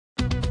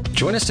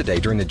Join us today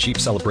during the Jeep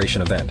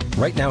Celebration event.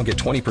 Right now, get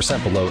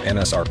 20% below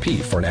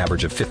MSRP for an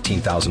average of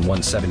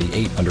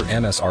 $15,178 under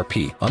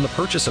MSRP on the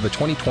purchase of a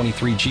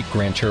 2023 Jeep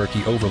Grand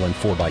Cherokee Overland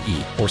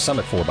 4xE or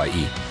Summit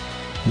 4xE.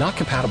 Not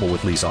compatible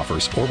with lease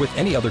offers or with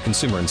any other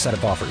consumer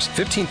incentive offers.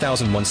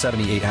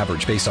 $15,178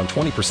 average based on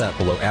 20%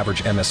 below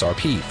average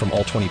MSRP from all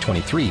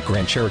 2023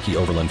 Grand Cherokee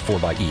Overland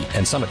 4xE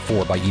and Summit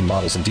 4xE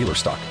models in dealer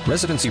stock.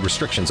 Residency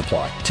restrictions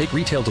apply. Take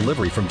retail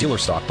delivery from dealer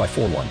stock by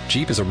 4/1.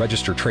 Jeep is a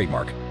registered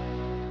trademark.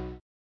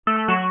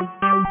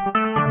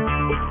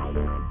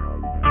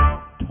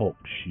 Talk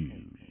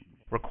shoes.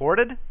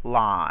 Recorded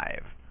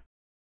live.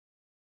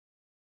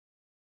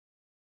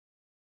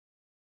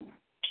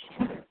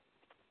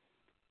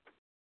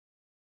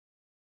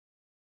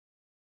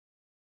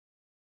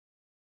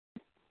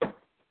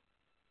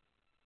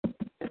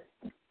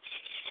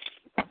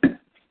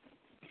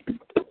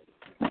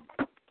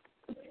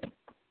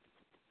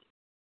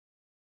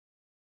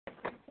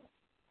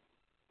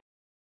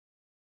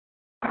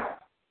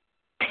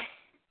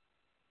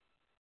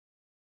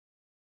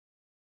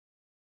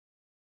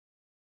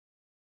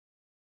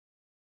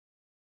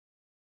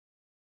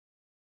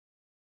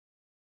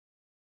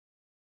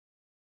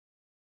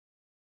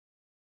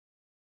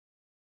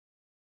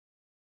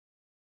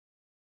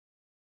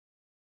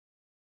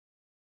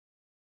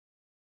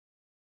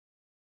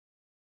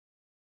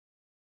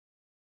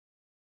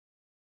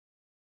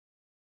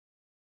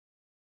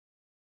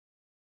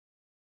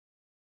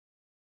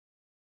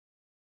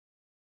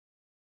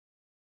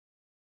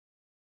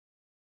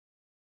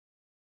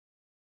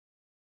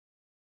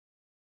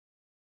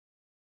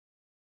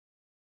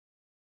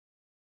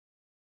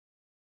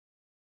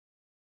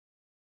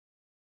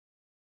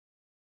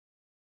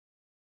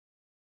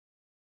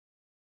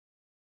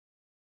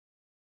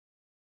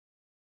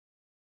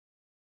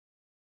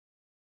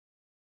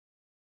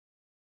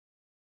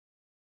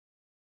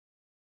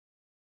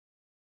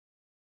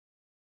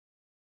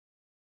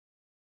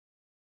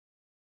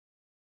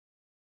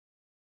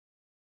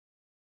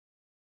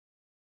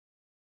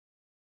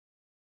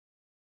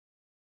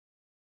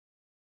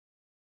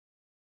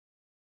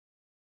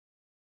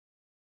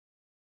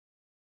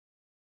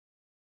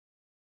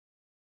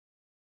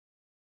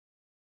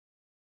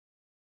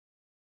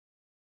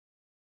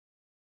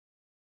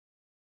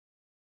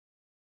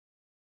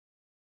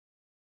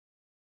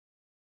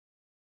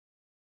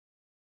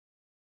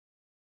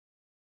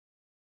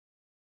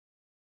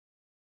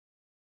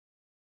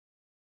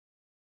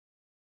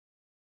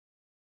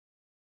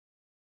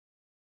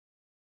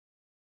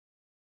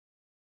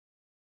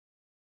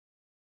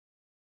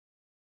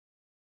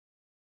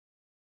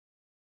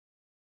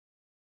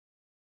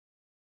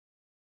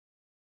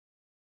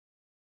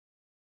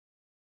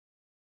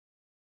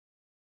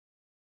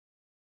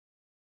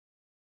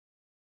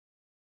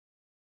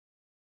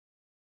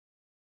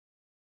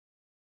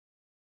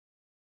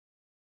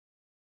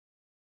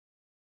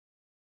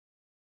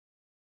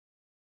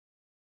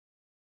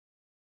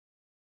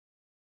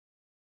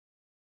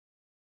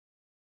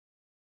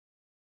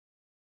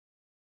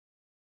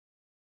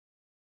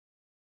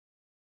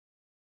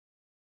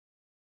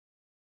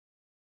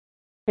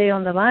 Stay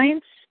on the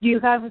line. Do you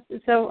have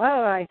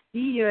I see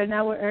you an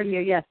hour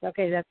earlier. Yes,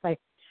 okay, that's fine.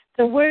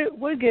 So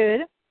we're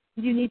good.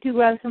 Do you need to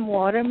grab some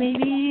water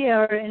maybe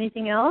or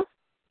anything else?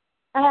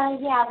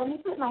 Yeah, let me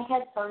put my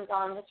headphones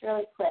on just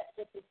really quick,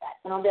 just a sec,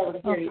 and I'll be able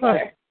to hear you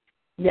better.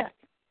 Yes.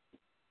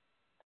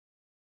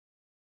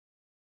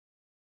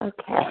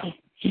 Okay,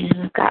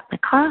 and I've got my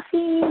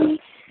coffee,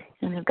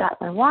 and I've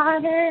got my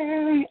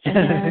water,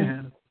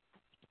 and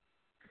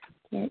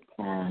where's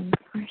my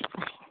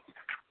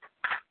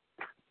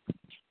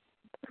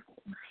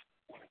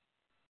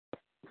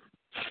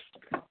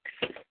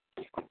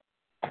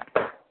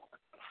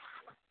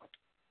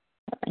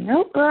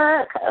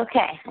notebook.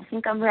 Okay, I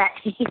think I'm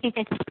ready.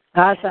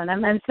 Awesome.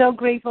 I'm so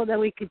grateful that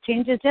we could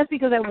change it just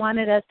because I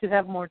wanted us to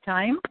have more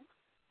time.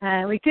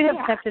 We could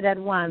have kept it at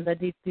 1, but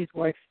this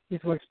works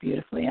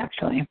beautifully,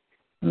 actually.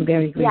 I'm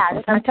very grateful. Yeah,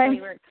 this actually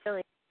works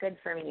really good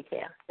for me, too.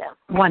 So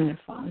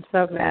wonderful. I'm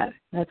so glad.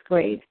 That's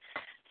great.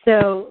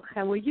 So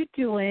how are you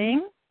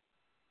doing?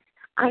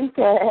 I'm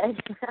good.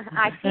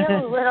 I feel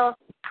a little,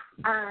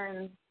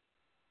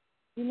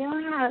 you know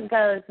how it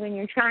goes when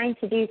you're trying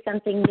to do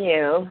something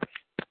new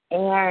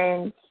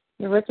and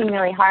you're working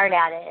really hard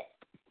at it,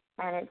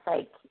 and it's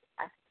like,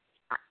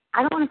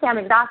 I don't want to say I'm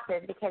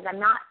exhausted because I'm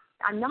not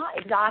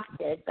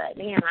exhausted, but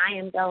man, I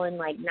am going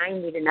like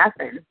 90 to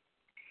nothing.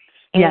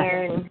 Yeah.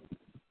 And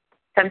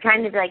so I'm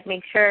trying to like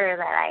make sure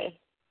that I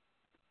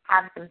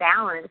have some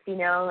balance, you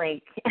know,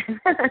 like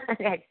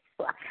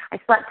I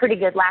slept pretty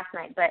good last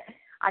night, but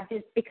I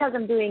just, because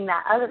I'm doing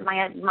that other,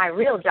 my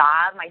real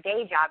job, my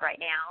day job right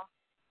now,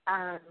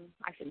 I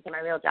shouldn't say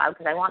my real job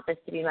because I want this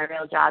to be my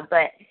real job,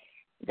 but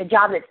the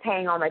job that's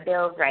paying all my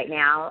bills right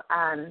now,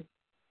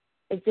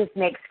 it just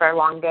makes for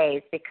long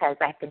days because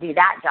I have to do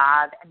that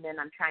job, and then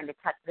I'm trying to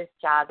tuck this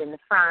job in the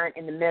front,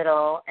 in the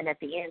middle, and at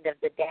the end of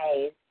the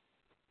day.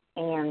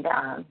 And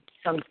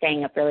so I'm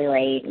staying up really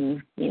late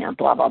and, you know,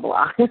 blah, blah,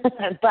 blah.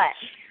 But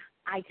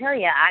I tell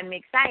you, I'm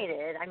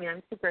excited. I mean,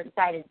 I'm super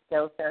excited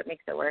still, so it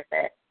makes it worth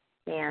it.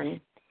 And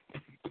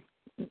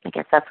I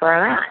guess that's where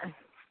I'm at.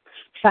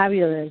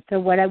 Fabulous. So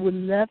what I would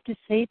love to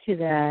say to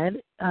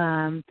that,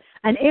 and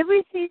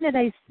everything that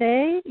I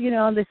say,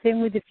 the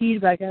same with the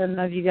feedback. I don't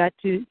know if you got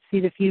to see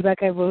the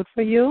feedback I wrote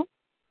for you.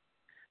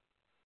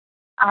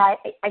 I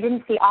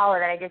didn't see all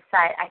of it. I just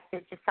saw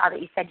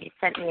that you said you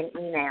sent me an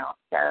email,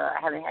 so I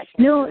haven't had a chance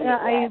No, to read it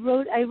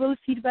yet. I wrote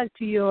feedback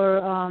to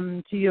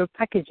your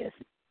packages.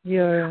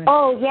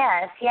 Oh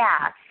yes,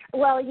 yeah.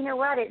 Well, you know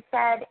what it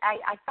said.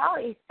 I saw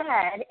what you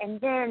said,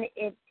 and then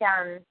it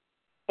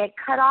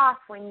cut off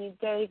when you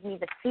gave me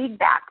the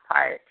feedback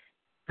part.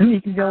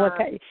 If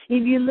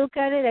you look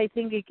at it, I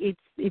think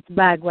it's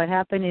bad. What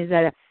happened is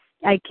that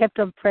I kept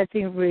on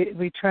pressing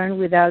return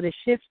without the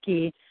shift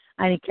key,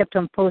 and it kept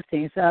on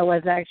posting. So I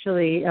was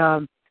actually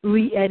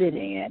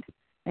re-editing it.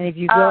 And if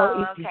you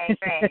go,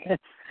 great.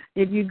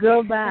 if you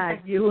go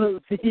back, you will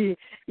see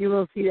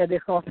that the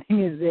whole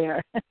thing is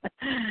there.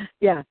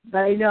 Yeah, but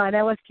I know, and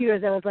I was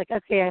curious. I was like,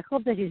 okay, I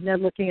hope that he's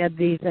not looking at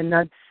these and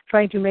not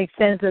trying to make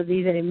sense of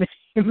these, and it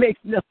makes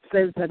no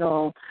sense at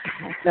all.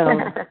 So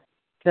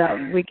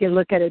we can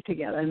look at it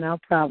together, no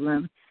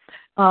problem.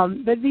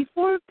 But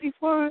before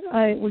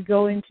we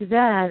go into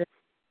that,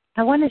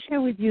 I want to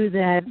share with you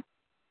that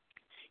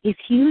it's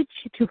huge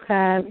to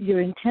have your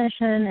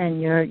intention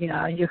and you're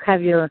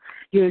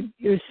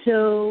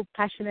so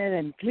passionate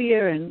and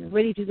clear and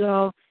ready to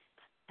go,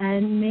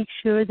 and make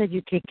sure that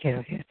you take care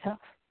of yourself.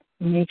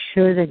 Make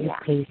sure that you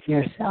pace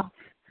yourself.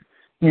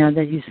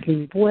 That you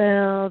sleep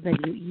well, that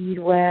you eat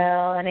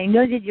well, and I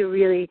know that you're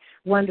really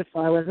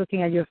wonderful. I was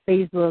looking at your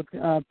Facebook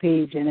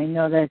page, and I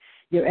know that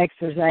you're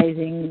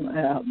exercising,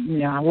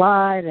 a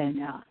lot, and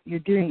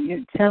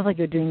it sounds like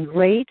you're doing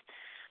great.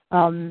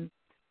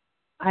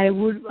 I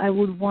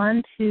would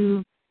want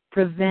to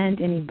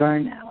prevent any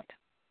burnout.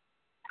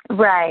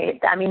 Right.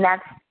 I mean,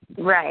 that's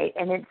right.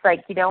 And it's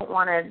like you don't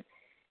want to,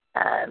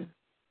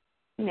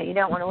 you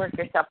don't want to work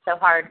yourself so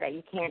hard that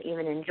you can't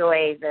even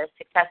enjoy the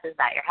successes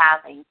that you're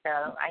having.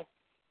 So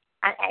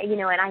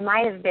and I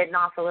might have bitten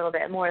off a little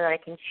bit more that I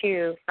can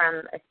chew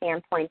from a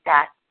standpoint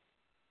that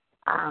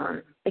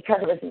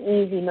because it was an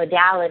easy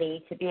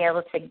modality to be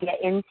able to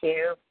get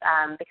into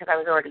because I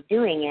was already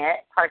doing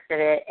it, parts of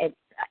it,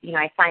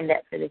 I signed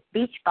up for this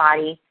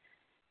Beachbody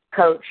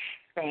coach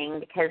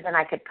thing because then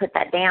I could put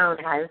that down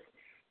as,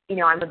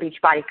 I'm a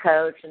Beachbody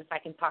coach, and so I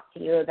can talk to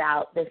you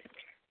about this,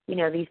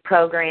 these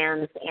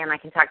programs, and I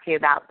can talk to you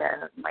about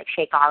the,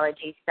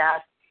 Shakeology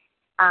stuff.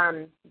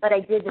 But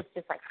I did this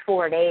just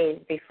 4 days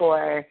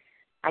before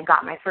I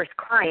got my first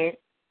client.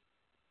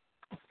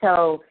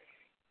 So,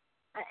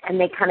 and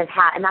they kind of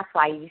and that's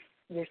why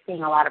you're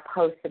seeing a lot of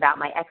posts about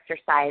my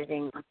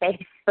exercising on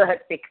Facebook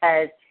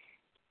because,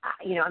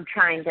 I'm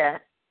trying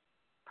to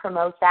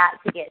promote that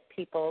to get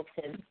people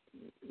to,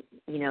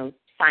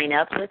 sign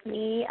up with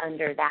me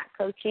under that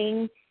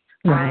coaching,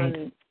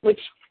 right.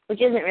 Which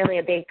isn't really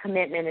a big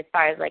commitment as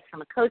far as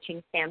from a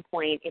coaching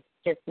standpoint. It's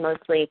just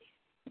mostly,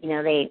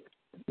 they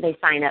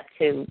sign up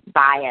to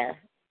buy a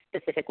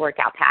specific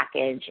workout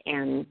package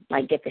and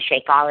get the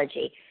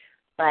Shakeology.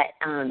 But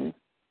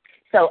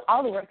so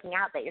all the working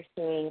out that you're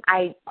seeing,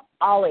 I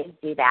always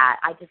do that.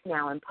 I just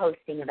now am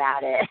posting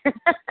about it.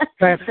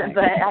 Perfect.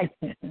 But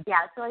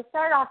so I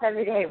start off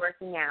every day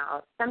working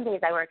out. Some days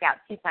I work out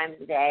 2 times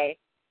a day.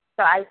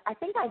 So I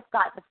think I've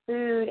got the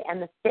food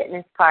and the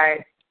fitness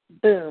part,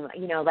 boom,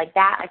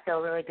 that I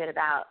feel really good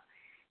about.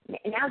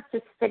 Now it's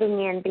just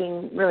sitting in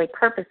being really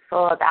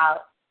purposeful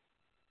about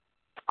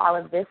all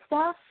of this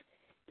stuff.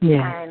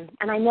 Yeah.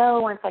 And I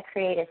know once I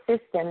create a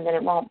system that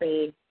it won't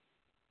be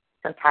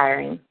so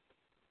tiring.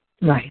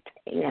 Right.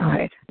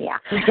 Right. Yeah.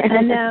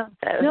 And now,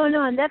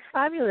 no, and that's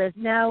fabulous.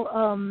 Now,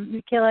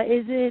 Mikaela,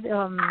 is it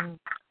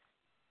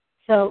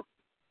so?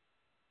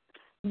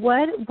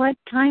 What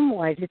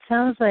time-wise? It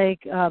sounds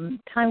like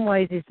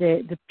time-wise is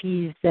the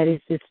piece that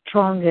is the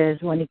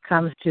strongest when it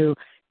comes to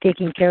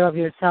taking care of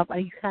yourself. Are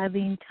you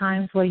having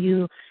times where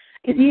you?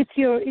 Is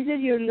it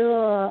your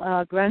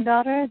little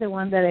granddaughter, the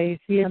one that I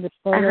see on the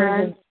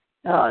photos?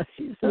 Oh,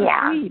 she's so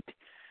sweet.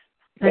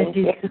 Thank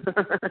you.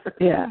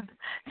 Yeah.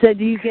 So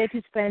do you get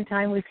to spend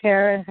time with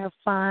her and have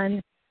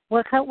fun?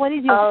 What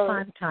is your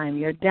fun time,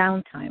 your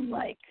downtime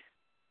like?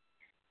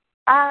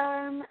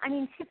 I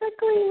mean,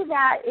 typically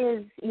that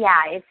is,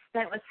 it's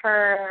spent with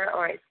her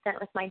or it's spent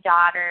with my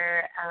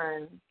daughter.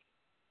 I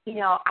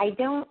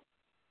don't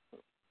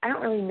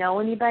really know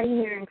anybody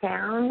here in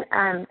town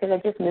because I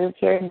just moved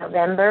here in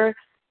November.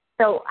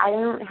 So I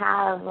don't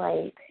have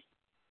a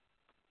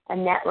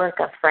network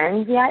of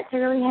friends yet to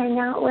really hang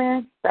out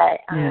with.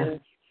 But I'll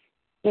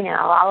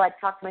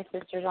talk to my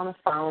sisters on the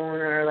phone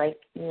or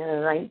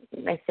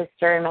my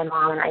sister and my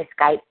mom and I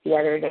Skyped the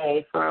other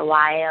day for a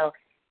while.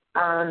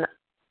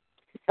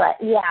 But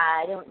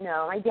I don't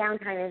know. My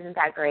downtime isn't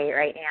that great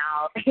right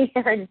now,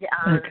 and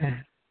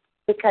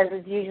because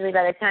it's usually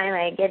by the time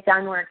I get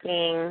done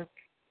working,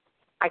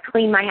 I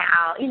clean my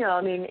house.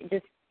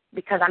 Just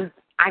because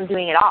I'm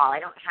doing it all. I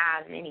don't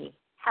have any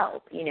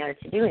help,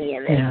 to do any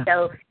of it. Yeah.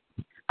 So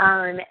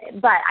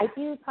But I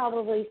do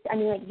probably, I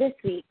mean, like this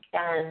week,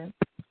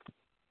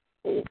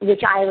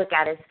 which I look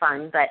at as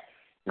fun, but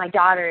my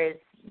daughter is,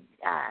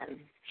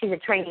 she's a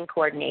training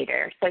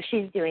coordinator, so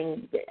she's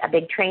doing a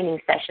big training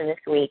session this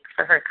week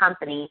for her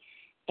company,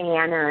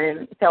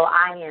 and so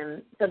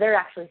they're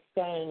actually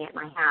staying at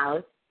my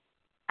house,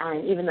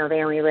 even though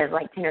they only live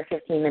like 10 or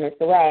 15 minutes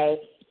away,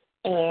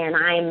 and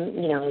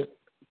I'm,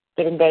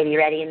 getting baby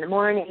ready in the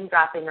morning,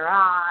 dropping her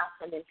off,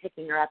 and then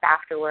picking her up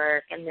after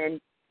work, and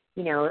then,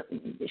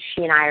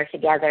 she and I are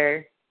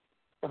together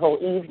the whole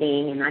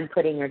evening, and I'm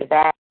putting her to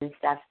bed and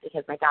stuff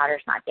because my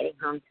daughter's not getting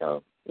home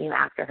till,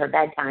 after her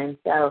bedtime.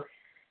 So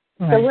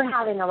we're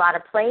having a lot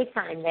of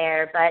playtime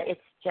there, but it's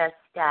just,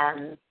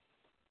 I'm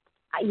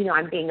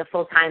being a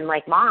full-time,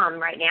 mom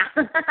right now.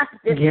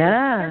 Just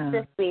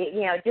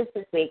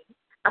this week.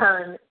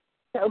 But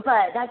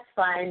that's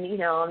fun,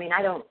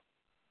 I don't,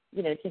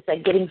 just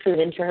like getting food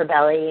into her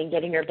belly and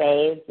getting her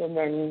bathed, and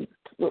then,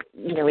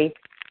 we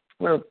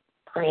were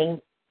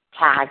playing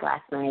tag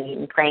last night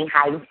and playing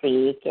hide and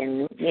seek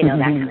and, that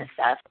kind of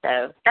stuff.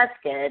 So that's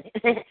good.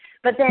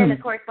 But then, of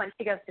course, once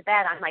she goes to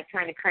bed, I'm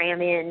trying to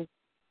cram in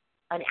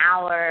an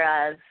hour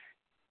of,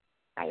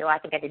 I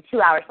think I did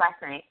 2 hours last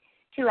night,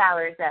 2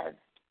 hours of,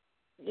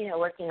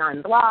 working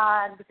on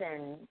blogs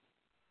and,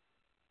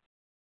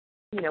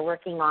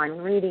 working on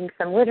reading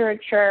some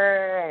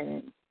literature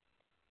and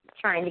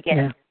trying to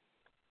get,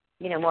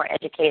 more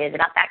educated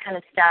about that kind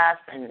of stuff.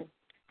 And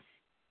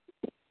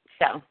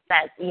so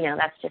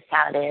that's just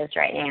how it is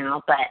right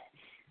now. But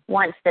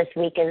once this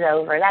week is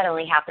over, that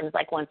only happens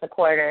once a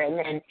quarter. And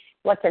then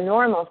what's a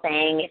normal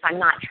thing, if I'm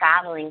not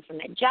traveling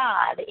from a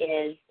job,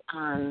 is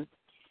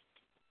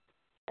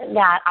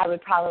that I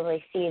would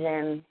probably see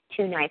them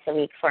 2 nights a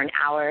week for an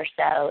hour or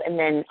so. And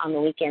then on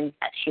the weekends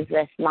that she's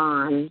with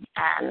Mom,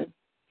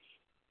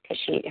 because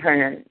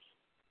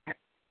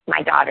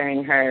my daughter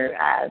and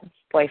her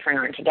boyfriend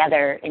aren't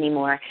together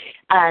anymore,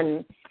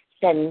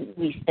 then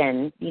we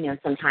spend,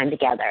 some time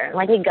together.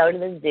 We go to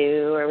the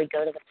zoo or we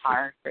go to the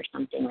park or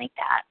something like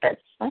that. But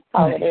that's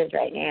all it is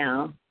right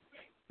now.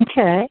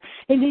 Okay.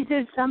 And is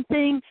there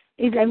something,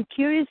 I'm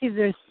curious if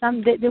there's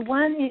the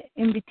one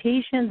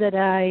invitation that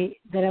I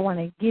want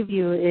to give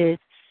you is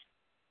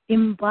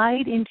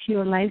invite into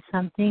your life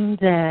something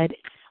that,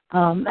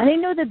 and I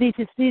know that this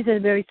is a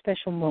very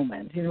special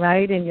moment,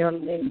 right?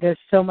 And there's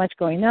so much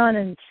going on,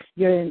 and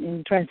you're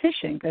in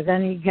transition, because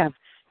then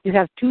you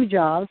have 2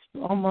 jobs,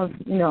 almost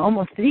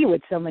 3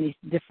 with so many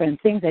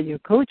different things that you're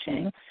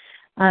coaching,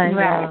 and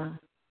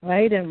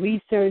right, and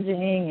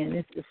researching, and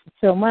it's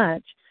so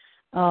much.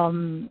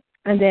 And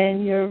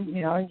then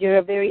you're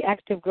a very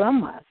active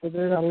grandma, so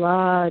there's a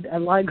lot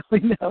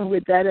going on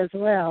with that as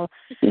well.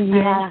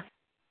 Yeah.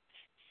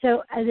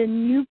 So as a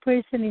new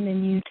person in a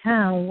new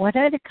town, what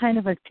are the kind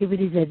of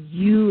activities that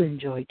you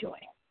enjoy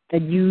doing,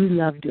 that you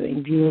love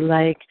doing? Do you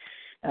like,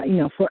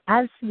 for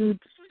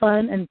absolute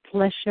fun and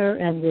pleasure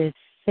and the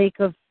sake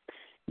of,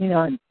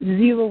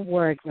 zero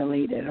work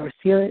related or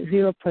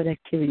zero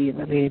productivity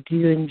related? Do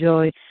you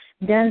enjoy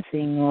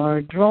dancing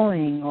or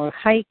drawing or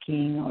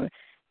hiking, or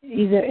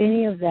is there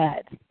any of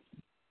that?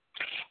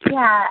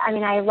 Yeah,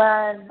 I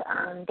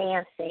love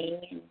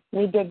dancing.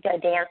 We did go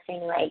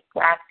dancing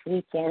last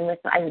weekend.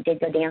 I did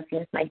go dancing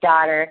with my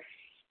daughter,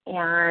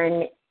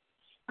 and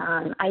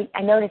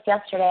I noticed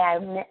yesterday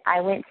I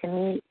went to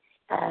meet.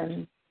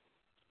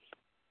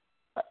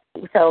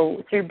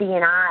 So through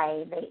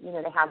BNI,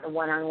 they have the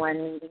one-on-one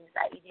meetings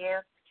that you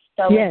do.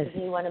 So I went to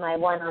do one of my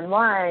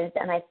one-on-ones,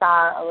 and I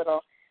saw a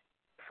little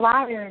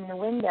flyer in the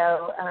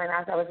window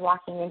as I was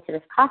walking into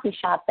this coffee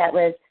shop that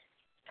was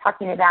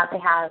talking about they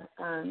have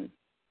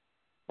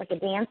a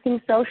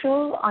dancing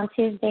social on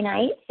Tuesday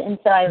nights, and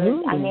so I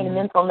made a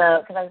mental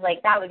note because I was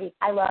like,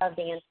 I love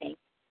dancing.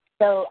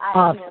 So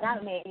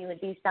that maybe would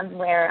be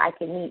somewhere I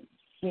could meet,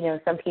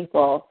 some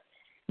people.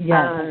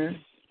 Yeah.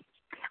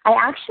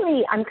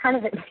 I'm kind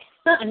of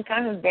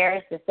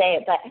embarrassed to say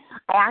it, but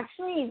I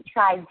actually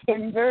tried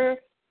Tinder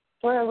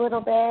for a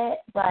little bit,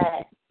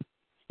 but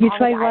you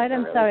tried what?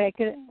 I'm sorry,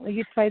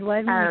 you tried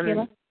what,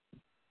 Mikaela?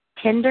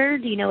 Tinder.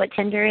 Do you know what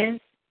Tinder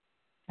is?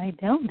 I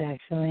don't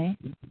actually.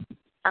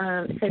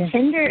 So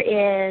Tinder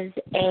is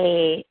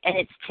and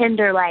it's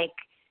Tinder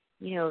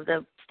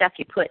the stuff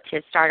you put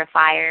to start a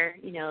fire,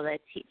 the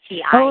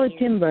TI. Oh,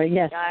 Timber,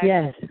 yes.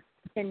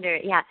 Tinder,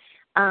 yeah.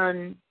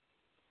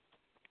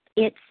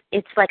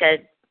 It's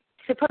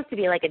supposed to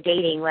be like a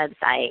dating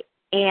website,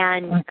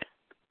 and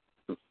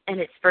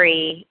it's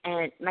free.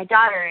 And my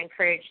daughter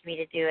encouraged me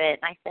to do it,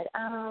 and I said,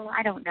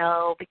 I don't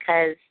know,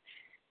 because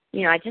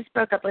I just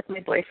broke up with my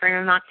boyfriend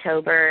in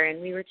October,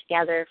 and we were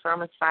together for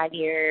almost 5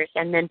 years.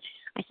 And then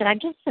I said, I'm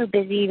just so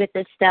busy with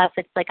this stuff.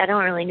 It's I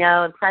don't really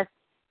know. And plus,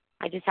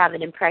 I just have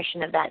an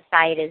impression of that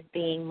site as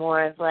being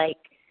more of a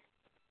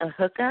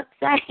hookup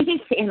site,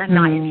 and I'm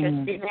not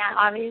interested in that,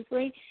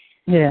 obviously.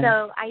 Yeah.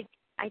 So I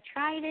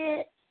tried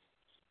it,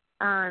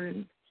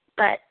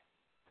 but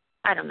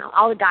I don't know.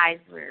 All the guys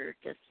were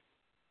just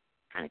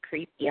kind of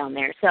creepy on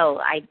there, so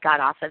I got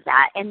off of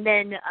that. And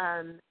then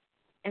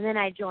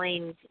I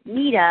joined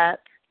Meetup,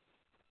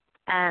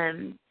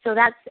 So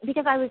that's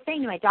because I was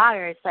saying to my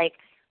daughter, it's like,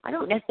 I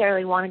don't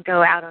necessarily want to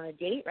go out on a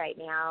date right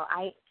now.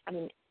 I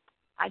mean,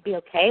 I'd be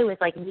okay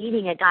with like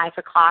meeting a guy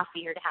for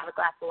coffee or to have a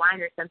glass of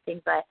wine or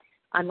something, but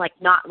I'm like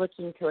not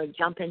looking to like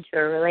jump into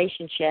a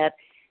relationship.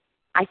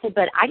 I said,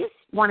 but I just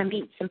want to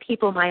meet some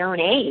people my own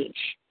age,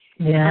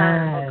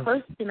 or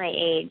close to my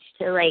age,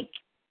 to like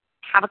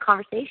have a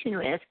conversation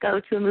with,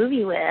 go to a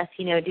movie with,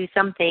 do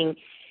something.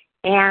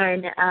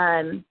 And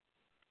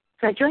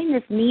so I joined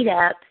this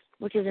meetup,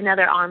 which is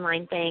another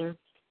online thing.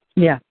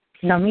 Yeah.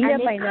 No,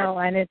 meetup I know,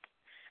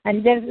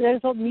 and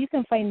there's you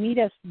can find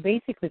meetups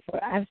basically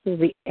for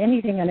absolutely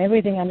anything and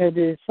everything under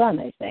the sun,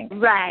 I think.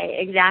 Right,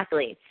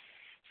 exactly.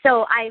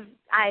 So I've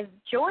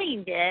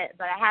joined it,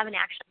 but I haven't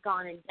actually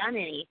gone and done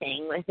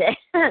anything with it.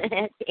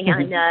 And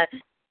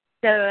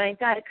so I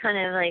got to kind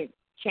of like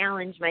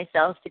challenge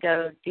myself to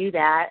go do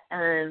that.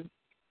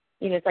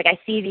 It's like I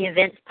see the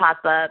events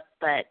pop up,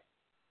 but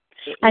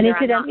and is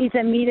it a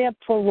meetup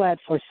for what?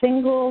 For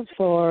singles?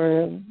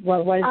 For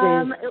what is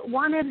it?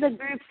 One of the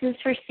groups is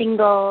for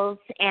singles,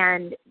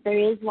 and there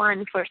is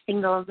one for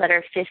singles that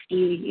are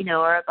 50,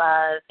 or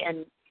above.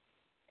 And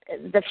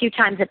the few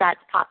times that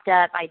that's popped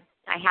up, I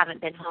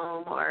haven't been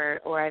home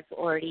or I've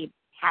already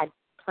had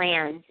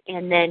plans.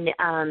 And then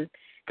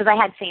because I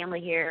had family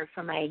here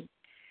from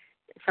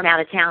out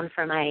of town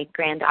for my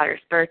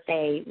granddaughter's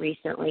birthday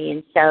recently,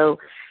 and so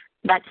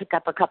that took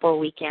up a couple of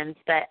weekends.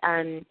 But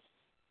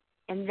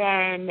and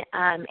then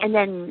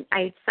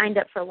I signed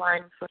up for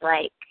one for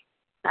like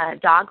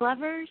dog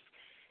lovers,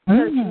 so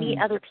to meet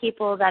other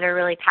people that are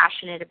really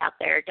passionate about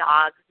their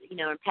dogs,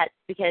 and pets,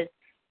 because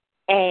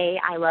A,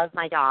 I love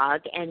my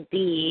dog, and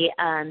B,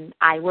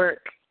 I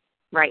work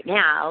right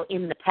now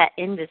in the pet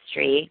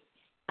industry,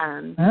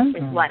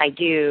 is what I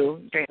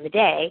do during the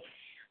day.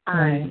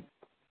 I'm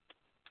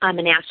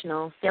a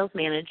national sales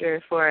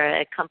manager for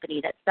a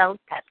company that sells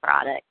pet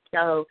products.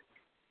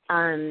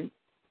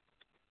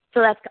 So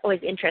that's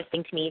always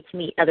interesting to me, to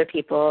meet other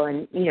people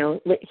and,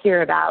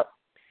 hear about.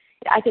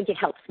 I think it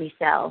helps me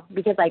sell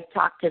because I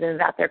talk to them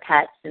about their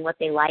pets and what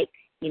they like,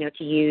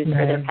 to use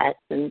for their pets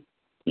and,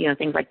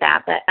 things like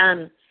that. But,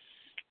 and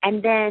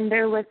then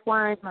there was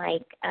one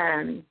like,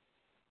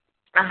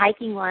 a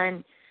hiking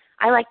one.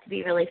 I like to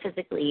be really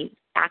physically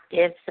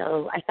active,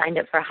 so I signed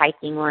up for a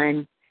hiking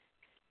one,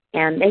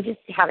 and they just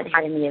haven't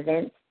had any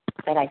events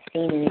that I've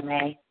seen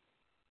anyway.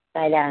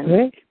 But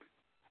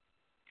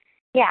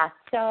yeah,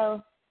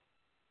 so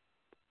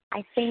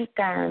I think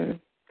no.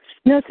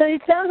 So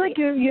it sounds like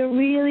you're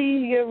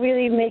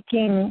really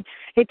making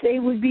it.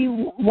 It would be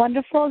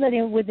wonderful that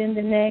within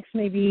the next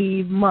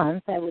maybe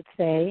month, I would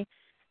say,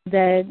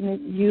 that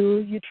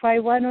you try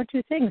one or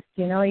two things.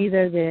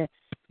 Either the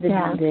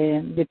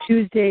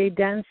Tuesday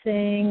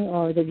dancing,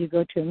 or that you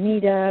go to a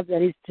meetup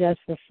that is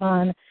just for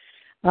fun.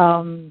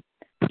 I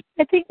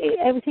think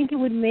it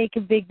would make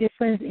a big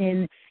difference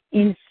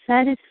in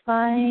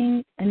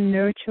satisfying and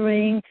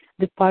nurturing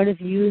the part of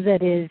you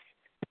that is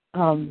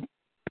a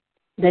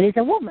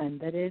woman,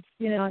 that is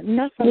not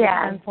from the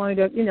standpoint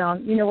of you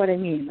know what I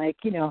mean, like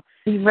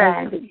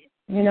right.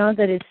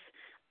 That it's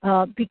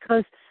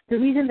because the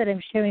reason that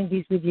I'm sharing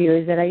these with you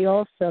is that I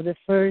also the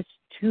first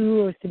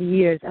 2 or 3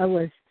 years I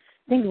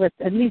think it was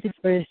at least the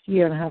first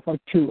year and a half or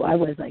two, I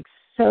was like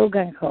so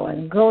gung-ho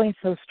and going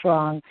so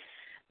strong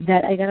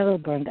that I got a little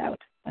burned out.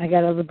 I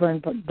got a little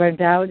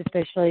burned out,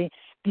 especially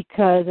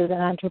because as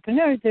an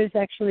entrepreneur, there's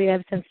actually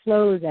ebbs and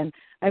flows. And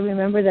I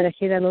remember that I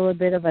hit a little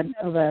bit of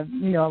a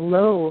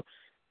low,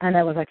 and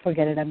I was like,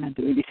 forget it, I'm not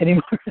doing this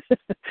anymore.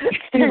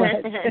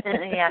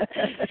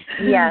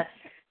 Yeah.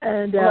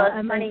 And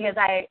it's funny because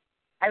I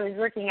was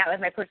working out with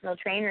my personal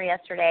trainer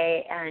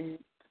yesterday, and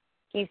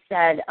he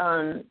said,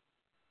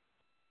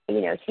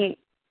 he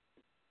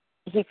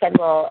said,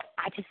 well,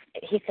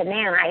 he said,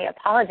 man, I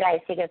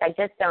apologize because I'm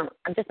just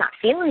not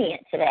feeling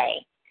it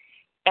today.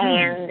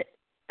 And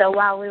so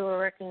while we were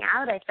working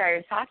out, I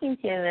started talking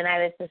to him, and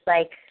I was just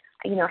like,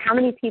 how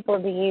many people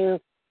do you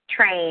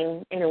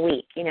train in a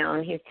week?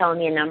 And he was telling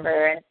me a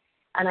number,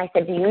 and I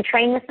said, do you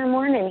train with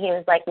someone? And he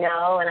was like,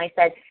 no. And I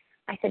said,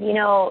 I'm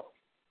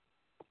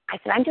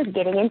just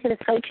getting into this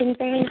coaching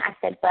thing. I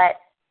said,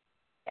 but,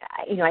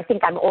 I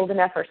think I'm old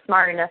enough or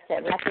smart enough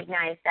to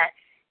recognize that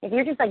if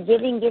you're just like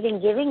giving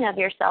of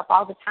yourself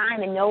all the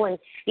time and no one's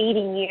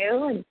feeding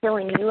you and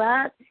filling you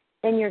up,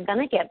 then you're going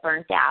to get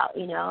burnt out,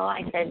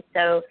 I said,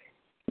 so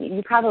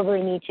you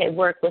probably need to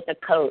work with a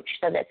coach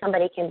so that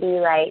somebody can be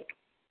like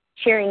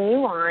cheering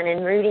you on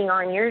and rooting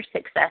on your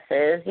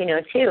successes,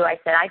 too. I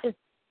said,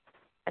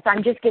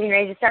 I'm just getting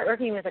ready to start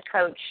working with a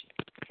coach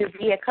to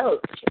be a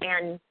coach.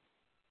 And,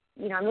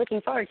 I'm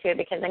looking forward to it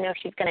because I know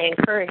she's going to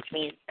encourage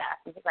me and stuff.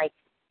 It's like,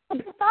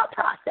 what's the thought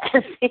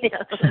process,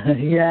 Yes. So,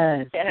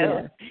 yes.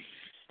 Yeah,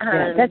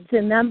 that's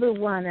the number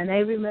one. And I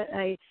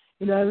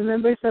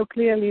remember so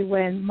clearly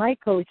when my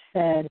coach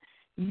said,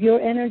 your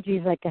energy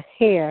is like a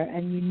hare,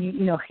 and you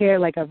need, hair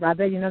like a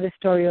rabbit. The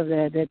story of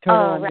the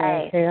turtle and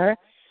the hare.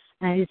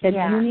 And he said,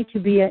 you need to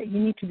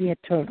be a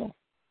turtle,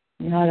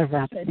 not a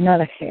rabbit,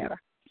 not a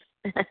hare.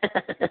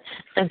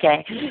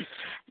 Okay.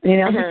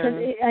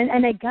 Because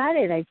and I got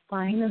it. I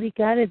finally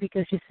got it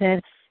because she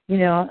said,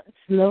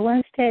 slow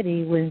and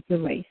steady wins the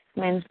race.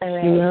 Slow and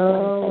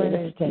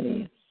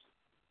steady.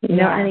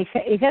 And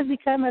it has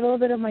become a little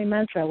bit of my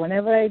mantra.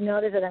 Whenever I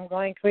notice that I'm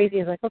going crazy,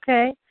 it's like,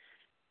 okay,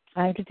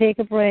 time to take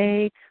a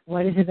break.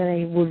 What is it that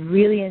I would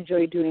really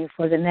enjoy doing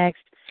for the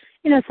next,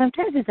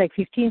 sometimes it's like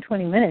 15,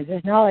 20 minutes.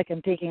 It's not like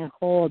I'm taking a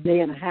whole day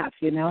and a half,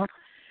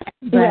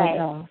 But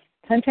right.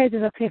 Sometimes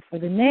it's okay. For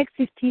the next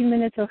 15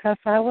 minutes or half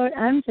hour,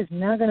 I'm just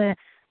not going to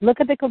look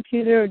at the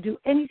computer or do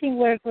anything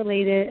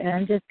work-related, and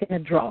I'm just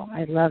going to draw.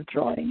 I love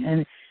drawing.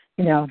 And,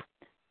 or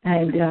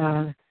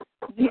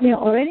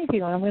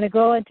anything. I'm going to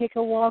go and take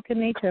a walk in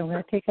nature. I'm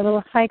going to take a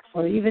little hike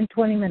for even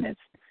 20 minutes.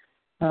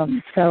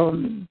 So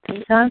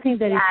something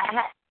that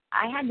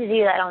I had to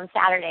do that on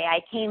Saturday.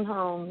 I came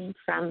home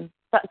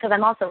because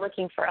I'm also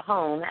looking for a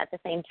home at the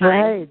same time.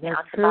 Right,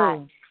 that's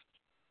true.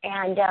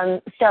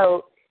 And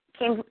so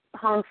came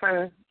home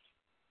from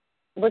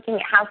looking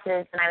at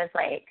houses, and I was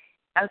like,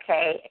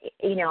 okay,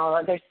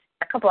 there's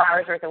a couple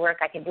hours worth of work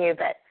I could do,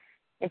 but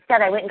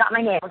instead I went and got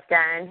my nails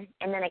done,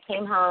 and then I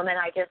came home and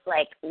I just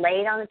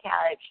laid on the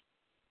couch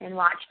and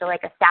watched a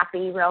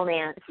sappy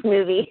romance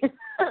movie, and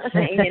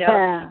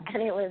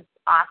it was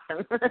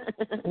awesome.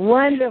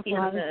 Wonderful.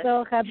 I'm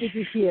so happy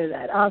to hear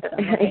that. Awesome.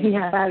 Okay.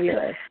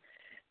 Fabulous.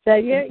 So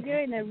you're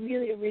in a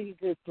really, really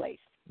good place.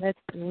 That's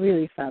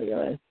really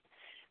fabulous.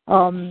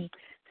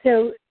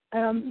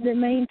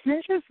 My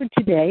intention for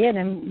today, and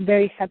I'm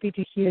very happy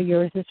to hear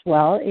yours as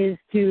well, is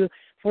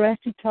for us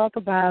to talk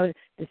about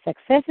the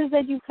successes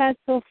that you've had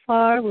so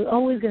far. We're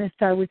always going to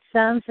start with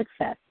some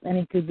success, and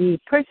it could be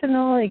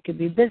personal, it could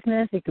be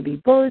business, it could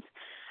be both.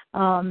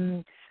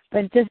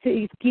 But just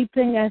to keep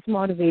us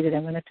motivated,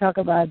 I'm going to talk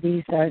about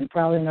these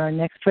probably in our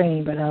next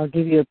training, but I'll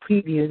give you a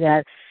preview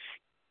that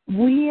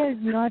we are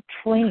not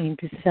trained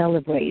to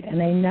celebrate.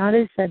 And I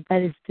noticed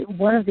that is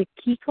one of the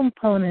key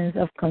components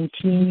of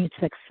continued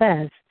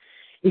success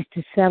is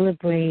to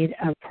celebrate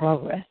our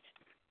progress.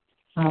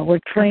 We're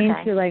trained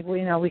to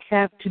we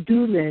have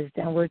to-do lists,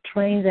 and we're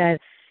trained that,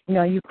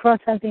 you cross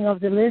something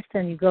off the list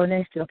and you go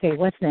next to, okay,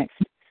 what's next?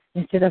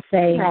 Instead of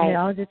saying,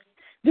 just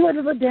do a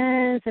little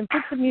dance and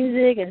put some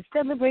music and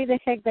celebrate the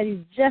heck that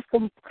you just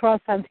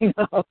cross something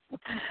off.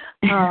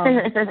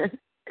 And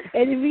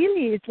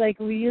it's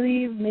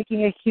really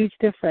making a huge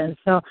difference.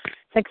 So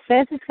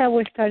success is how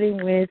we're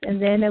starting with,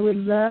 and then I would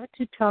love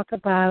to talk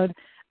about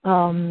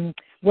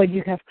what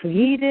you have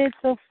created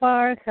so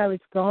far, how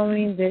it's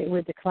going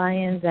with the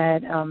clients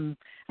that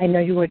I know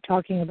you were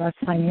talking about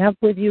signing up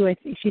with you. I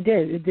think she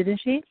did,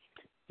 didn't she?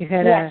 She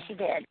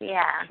did.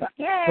 Yeah.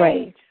 Yay.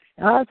 Great.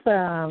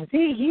 Awesome.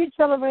 See, huge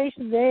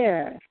celebration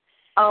there.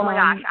 Oh, my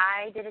gosh.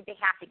 I did a big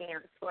happy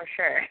dance for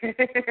sure.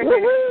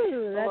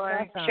 Woohoo! That's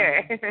for awesome.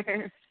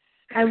 Sure.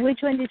 And which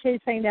one did you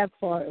sign up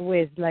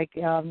with?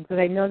 Because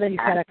I know that you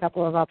had a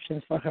couple of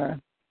options for her.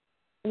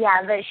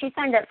 Yeah, but she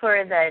signed up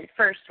for the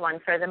first one,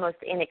 for the most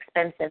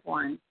inexpensive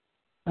one.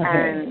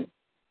 Okay.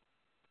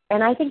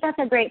 And I think that's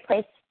a great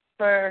place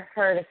for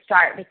her to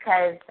start,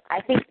 because I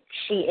think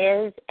she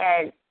is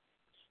a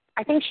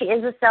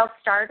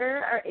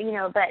self-starter,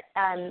 but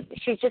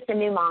she's just a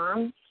new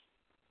mom.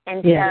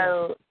 And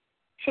so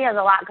she has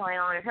a lot going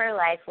on in her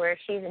life where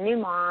she's a new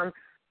mom.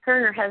 Her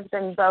and her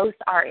husband both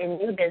are in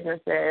new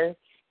businesses.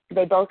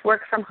 They both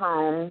work from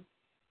home.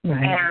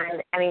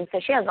 Right. And, so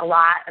she has a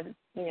lot of,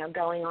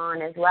 going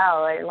on as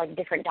well, like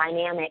different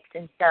dynamics.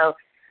 And so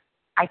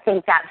I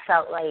think that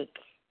felt like,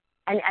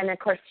 and of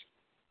course,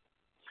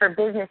 her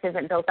business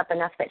isn't built up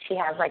enough that she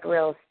has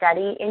real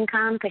steady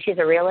income because she's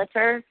a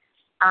realtor.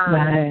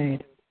 Right.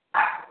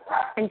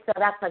 And so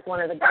that's one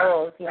of the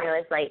goals, is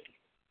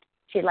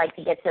she'd like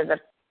to get to the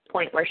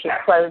point where she's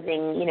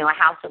closing, a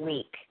house a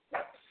week.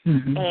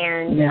 Mm-hmm.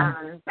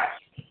 And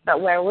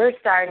but where we're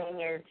starting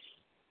is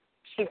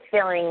she's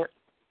feeling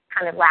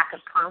kind of lack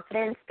of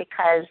confidence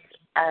because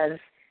of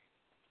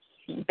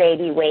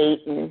baby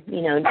weight and,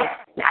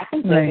 I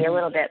think maybe a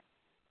little bit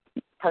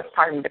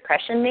postpartum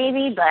depression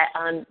maybe, but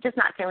just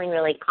not feeling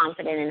really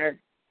confident in her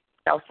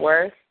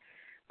self-worth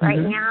right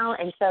now.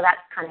 And so that's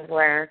kind of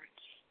where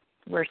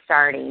we're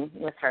starting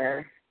with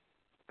her.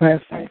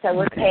 Perfect. And so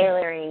we're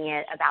tailoring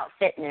it about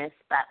fitness,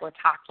 but we're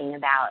talking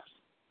about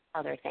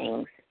other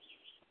things.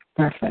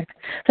 Perfect.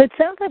 So it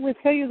sounds like with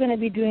her you're going to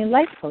be doing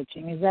life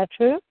coaching. Is that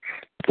true?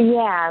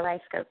 Yeah,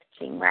 life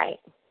coaching, right.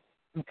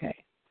 Okay.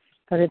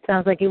 But it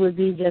sounds like it would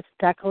be just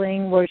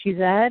tackling where she's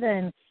at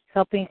and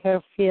helping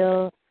her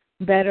feel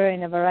better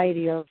in a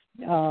variety of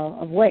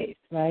ways,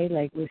 right?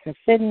 Like with her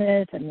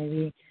fitness, and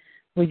maybe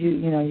would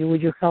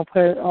you help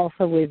her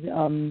also with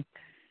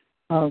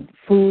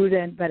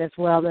food, but as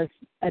well as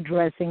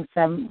addressing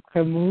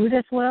her mood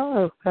as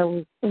well?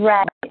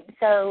 Right.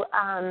 So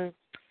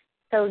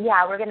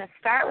yeah, we're going to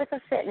start with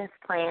a fitness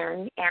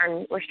plan,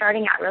 and we're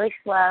starting out really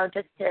slow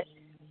just to,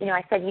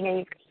 I said,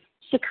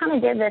 she kind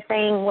of did the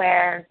thing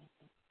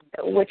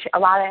which a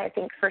lot of, I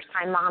think,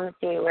 first-time moms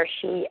do, where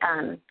she,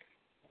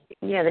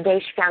 the day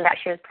she found out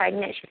she was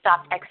pregnant, she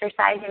stopped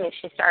exercising and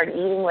she started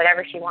eating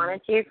whatever she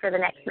wanted to for the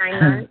next 9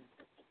 months.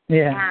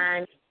 Yeah.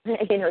 And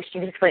She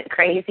just went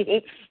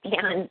crazy.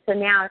 And so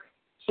now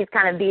she's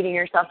kind of beating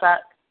herself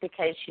up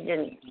because she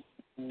didn't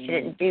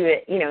do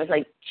it. It's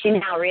like she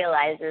now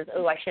realizes,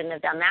 oh, I shouldn't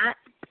have done that.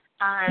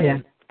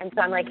 And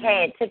so I'm like,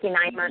 hey, it took you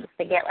 9 months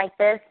to get like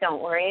this.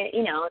 Don't worry.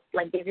 It's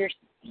like give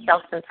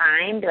yourself some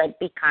time.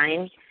 Be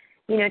kind,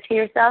 to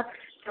yourself.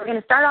 So we're going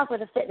to start off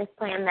with a fitness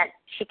plan that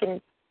she can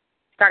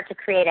start to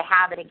create a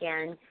habit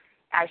again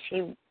as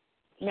she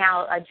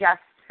now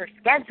adjusts her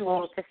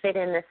schedule to fit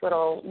in this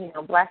little,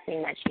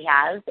 blessing that she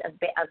has of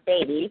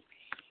baby.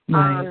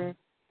 Right.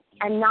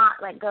 And not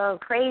go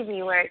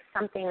crazy where it's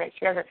something that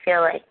she doesn't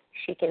feel like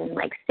she can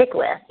stick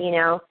with,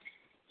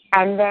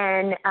 And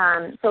then,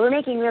 so we're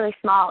making really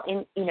small,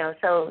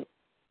 so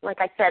like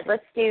I said,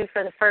 let's do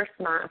for the first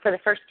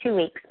 2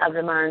 weeks of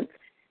the month,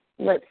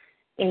 let's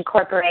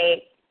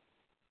incorporate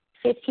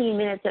 15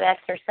 minutes of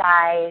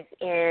exercise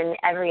in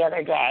every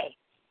other day.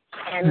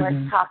 And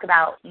let's talk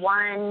about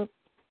one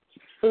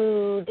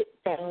food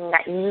thing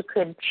that you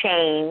could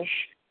change,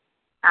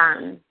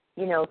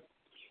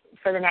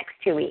 for the next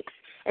 2 weeks.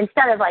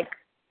 Instead of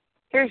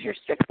here's your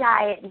strict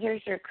diet and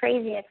here's your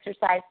crazy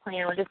exercise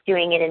plan, we're just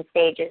doing it in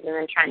stages and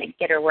then trying to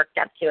get her worked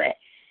up to it.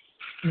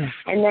 Yeah.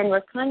 And then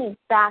we're kind of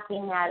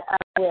backing that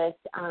up with,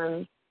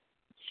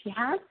 she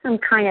has some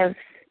kind of,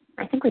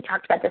 I think we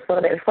talked about this a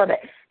little bit before, but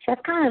she has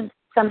kind of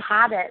some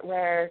habit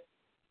where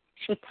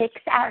she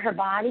picks at her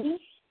body.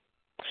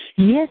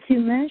 Yes, you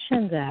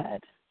mentioned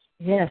that.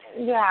 Yes.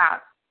 Yeah.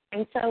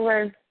 And so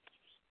we're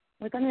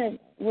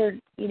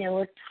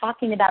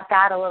talking about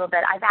that a little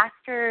bit. I've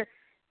asked her,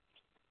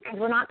 because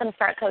we're not going to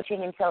start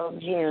coaching until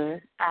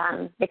June,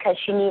 because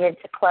she needed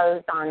to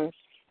close on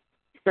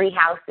 3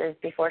 houses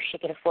before she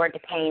could afford to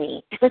pay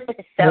me.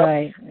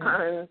 Right.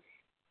 So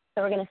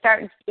we're going to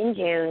start in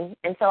June.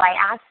 And so I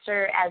asked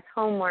her as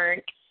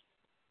homework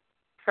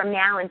from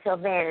now until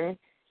then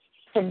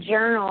to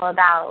journal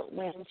about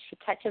when she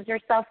catches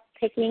herself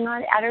picking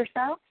at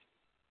herself.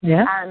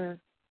 Yeah.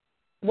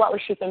 What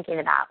was she thinking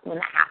about when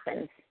that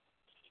happens?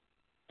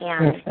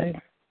 And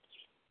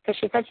because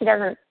she said she's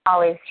not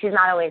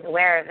always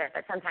aware of it,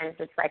 but sometimes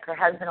it's like her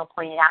husband will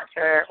point it out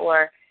to her,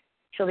 or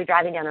she'll be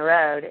driving down the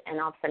road and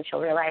all of a sudden she'll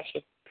realize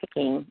she's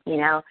picking,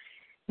 Yeah.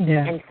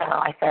 And so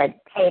I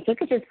said, hey, if you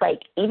could just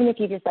even if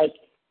you just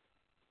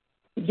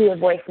do a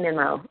voice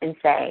memo and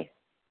say,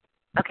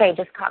 okay,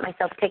 just caught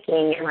myself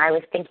picking and I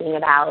was thinking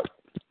about,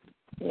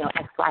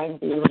 X, Y, and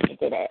Z when I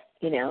did it,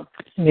 Yeah.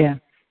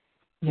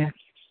 Yeah.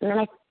 And then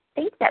I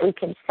think that we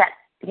can set,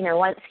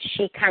 once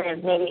she kind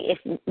of maybe if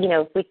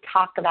we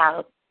talk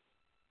about,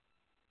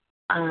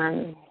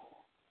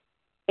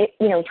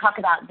 talk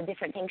about the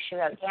different things she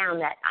wrote down,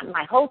 that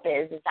my hope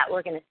is that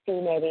we're going to see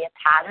maybe a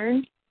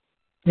pattern.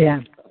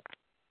 Yeah.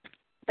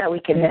 That we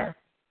can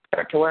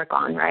start to work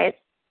on, right?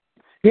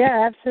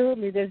 Yeah,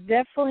 absolutely. There's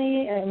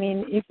definitely,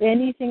 if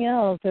anything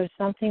else, there's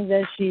something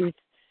that she's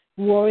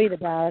worried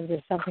about.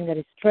 There's something that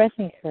is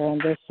stressing her, and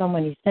there's so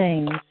many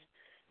things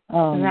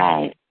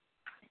right.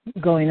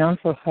 going on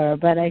for her.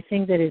 But I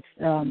think that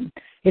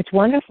it's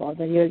wonderful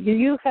that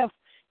you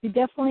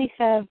definitely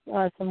have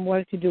some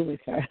work to do with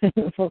her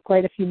for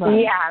quite a few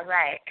months. Yeah,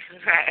 right.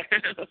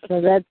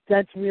 So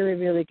that's really,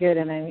 really good.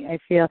 And I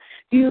feel,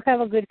 do you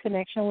have a good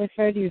connection with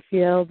her? Do you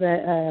feel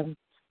that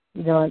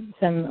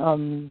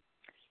some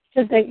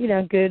just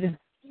good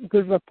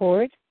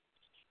rapport?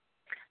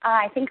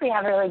 I think we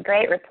have a really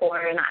great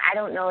rapport, and I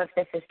don't know if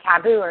this is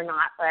taboo or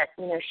not, but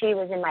she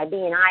was in my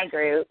B&I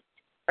group,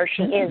 or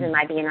she is in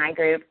my B&I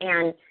group,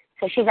 and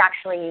so she's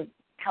actually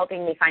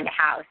helping me find a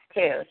house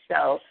too.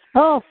 So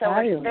we're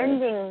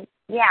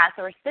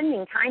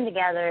spending time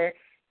together,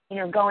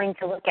 going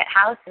to look at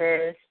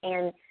houses,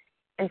 and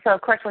so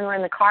of course when we're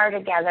in the car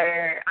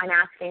together, I'm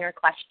asking her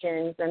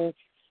questions and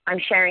I'm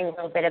sharing a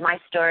little bit of my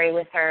story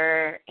with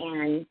her,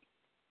 and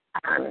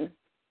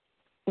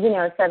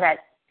so that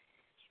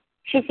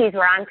she sees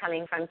where I'm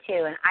coming from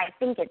too, and I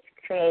think it's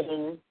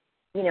creating,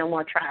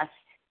 more trust.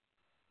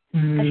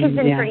 So she's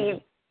been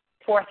pretty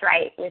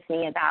forthright with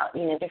me about,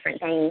 different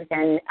things,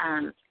 and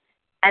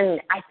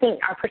I think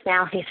our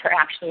personalities are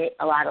actually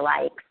a lot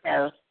alike.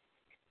 So,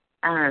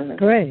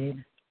 great.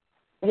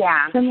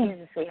 Yeah, she's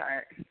a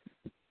sweetheart.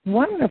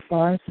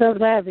 Wonderful. I'm so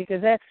glad,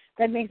 because that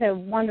makes a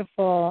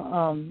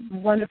wonderful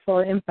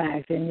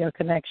impact in your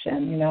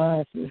connection.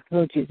 As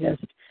coach is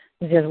just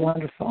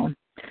wonderful.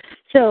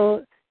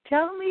 So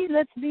tell me,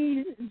 let's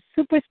be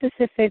super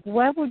specific.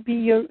 What would be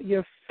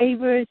your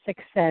favorite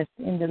success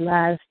in the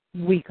last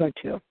week or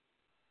two?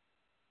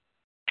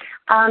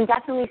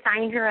 Definitely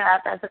signing her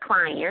up as a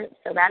client,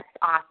 so that's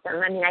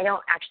awesome. I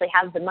don't actually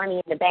have the money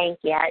in the bank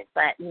yet,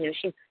 but,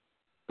 she's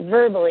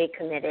verbally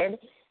committed.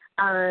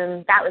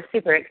 That was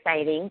super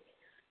exciting.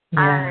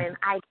 Yeah.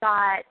 I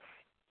thought,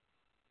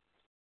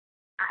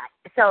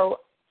 so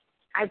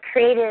I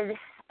created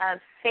a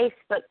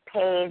Facebook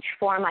page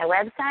for my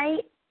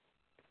website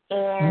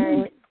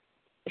and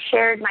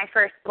shared my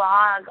first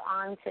blog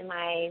onto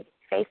my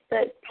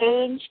Facebook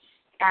page,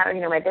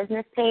 my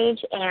business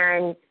page,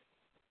 and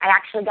I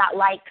actually got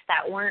likes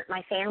that weren't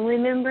my family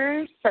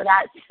members, so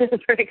that's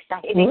super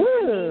exciting.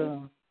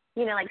 Ooh.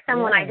 like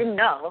someone I didn't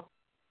know.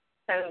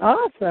 So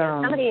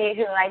awesome. Somebody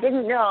who I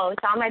didn't know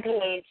saw my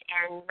page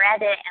and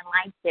read it and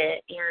liked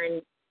it,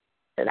 and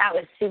so that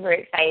was super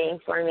exciting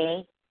for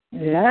me.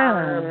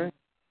 Yeah.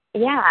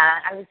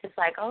 I was just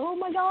like, oh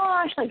my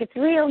gosh, like it's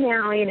real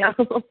now, Yes,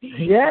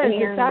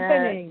 it's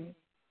happening.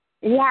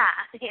 Yeah,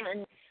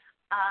 and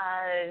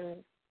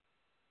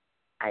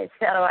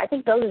so I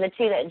think those are the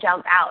two that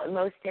jump out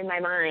most in my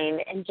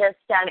mind, and just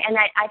and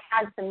I've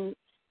had some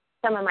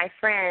of my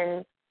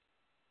friends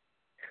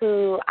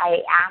who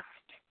I asked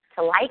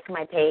to like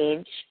my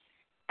page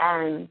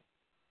and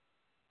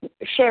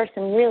share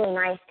some really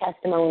nice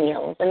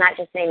testimonials, and that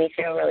just made me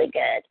feel really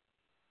good.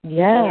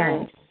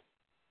 Yeah.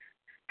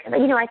 Because,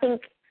 I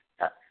think,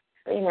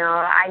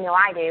 I know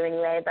I do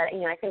anyway, but,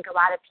 I think a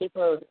lot of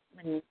people,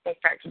 when they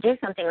start to do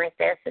something like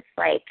this, it's,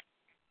 like,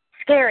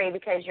 scary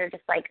because you're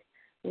just, like,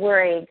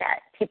 worried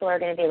that people are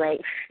going to be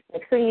like,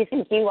 who do you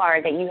think you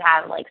are, that you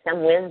have, like,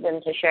 some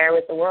wisdom to share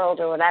with the world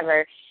or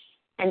whatever.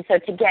 And so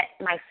to get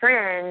my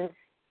friends,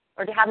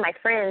 or to have my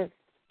friends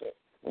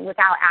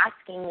without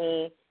asking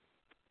me,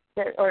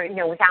 or,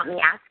 without me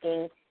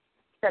asking,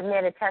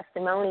 submit a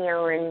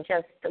testimonial and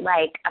just,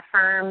 like,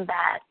 affirm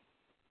that,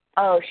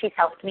 oh, she's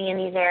helped me in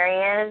these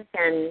areas,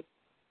 and,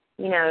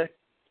 you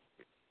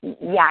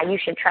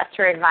should trust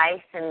her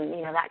advice, and,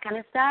 that kind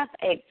of stuff.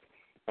 It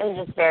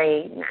was just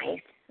very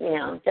nice,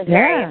 just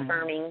very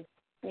affirming.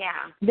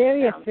 Yeah.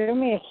 Very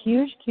affirming, a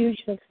huge,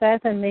 huge success,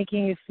 and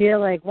making you feel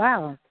like,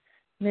 wow,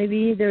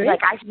 maybe there is,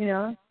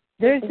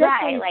 there's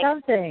definitely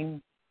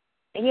something.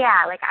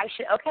 Yeah, like I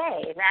should,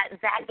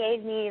 that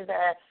gave me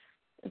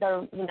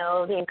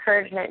the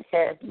encouragement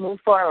to move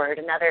forward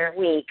another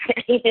week,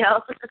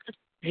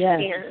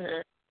 Yes.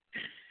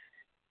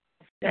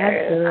 So,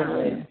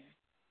 absolutely.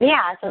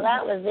 So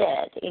that was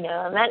it,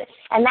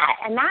 and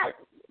that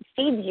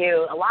feeds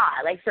you a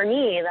lot. Like for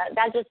me,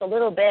 that just a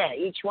little bit,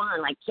 each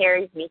one, like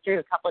carries me through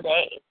a couple of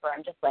days where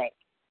I'm just like,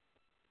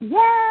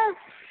 yes.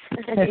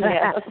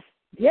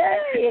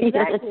 Yay,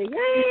 exactly.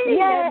 Yay,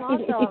 yes.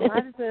 Awesome.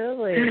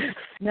 Absolutely.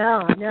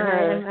 No,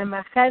 I'm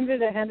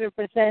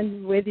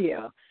 100% with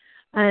you.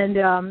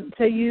 And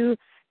so you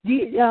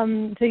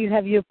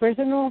have your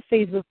personal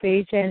Facebook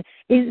page, and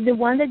is the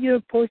one that you're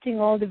posting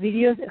all the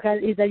videos,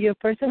 is that your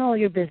personal or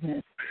your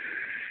business?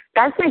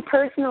 That's my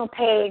personal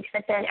page,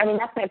 but then,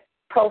 that's my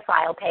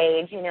profile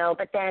page,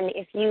 but then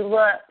if you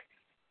look,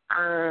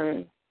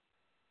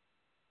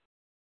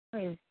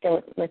 let's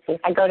see,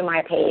 if I go to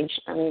my page,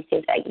 let me see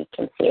if you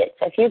can see it.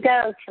 So if you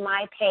go to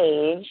my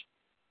page,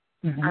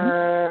 I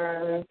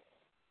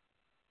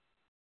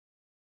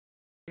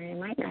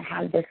might not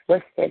have this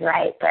listed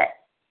right, but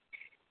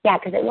yeah,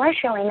 because it was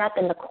showing up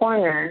in the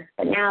corner,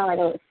 but now I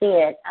don't see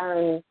it.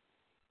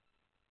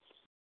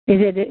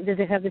 Does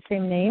it have the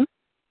same name?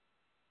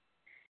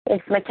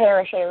 It's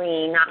Mikaela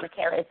Shailene, not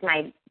Mikaela. It's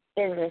my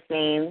business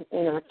name,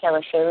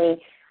 Mikaela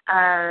Shailene.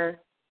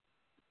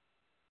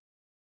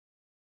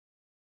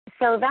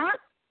 So that,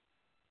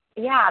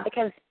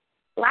 because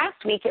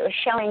last week it was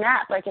showing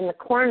up, like in the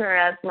corner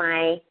of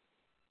my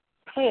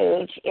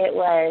page, it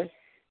was.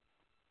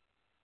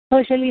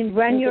 Oh, Shailene,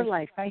 Run Your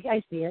Life.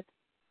 I see it.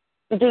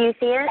 Do you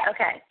see it?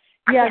 Okay.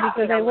 Yeah,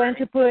 because I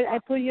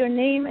put your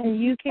name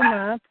and you came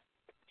up.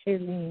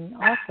 Shailene,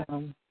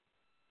 awesome.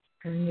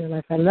 Run Your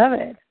Life. I love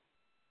it.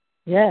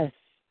 Yes,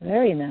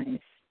 very nice.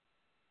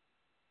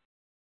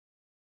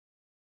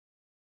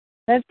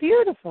 That's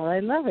beautiful. I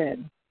love it.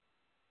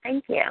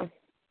 Thank you.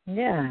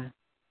 Yeah,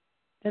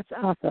 that's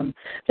awesome.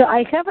 So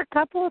I have a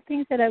couple of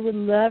things that I would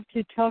love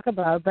to talk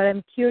about, but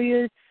I'm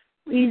curious,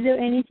 is there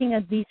anything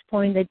at this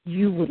point that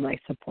you would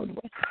like support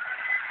with?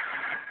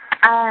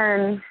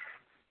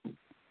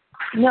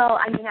 No,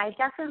 I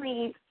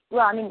definitely,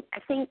 I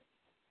think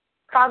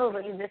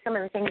probably some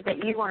of the things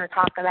that you want to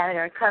talk about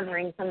are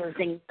covering some of the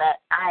things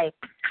that I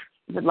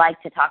would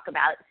like to talk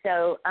about.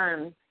 So,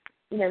 the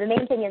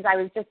main thing is I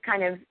was just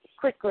kind of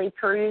quickly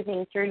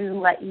perusing through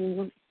what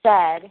you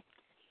said.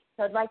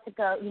 So I'd like to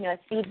go,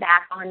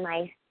 feedback on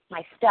my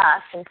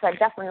stuff, and so I'd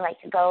definitely like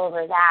to go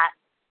over that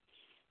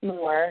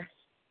more.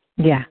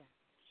 Yeah.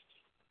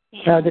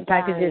 And, so the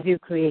packages you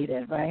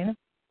created, right?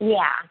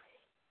 Yeah.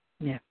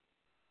 Yeah.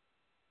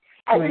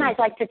 And then I'd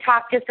like to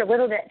talk just a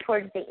little bit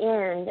towards the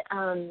end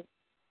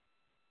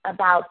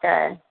about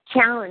the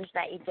challenge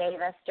that you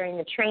gave us during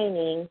the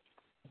training,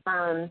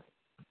 and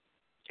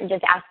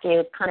just ask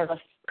you kind of a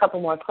couple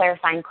more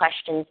clarifying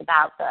questions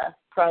about the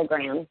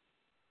program.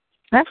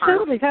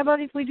 Absolutely. How about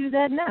if we do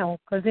that now?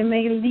 Because it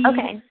may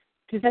lead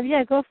to that.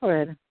 Yeah, go for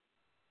it.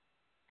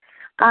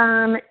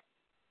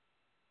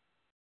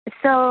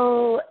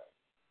 So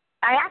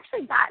I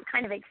actually got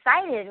kind of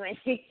excited when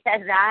she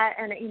said that,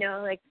 and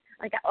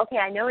okay,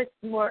 I know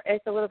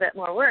it's a little bit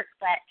more work,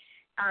 but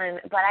I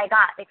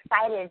got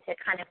excited to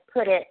kind of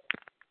put it,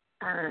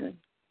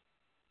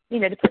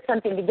 to put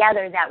something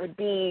together that would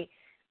be,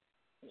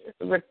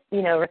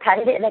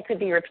 repetitive, that could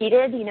be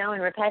repeated,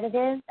 and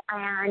repetitive,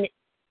 and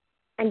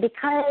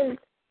because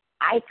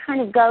I kind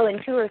of go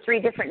in 2 or 3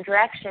 different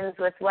directions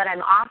with what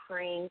I'm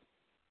offering,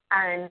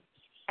 I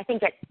I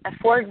think it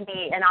affords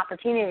me an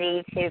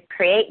opportunity to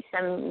create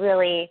some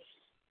really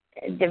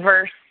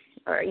diverse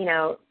or,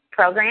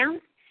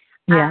 programs.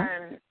 Yeah.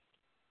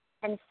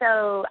 And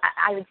so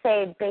I would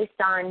say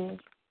based on,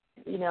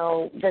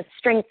 the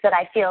strengths that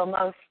I feel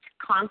most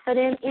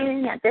confident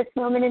in at this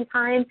moment in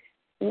time,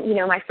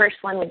 my first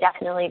one would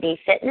definitely be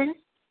fitness.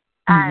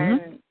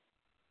 Mm-hmm.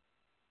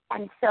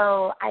 And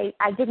so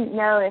I didn't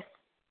know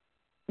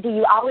do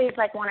you always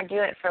want to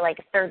do it for a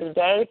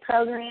 30-day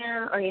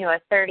program or,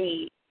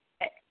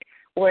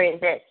 or is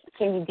it,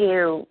 can you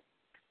do,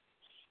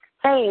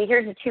 hey,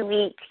 here's a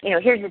 2-week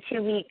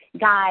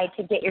guide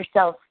to get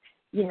yourself,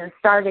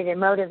 started and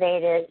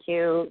motivated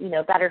to,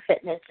 better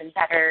fitness and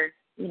better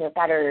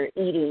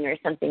eating or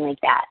something like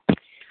that.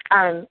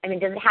 Does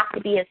it have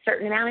to be a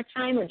certain amount of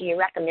time, or do you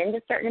recommend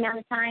a certain amount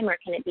of time, or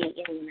can it be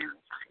any amount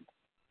of time?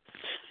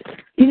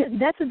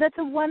 That's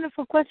a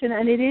wonderful question,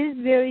 and it is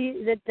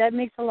that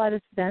makes a lot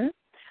of sense.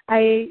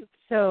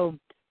 So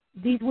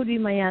this would be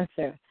my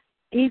answer.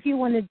 If you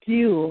want to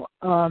do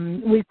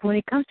when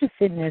it comes to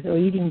fitness or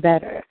eating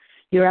better,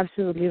 you're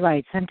absolutely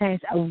right. Sometimes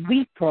a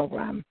week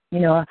program,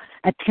 a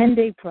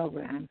 10-day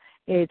program,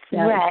 it's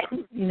right.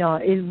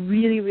 It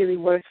really, really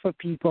works for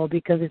people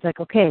because it's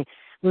okay,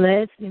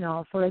 let's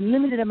for a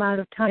limited amount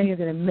of time you're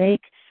going to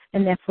make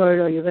an effort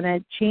or you're going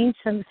to change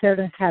some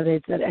certain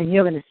habits and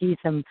you're going to see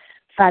some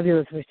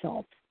fabulous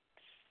results.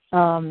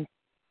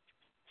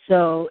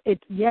 So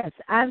yes,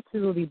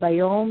 absolutely, by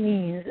all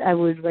means, I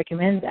would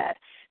recommend that.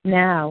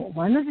 Now,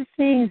 one of the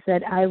things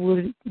that I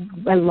would,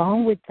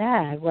 along with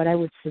that, what I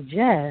would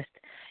suggest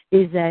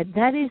is that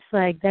is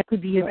that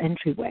could be your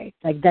entryway,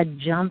 that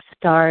jump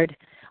start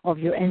of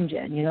your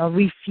engine.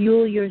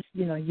 Refuel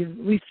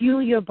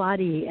your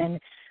body, and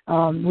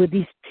with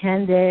this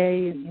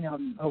 10-day,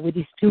 or with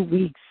these 2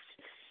 weeks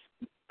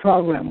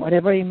program,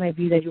 whatever it might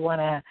be that you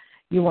wanna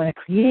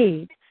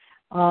create,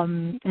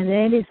 and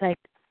then it's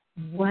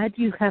what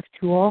you have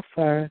to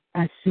offer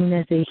as soon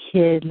as they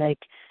hit day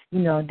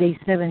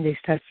 7, they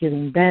start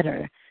feeling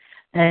better.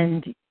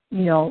 And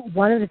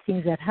one of the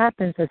things that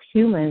happens as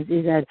humans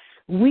is that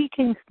we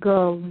can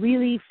go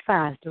really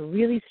fast or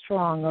really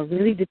strong or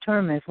really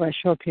determined for a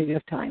short period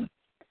of time.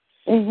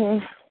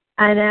 Mm-hmm.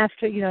 And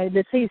after,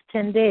 let's say it's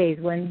 10 days,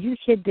 when you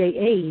hit day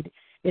 8,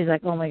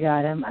 it's oh my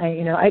God,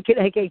 I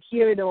can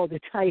hear it all the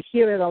time. I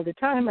hear it all the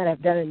time, and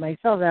I've done it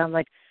myself. And I'm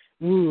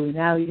ooh,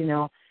 now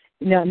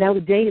now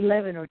day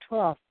 11 or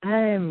 12,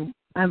 I'm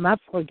up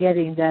for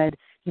getting that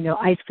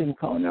ice cream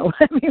cone or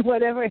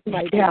whatever it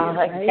might be.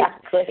 Right?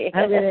 Exactly.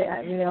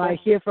 I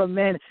hear from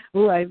men,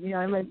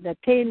 I'm at the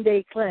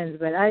 10-day cleanse,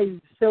 but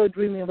I'm so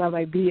dreaming about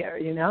my beer,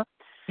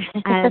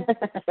 And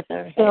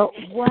so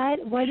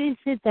what is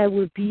it that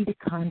would be the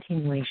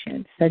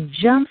continuation? So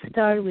jump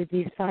start with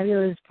this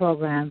fabulous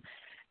program,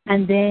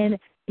 and then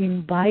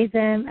invite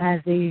them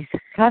as they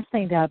have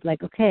signed up,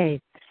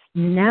 okay,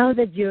 now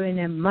that you're in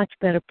a much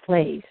better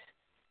place,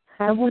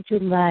 how would you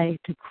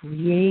like to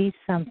create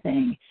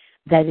something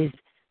that is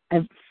a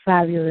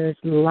fabulous,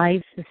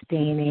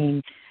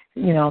 life-sustaining,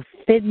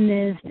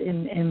 fitness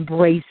and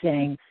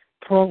embracing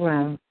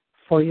program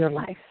for your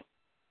life?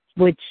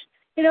 Which,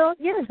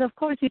 yes, of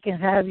course you can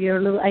have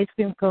your little ice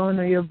cream cone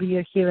or your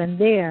beer here and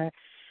there,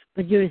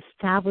 but you're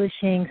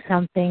establishing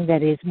something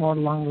that is more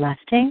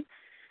long-lasting.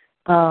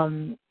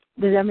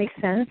 Does that make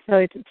sense? So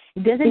it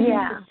doesn't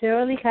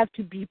necessarily have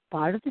to be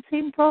part of the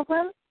same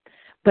program,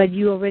 but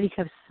you already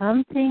have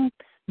something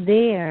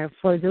there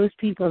for those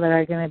people that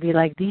are going to be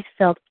this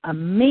felt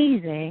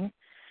amazing,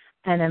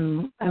 and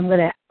I'm going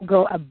to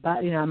go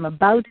about, I'm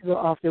about to go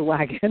off the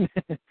wagon.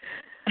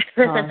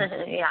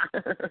 Yeah.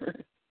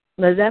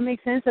 Does that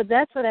make sense? So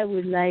that's what I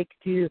would like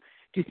to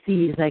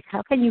see is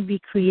how can you be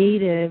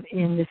creative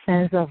in the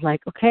sense of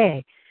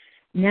okay,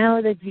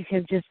 now that you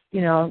have just,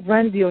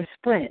 run your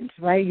sprint,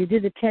 right? You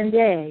did the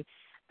 10-day,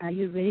 are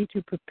you ready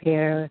to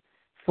prepare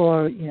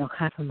for,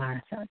 half a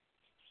marathon?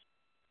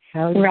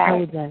 How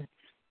would that,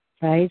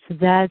 right? So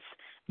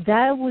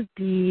that would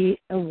be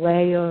a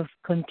way of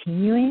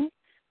continuing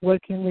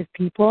working with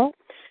people,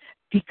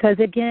 because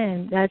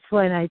again, that's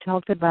when I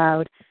talked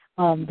about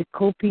the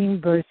coping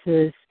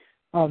versus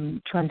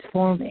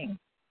transforming.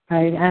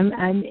 Right? I'm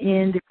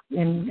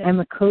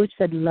a coach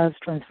that loves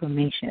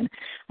transformation,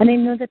 and I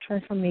know that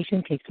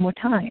transformation takes more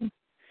time.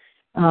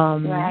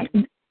 Right.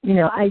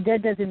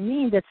 That doesn't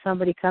mean that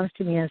somebody comes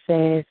to me and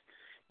says,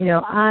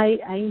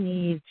 I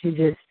need to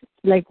just,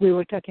 like we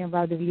were talking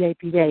about the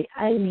VIP day,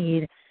 I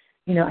need,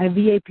 a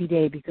VIP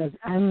day because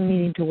I'm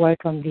needing to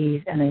work on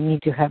these and I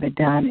need to have it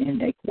done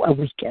in a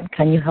weekend.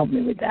 Can you help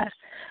me with that?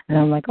 And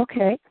I'm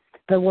okay,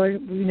 but we're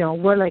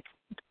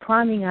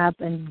priming up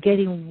and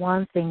getting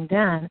one thing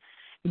done.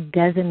 It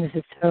doesn't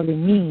necessarily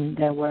mean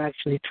that we're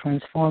actually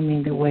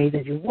transforming the way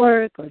that you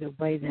work or the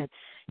way that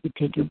you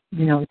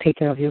take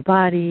care of your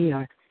body.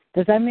 Or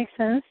does that make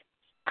sense?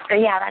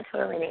 Yeah, that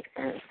totally makes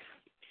sense.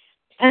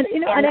 And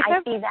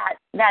I see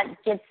that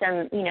gets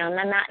them, and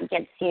then that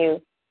gets you.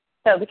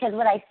 So because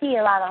what I see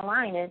a lot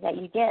online is that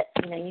you get,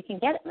 you can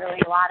get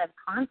really a lot of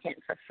content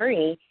for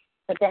free.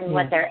 But then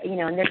what they're, you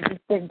know, and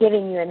they're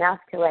giving you enough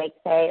to like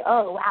say,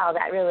 oh wow,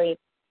 that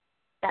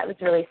was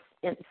really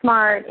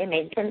smart. It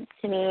made sense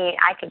to me.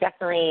 I could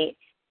definitely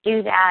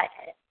do that.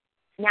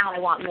 Now I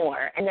want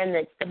more. And then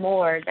it's the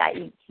more that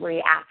where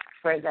you ask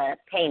for the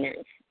payment,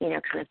 you know,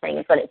 kind of thing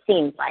is what it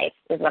seems like,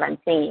 is what I'm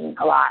seeing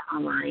a lot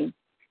online.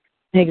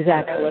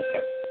 Exactly. As I look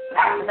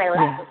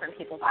at different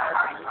people's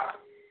programs.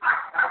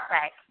 It's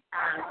like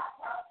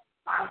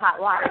a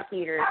hot water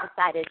heater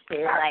decided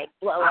to like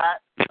blow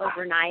up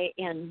overnight,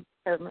 and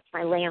so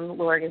my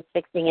landlord is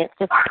fixing it.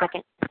 Just a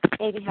second.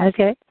 Baby,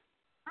 okay.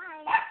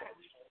 Hi.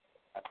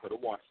 I put a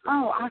washer.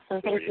 Oh,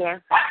 awesome. Thank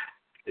you.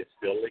 It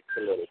still leaks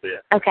a little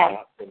bit. Okay.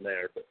 Not from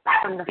there, but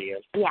from the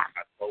him. Yeah.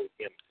 I told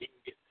him he can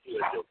get to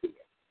it, he'll do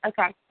it.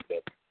 Okay.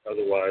 But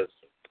otherwise,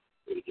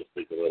 it'll just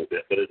leak a little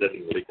bit. But it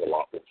doesn't leak a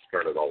lot once you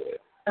turn it all the way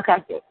up.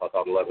 Okay. So I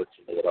thought I'd let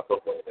you know what I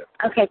put on there.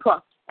 Okay, cool.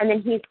 And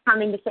then he's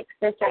coming to fix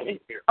this right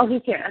now? Oh,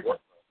 he's here. Okay.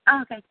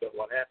 Oh, okay. But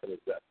what happened is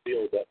that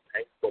filled up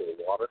tank full of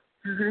water.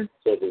 Mm-hmm.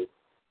 So the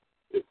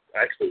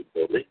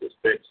leak is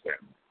fixed now.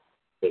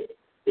 So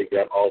we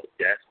got all the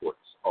gas works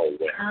all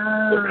wet.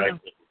 Oh. So now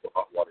the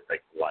hot water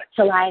takes the light.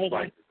 To light again.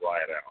 Light to dry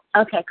it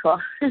out. Okay, cool.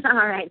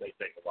 All right. They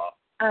take a while.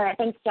 All right.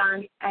 Thanks,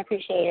 John. I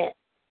appreciate it.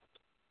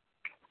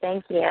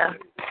 Thank you.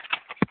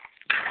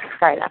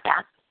 Sorry about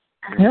that.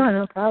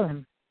 No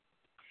problem.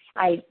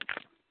 I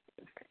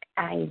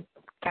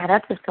got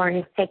up this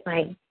morning to take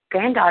my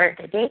granddaughter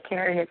to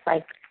daycare, and it's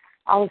like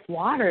all this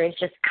water is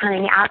just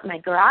coming out my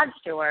garage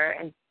door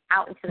and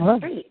out into the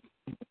street.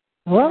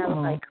 Whoa. And I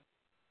was like,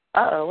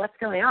 uh-oh, what's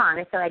going on?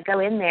 And so I go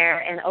in there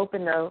and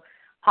open the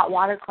hot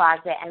water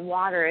closet, and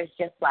water is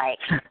just like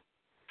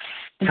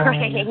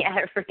spraying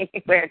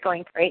everywhere,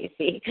 going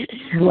crazy.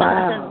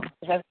 Wow.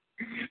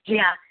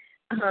 Yeah.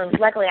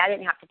 Luckily, I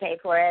didn't have to pay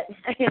for it.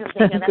 You know,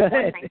 that's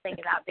one nice thing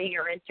about being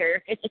a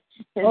renter.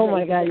 Oh,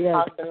 my God, yes.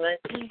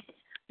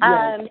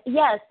 Awesome.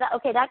 Yes.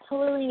 Okay, that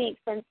totally makes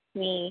sense to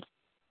me.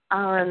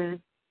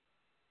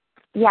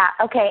 Yeah,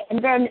 okay.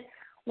 And then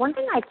one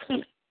thing I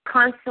keep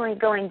constantly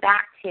going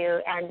back to,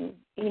 and,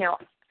 you know,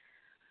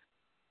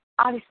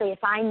 obviously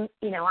I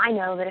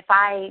know that if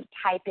I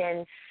type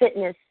in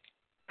fitness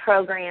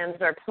programs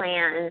or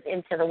plans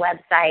into the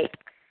website,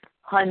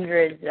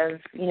 hundreds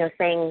of, you know,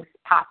 things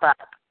pop up.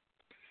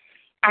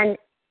 And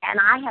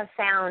I have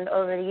found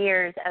over the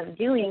years of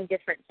doing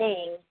different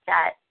things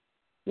that,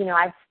 you know,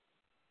 I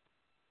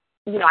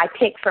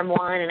pick from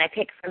one and I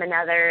pick from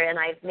another, and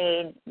I've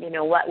made, you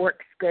know, what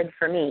works good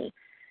for me.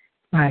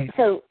 Right.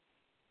 So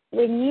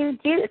when you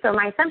do, so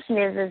my assumption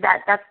is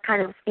that that's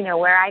kind of, you know,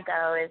 where I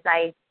go is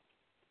I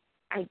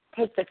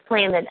take this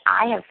plan that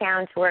I have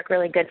found to work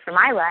really good for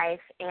my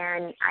life,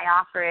 and I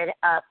offer it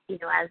up, you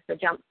know, as the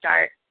jump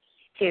start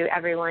to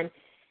everyone.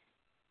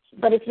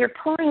 But if you're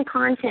pulling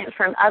content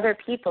from other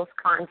people's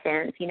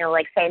content, you know,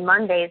 like say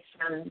Mondays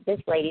from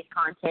this lady's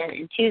content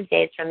and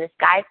Tuesdays from this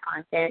guy's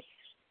content,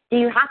 do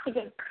you have to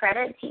give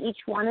credit to each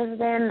one of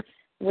them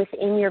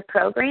within your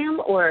program,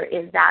 or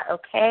is that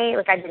okay?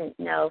 Like, I didn't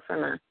know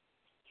from a,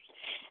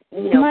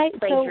 you know,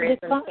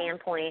 plagiarism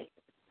standpoint.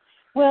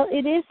 Well,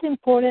 it is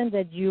important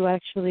that you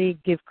actually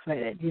give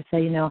credit. You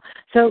say, you know,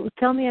 so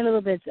tell me a little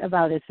bit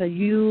about it. So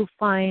you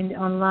find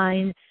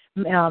online,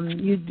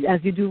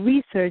 as you do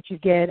research, you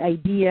get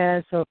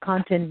ideas or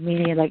content,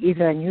 meaning like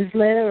either a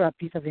newsletter or a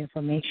piece of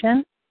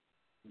information.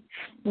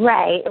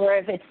 Right. Or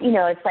if it's, you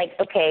know, it's like,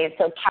 okay,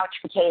 so couch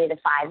potato to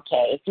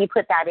 5K. If you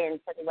put that into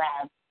the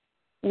web,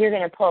 you're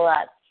going to pull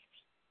up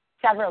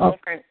several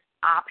different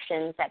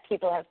options that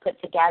people have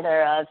put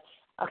together of,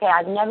 okay,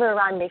 I've never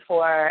run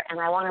before and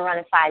I want to run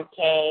a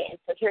 5K, and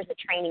so here's a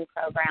training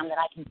program that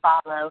I can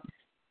follow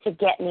to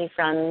get me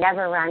from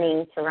never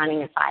running to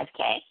running a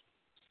 5K.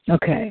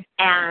 Okay.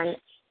 And,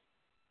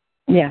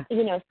 yeah,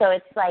 you know, so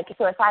it's like,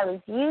 so if I was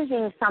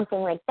using something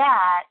like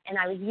that and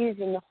I was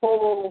using the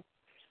whole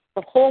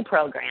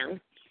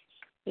program,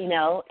 you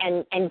know,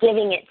 and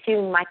giving it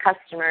to my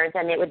customers,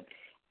 and it would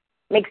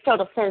make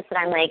total sense that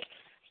I'm like,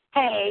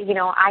 hey, you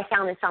know, I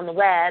found this on the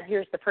web.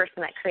 Here's the person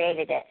that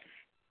created it.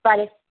 But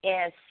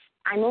if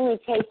I'm only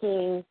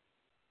taking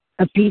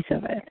a piece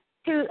of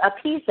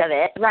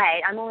it,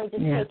 right, I'm only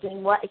just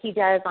taking what he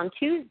does on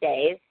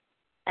Tuesdays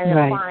and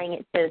applying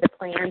it to the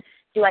plan,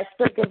 do I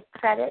still give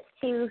credit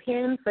to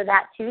him for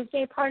that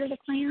Tuesday part of the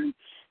plan?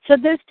 So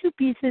there's two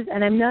pieces,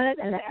 and I'm not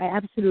an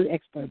absolute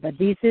expert, but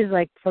this is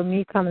like, for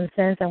me, common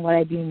sense and what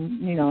I've been,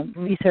 you know,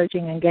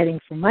 researching and getting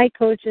from my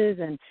coaches.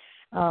 And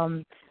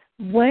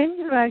when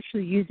you're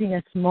actually using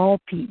a small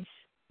piece,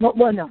 let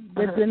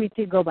me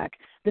go back.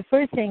 The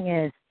first thing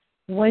is,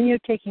 when you're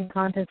taking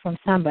content from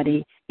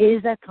somebody,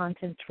 is that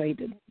content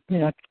traded, you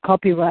know,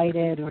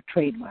 copyrighted or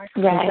trademarked?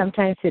 Right. And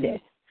sometimes it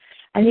is.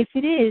 And if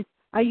it is,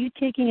 are you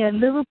taking a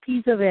little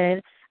piece of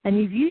it, and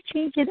if you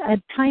change it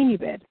a tiny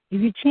bit, if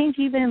you change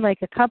even like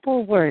a couple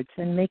of words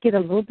and make it a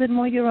little bit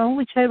more your own,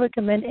 which I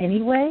recommend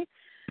anyway,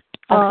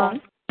 then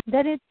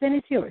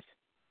it's yours.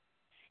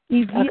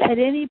 If you, at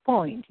any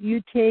point,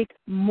 you take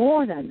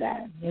more than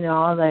that, you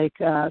know, like,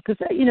 because,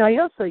 you know, I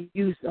also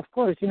use, of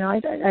course, you know,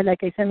 I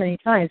like I said many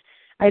times,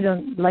 I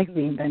don't like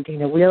reinventing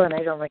the wheel, and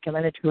I don't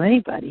recommend it to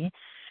anybody.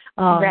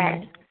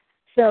 Right.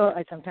 So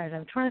sometimes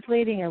I'm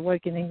translating. I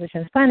work in English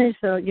and Spanish,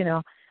 so,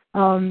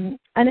 and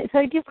so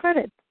I give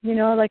credit.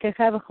 Like I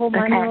have a whole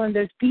manual, and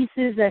there's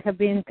pieces that have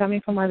been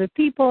coming from other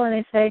people, and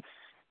I say,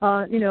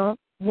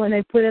 when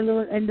I put a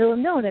little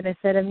note, and I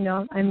said,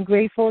 I'm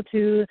grateful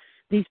to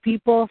these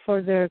people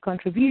for their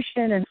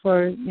contribution and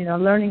for,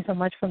 learning so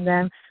much from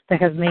them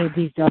that has made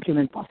these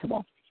documents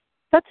possible.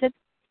 That's it.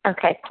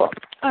 Okay, cool.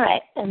 All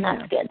right, and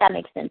that's good. That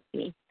makes sense to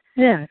me.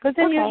 Yeah, because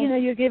then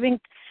you're giving.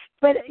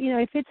 But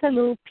if it's a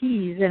little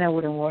piece, then I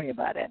wouldn't worry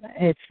about it.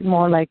 It's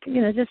more like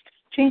just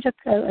change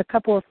a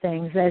couple of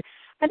things, and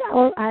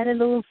I'll add a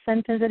little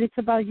sentence that it's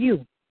about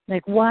you.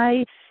 Like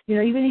why,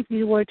 even if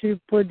you were to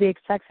put the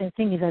exact same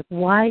thing, it's like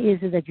why is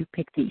it that you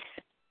picked these?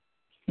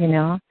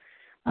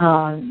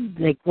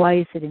 Like why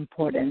is it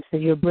important? So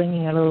you're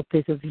bringing a little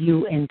piece of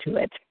you into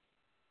it.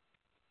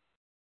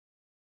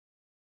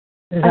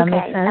 Does that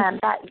make sense?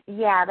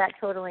 That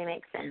totally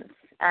makes sense.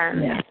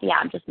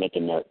 I'm just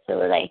making notes so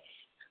that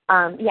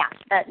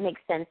that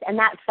makes sense. And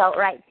that felt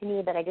right to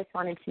me, but I just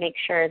wanted to make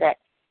sure that,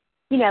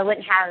 I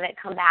wouldn't have it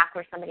come back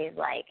where somebody's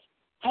like,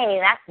 hey,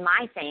 that's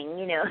my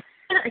thing,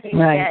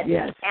 Right,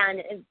 yes.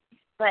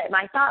 But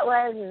my thought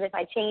was is if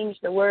I changed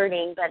the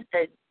wording, but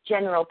the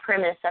general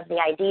premise of the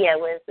idea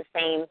was the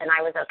same, then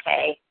I was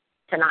okay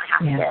to not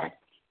have to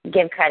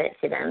give credit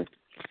to them.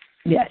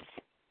 Yes.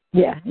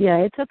 Yeah,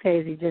 it's okay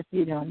if you just,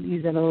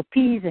 use a little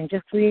piece and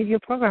just create your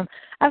program.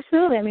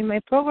 Absolutely. I mean,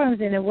 my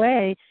programs, in a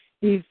way,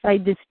 if I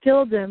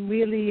distill them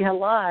really a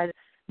lot,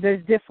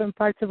 there's different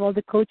parts of all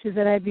the coaches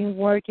that I've been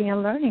working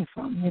and learning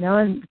from,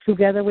 and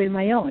together with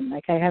my own.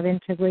 Like I have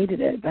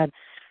integrated it, but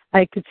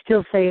I could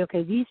still say,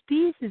 okay, this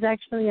piece is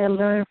actually I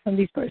learned from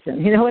this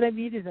person. You know what I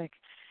mean? It's like,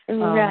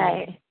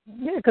 right.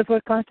 Yeah, because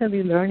we're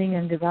constantly learning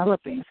and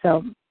developing.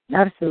 So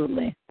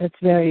absolutely, that's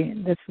really,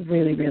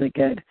 really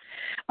good.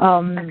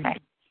 Okay.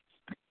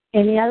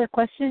 Any other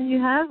questions you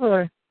have,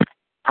 or?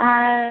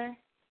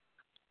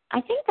 I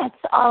think that's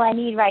all I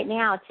need right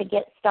now to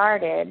get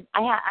started.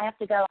 I have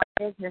to go on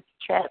a business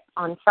trip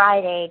on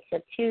Friday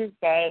to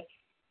Tuesday,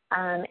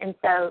 and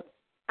so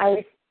I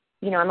was,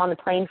 I'm on the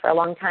plane for a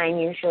long time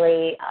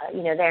usually,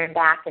 there and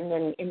back, and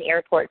then in the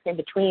airports in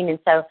between. And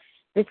so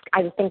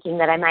I was thinking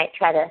that I might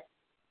try to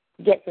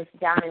get this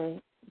done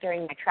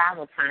during my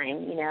travel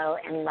time,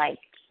 and like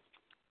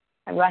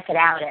rough it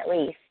out at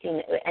least,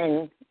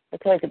 and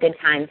it's always a good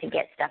time to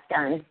get stuff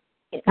done.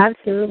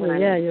 Absolutely,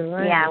 you're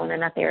right. Yeah, when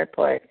I'm at the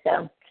airport,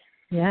 so.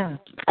 Yeah.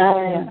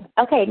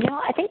 Okay,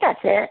 no, I think that's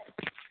it.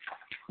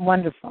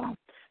 Wonderful.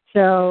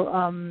 So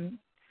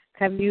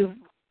have you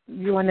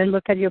want to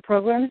look at your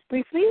programs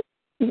briefly?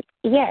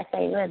 Yes, I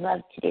would love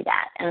to do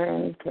that.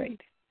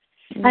 Great.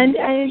 And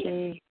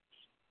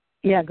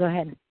go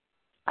ahead.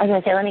 I was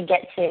going to say, let me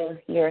get to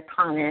your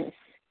comments.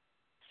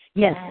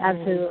 Yes,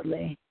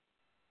 absolutely.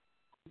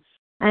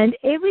 And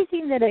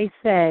everything that I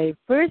say,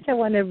 first I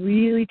want to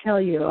really tell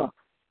you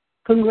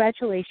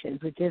congratulations,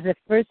 which is the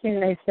first thing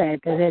that I said,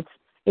 because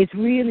it's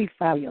really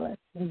fabulous.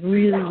 It's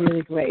really,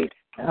 really great.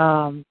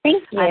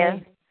 Thank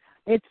you.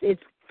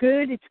 It's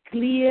good. It's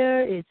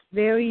clear. It's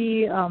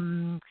very.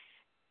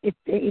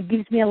 It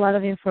gives me a lot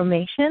of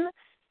information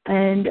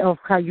and of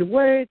how you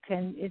work,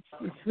 and it's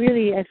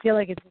really. I feel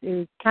like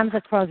it comes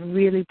across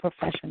really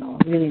professional,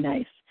 really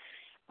nice.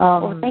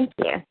 Well, thank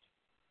you.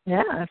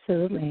 Yeah,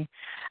 absolutely.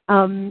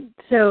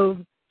 So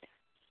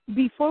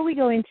before we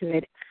go into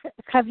it,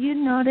 have you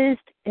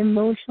noticed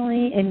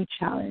emotionally any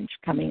challenge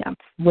coming up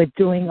with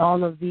doing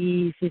all of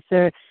these?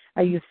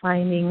 Are you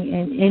finding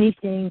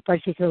anything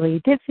particularly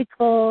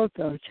difficult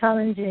or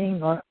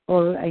challenging, or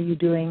are you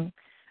doing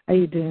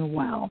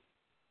well?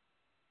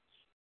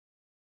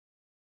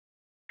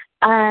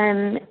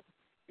 I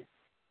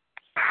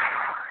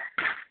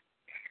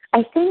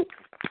think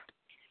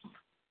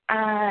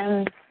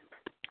I'm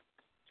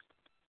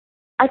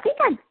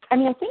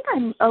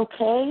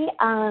okay.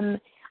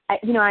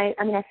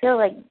 I feel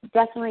like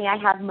definitely I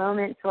have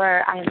moments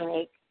where I'm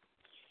like,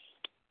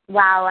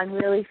 wow, I'm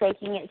really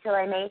faking it till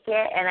I make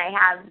it, and I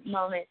have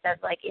moments of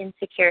like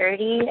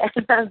insecurity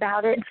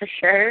about it for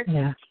sure.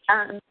 Yeah.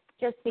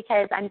 Just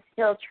because I'm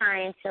still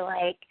trying to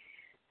like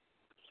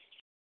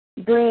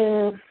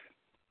bring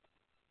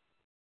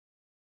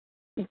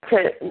to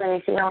let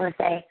me see what I want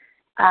to say.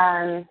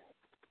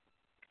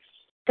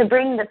 To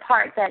bring the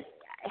part that,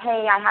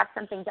 hey, I have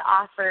something to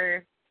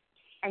offer,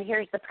 and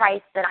here's the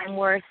price that I'm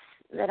worth.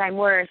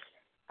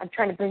 I'm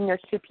trying to bring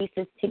those two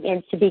pieces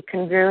to be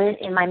congruent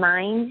in my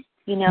mind.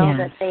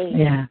 That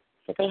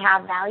they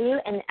have value.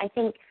 And I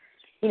think,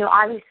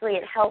 obviously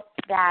it helped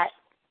that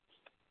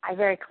I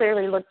very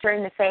clearly looked her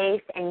in the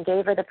face and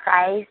gave her the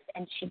price,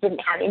 and she didn't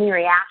have any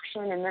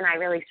reaction, and then I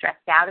really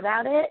stressed out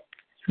about it.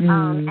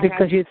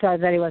 Because you thought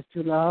that it was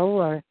too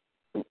low,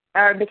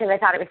 or because I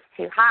thought it was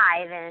too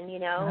high. Then,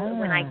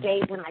 when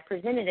I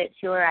presented it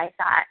to her, I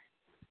thought,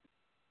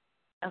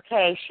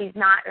 okay, she's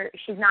not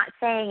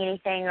saying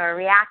anything or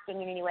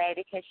reacting in any way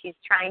because she's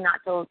trying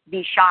not to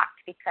be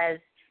shocked because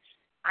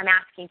I'm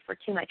asking for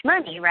too much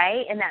money,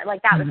 right? And that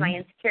was my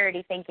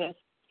insecurity thinking.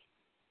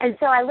 And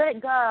so I let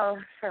it go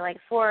for like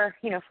 4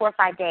 or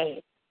 5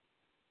 days.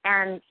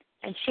 And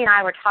she and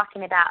I were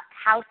talking about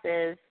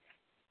houses,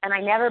 and I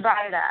never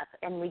brought it up.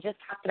 And we just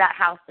talked about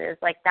houses.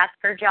 Like, that's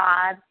her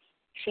job.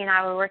 She and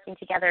I were working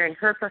together in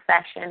her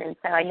profession, and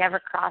so I never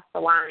crossed the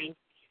line.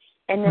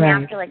 And then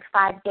after like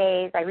 5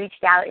 days, I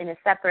reached out in a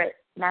separate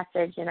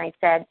message, and I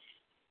said,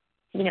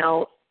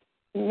 now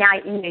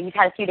you've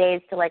had a few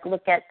days to like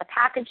look at the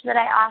package that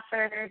I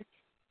offered.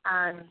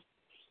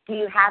 Do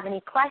you have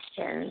any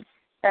questions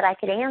that I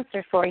could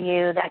answer for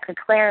you that could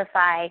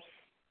clarify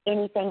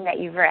anything that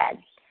you've read?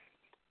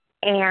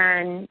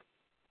 And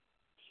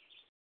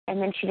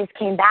then she just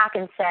came back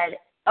and said,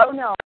 oh,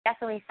 no, I'm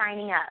definitely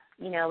signing up.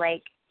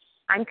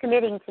 I'm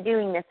committing to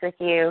doing this with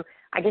you.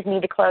 I just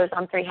need to close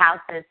on 3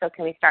 houses, so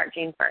can we start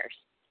June 1st?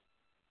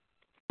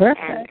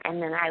 Perfect.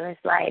 And then I was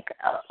like,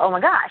 oh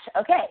my gosh,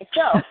 okay.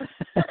 So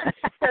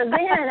then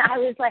I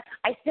was like,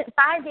 I spent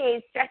 5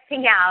 days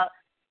stressing out,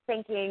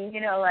 thinking,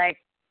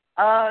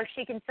 oh,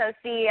 she can so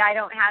see I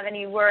don't have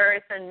any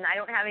worth and I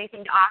don't have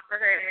anything to offer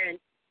her, and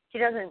she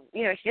doesn't,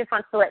 she just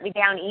wants to let me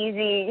down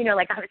easy,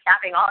 like I was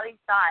having all these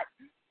thoughts.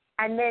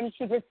 And then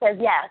she just says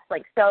yes,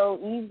 like so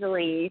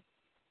easily,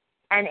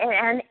 and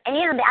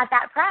at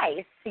that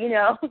price,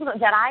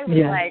 that I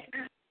was like,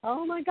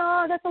 oh my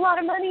God, that's a lot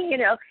of money,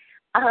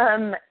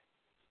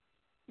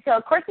 So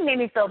of course it made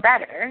me feel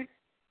better.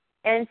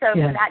 And so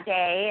for that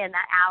day and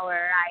that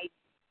hour, I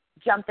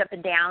jumped up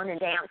and down and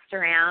danced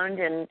around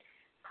and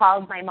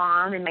called my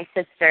mom and my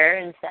sister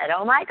and said,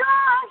 oh my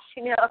gosh,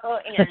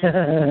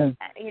 and,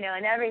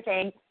 and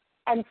everything.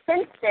 And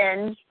since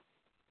then,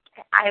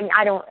 I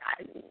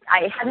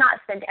have not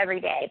spent every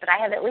day, but I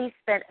have at least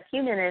spent a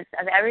few minutes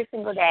of every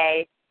single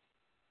day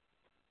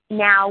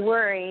now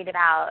worried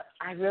about,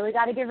 I really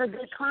got to give her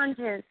good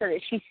content so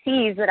that she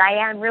sees that I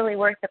am really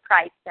worth the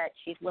price that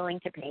she's willing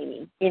to pay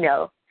me,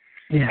 Yeah.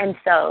 And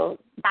so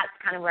that's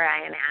kind of where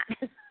I am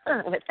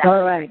at with that.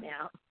 All right.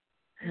 Now.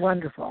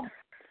 Wonderful.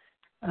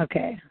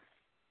 Okay.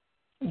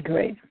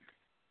 Great.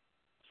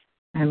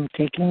 I'm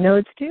taking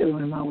notes, too.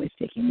 I'm always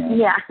taking notes.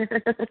 Yeah.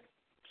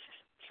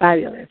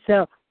 Fabulous.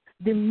 So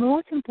the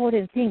most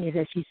important thing is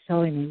that she's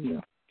sewing in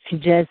you. She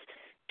just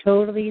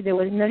totally, there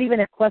was not even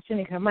a question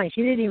in her mind.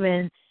 She didn't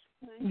even,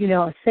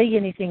 say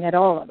anything at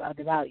all about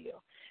the value.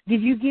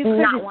 Did you give her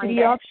the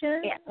 3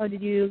 options, or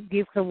did you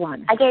give her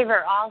 1? I gave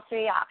her all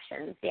 3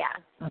 options, yeah.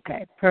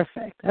 Okay,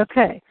 perfect.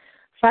 Okay,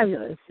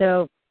 fabulous.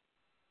 So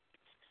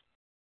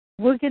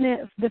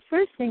the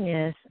first thing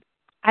is,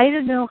 I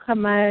don't know how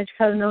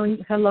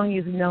long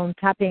you've known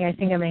tapping. I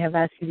think I may have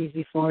asked you this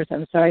before, so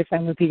I'm sorry if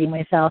I'm repeating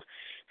myself.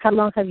 How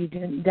long have you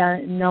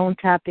known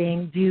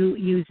tapping? Do you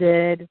use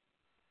it?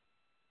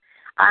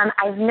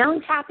 I've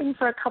known tapping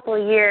for a couple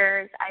of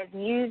years. I've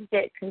used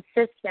it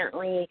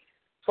consistently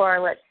for,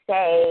 let's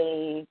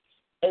say,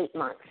 8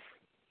 months.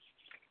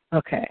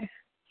 Okay.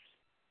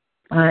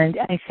 And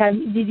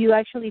did you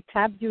actually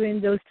tap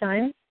during those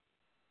times?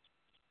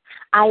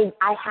 I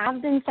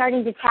have been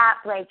starting to tap,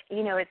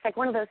 it's like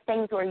one of those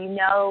things where you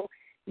know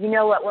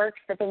what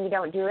works, but then you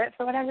don't do it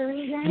for whatever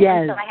reason.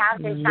 Yes. And so I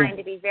have been trying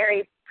to be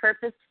very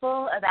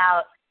purposeful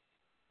about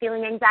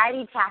feeling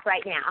anxiety, tap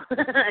right now,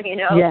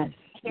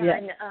 Yes.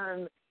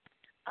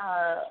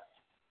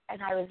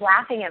 And I was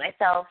laughing at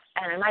myself,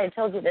 and I might have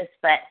told you this,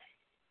 but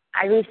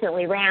I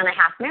recently ran a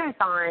half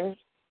marathon,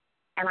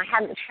 and I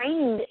hadn't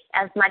trained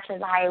as much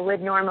as I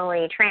would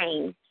normally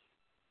train.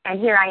 And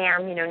here I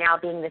am, now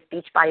being this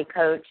Beachbody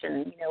coach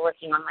and,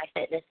 working on my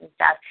fitness and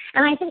stuff.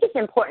 And I think it's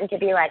important to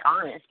be,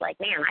 honest.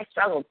 Man, I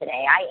struggled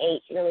today. I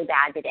ate really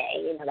bad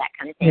today, that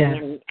kind of thing. Yeah.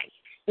 And,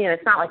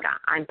 it's not like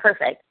I'm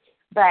perfect.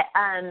 But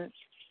I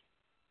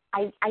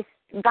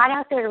got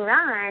out there to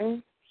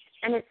run,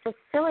 and it's a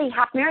silly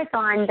half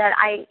marathon that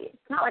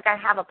it's not like I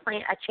have a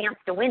chance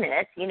to win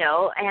it,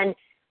 and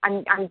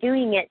I'm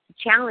doing it to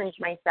challenge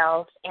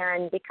myself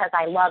and because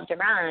I love to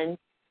run.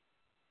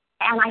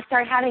 And I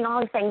started having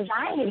all this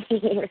anxiety.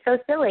 It was so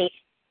silly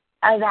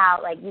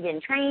about, you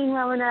didn't train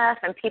well enough,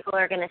 and people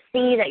are going to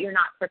see that you're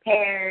not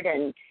prepared,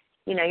 and,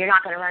 you're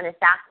not going to run as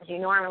fast as you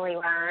normally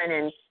run,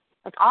 and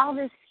all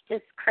this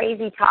just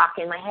crazy talk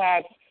in my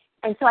head.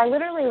 And so I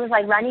literally was,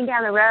 running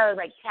down the road,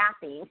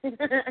 tapping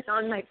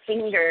on my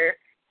finger.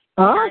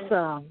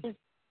 Awesome.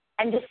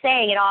 And just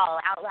saying it all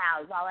out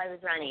loud while I was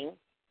running.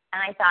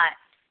 And I thought,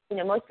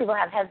 most people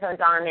have headphones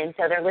on, and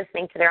so they're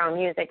listening to their own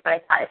music. But I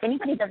thought, if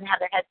anybody doesn't have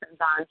their headphones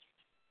on,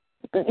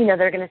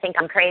 they're going to think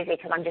I'm crazy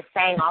because I'm just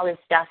saying all this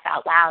stuff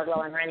out loud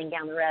while I'm running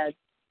down the road,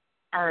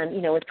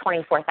 with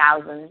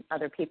 24,000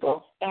 other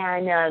people.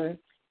 And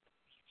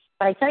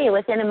but I tell you,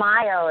 within a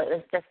mile, it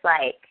was just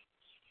I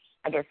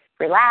just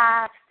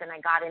relaxed, and I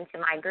got into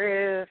my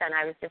groove, and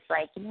I was just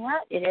like, you know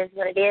what? It is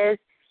what it is.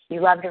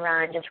 You love to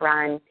run, just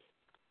run.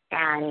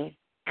 And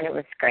it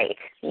was great.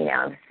 It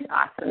was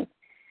awesome.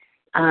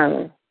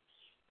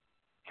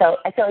 So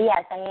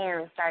yes, I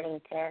am starting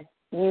to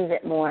use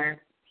it more.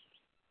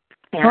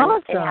 And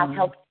awesome. It has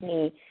helped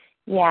me.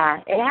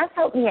 Yeah, it has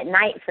helped me at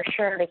night for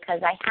sure,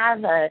 because I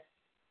have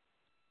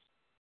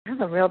I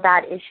have a real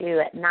bad issue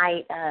at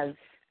night of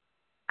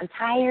I'm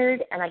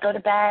tired and I go to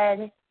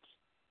bed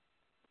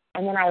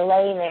and then I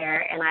lay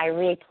there and I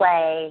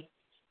replay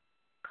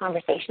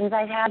conversations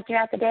I've had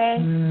throughout the day.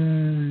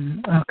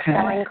 Okay.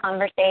 Selling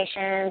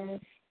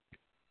conversations.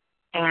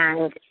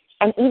 And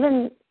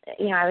even,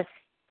 I was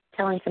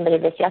telling somebody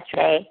this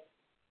yesterday.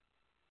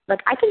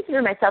 Look, I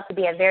consider myself to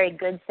be a very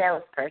good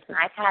salesperson.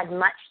 I've had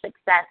much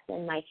success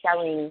in my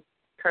selling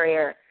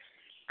career.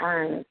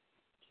 But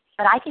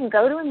I can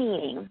go to a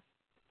meeting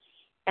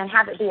and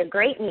have it be a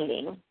great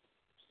meeting.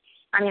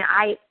 I mean,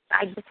 I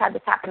just had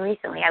this happen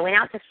recently. I went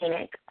out to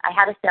Phoenix. I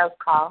had a sales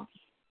call.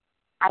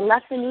 I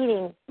left the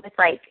meeting with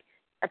like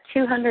a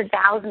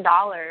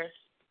 $200,000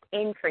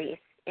 increase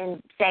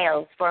in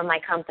sales for my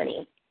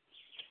company.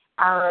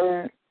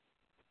 And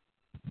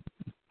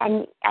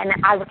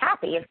I was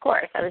happy, of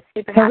course. I was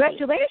super happy.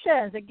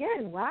 Congratulations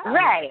again! Wow.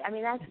 Right. I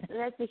mean,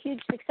 that's a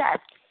huge success.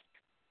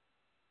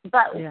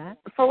 But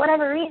for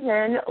whatever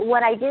reason,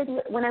 what I did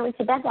when I went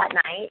to bed that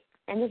night,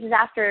 and this is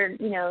after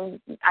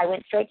I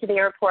went straight to the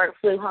airport,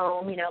 flew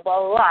home, blah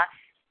blah blah,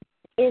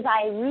 is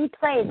I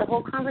replayed the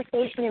whole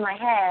conversation in my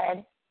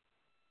head,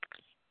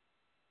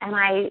 and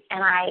I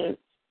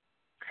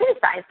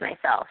criticized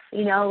myself,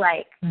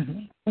 like,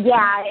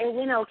 yeah, it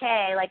went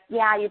okay, like,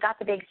 yeah, you got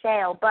the big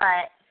sale,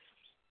 but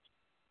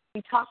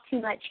you talked too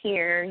much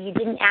here, you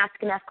didn't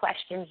ask enough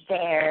questions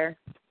there,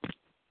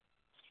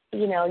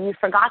 you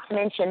forgot to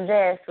mention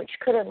this, which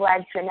could have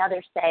led to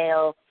another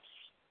sale.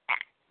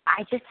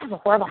 I just have a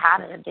horrible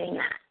habit of doing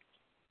that.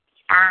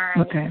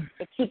 And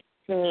it keeps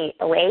me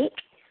awake.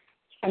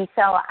 And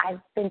so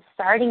I've been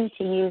starting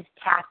to use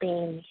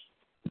tapping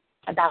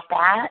about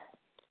that.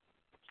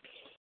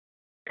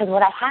 Because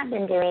what I have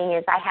been doing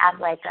is I have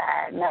like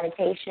a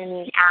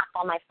meditation app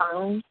on my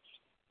phone.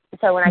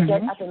 So when I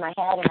get up in my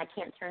head and I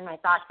can't turn my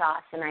thoughts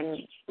off and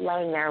I'm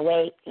laying there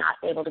awake, not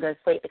able to go to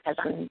sleep because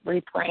I'm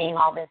replaying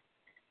all this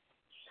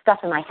stuff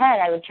in my head,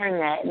 I would turn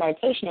the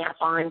meditation app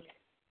on,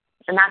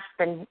 and that's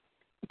been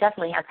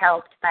definitely has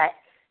helped, but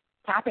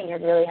tapping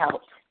has really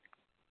helped.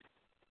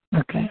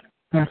 Okay,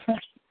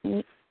 perfect.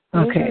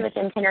 Usually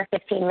within 10 or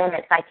 15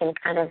 minutes, I can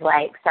kind of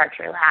like start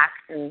to relax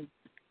and,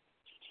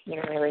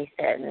 release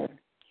it. And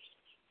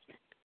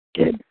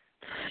good.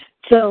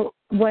 So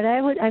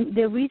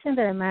the reason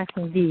that I'm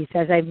asking these,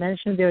 as I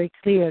mentioned very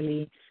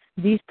clearly,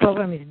 this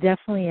program is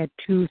definitely a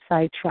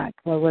two-side track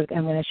where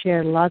I'm going to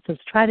share lots of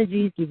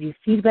strategies, give you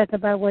feedback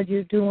about what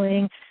you're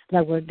doing,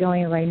 like we're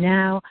doing right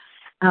now.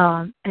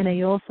 And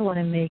I also want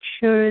to make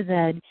sure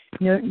that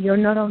you're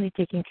not only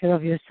taking care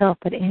of yourself,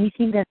 but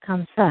anything that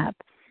comes up.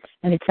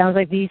 And it sounds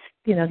like this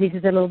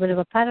is a little bit of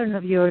a pattern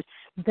of yours,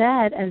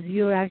 that as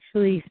you're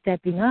actually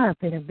stepping up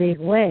in a big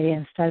way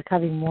and start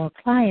having more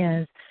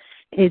clients,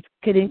 it's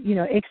getting,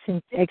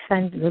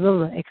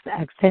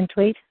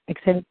 accentuate,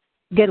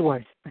 get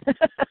worse.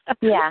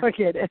 Yeah.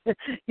 Forget it.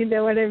 You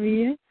know what I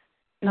mean?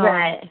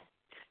 Right.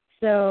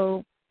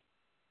 So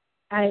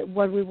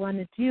what we want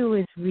to do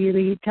is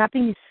really,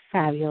 tapping is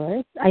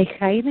fabulous. I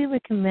highly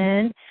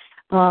recommend,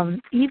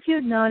 if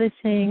you're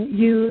noticing,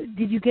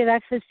 did you get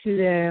access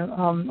to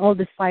all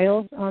the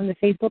files on the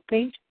Facebook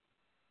page?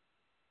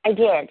 I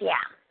did, yeah.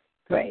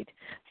 Great.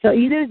 So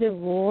either the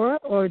ROAR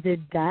or the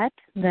DAT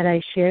that I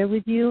share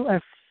with you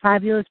are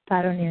fabulous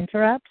pattern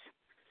interrupts.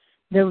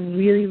 They're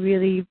really,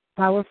 really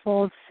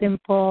powerful,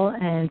 simple,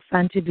 and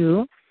fun to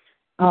do.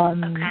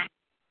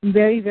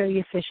 Very, very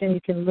efficient.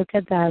 You can look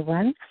at that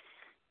one.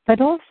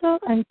 But also,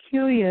 I'm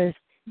curious,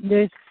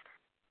 you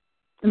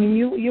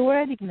were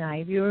at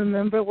Ignite. You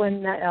remember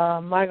when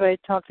Margaret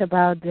talked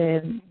about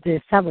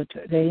the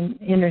saboteur, the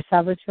inner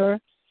saboteur?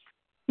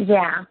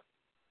 Yeah.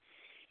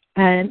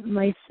 And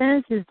my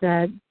sense is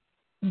that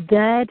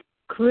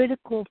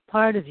critical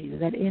part of you,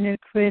 that inner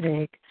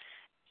critic,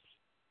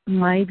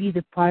 might be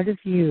the part of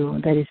you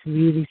that is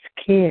really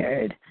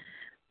scared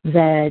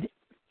that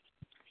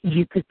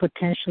you could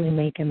potentially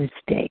make a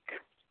mistake.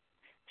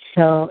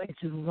 So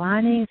it's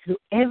running through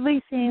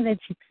everything that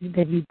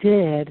you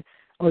did,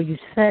 or you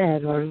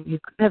said, or you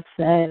could have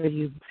said, or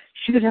you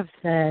should have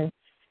said,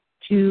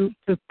 to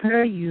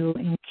prepare you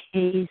in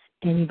case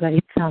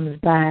anybody comes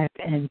back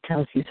and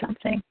tells you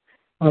something,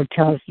 or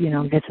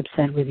gets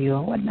upset with you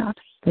or whatnot.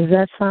 Does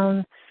that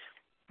sound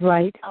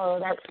right? Oh,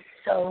 that's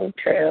so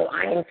true.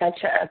 I am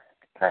such a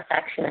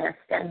perfectionist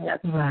and a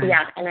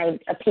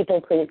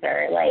people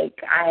pleaser. Like,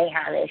 I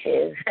have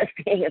issues as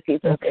being a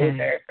people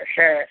pleaser for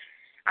sure.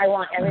 I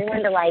want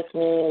everyone to like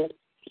me,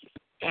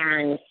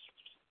 and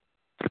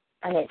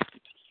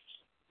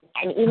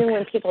even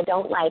when people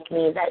don't like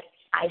me, that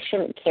I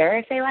shouldn't care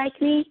if they like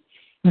me.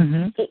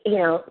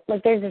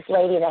 Like there's this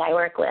lady that I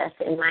work with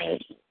in my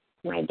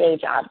day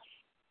job.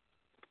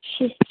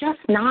 She's just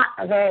not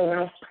a very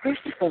nice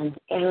person,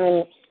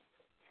 and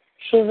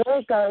she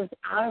really goes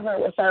out of her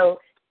way. So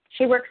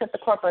she works at the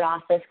corporate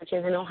office, which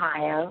is in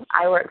Ohio.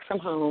 I work from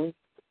home,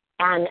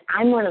 and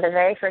I'm one of the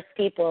very first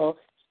people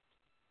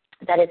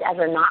that has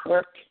ever not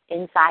worked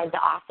inside the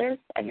office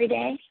every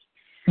day.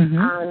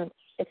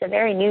 It's a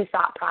very new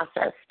thought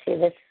process to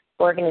this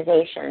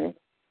organization,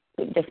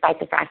 despite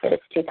the fact that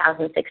it's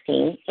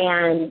 2016.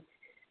 And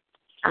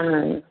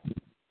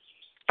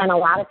a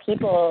lot of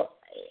people,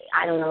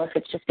 I don't know if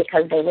it's just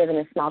because they live in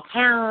a small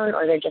town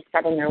or they're just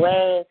set in their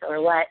ways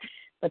or what,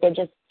 but they're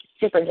just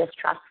super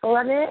distrustful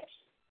of it.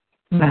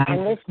 Right.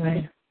 And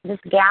this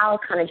gal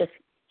kind of just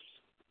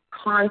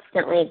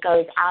constantly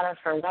goes out of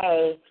her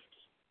way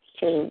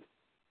to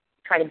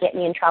try to get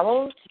me in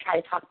trouble, to try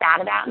to talk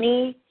bad about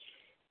me.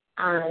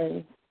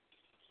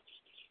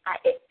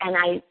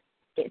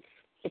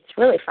 It's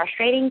really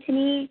frustrating to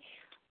me.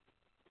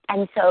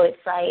 And so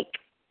it's like,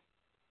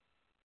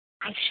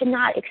 I should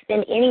not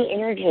expend any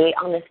energy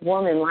on this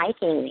woman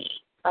liking me,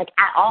 like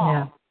at all.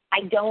 Yeah.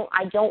 I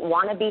don't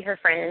want to be her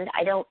friend.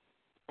 I don't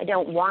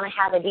want to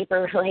have a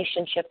deeper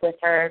relationship with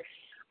her.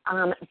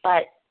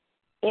 But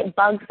it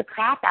bugs the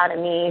crap out of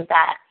me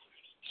that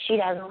she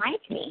doesn't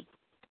like me.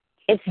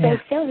 It's so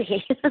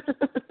silly.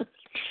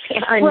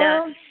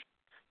 Well,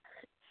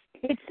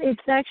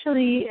 it's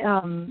actually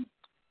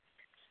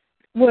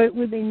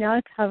we may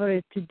not cover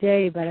it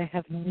today, but I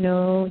have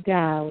no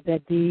doubt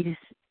that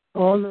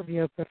all of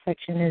your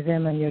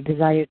perfectionism and your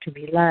desire to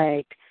be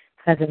liked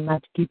has a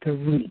much deeper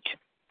root.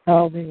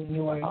 Probably when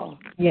you were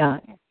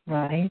young,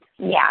 right?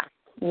 Yeah.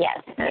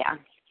 Yes. Yeah.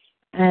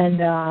 And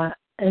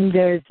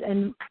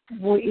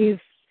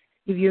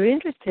if you're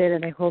interested,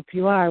 and I hope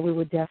you are, we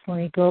would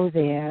definitely go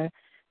there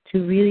to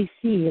really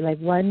see like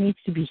what needs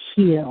to be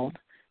healed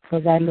for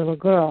that little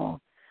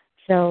girl,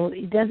 so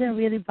it doesn't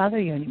really bother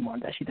you anymore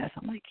that she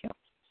doesn't like you,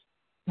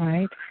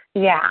 right?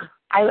 Yeah,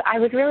 I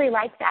would really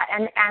like that,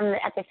 and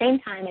at the same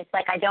time, it's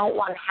like I don't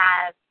want to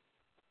have.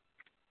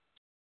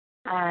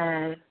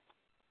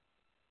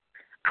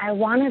 I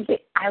want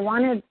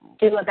to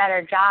do a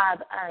better job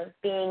of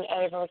being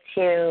able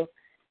to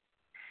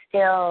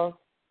still.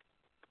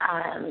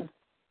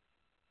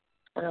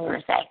 What do I want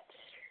to say?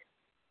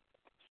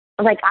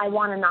 Like, I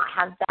want to not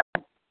have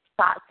bad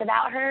thoughts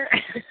about her.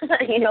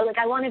 Like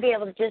I want to be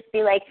able to just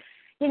be like,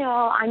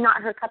 I'm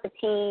not her cup of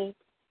tea,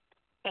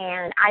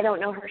 and I don't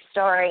know her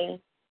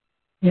story.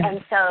 Yeah.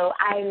 And so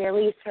I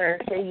release her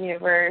to the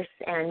universe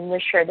and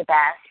wish her the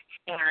best,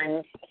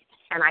 and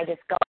I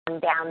just go on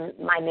down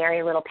my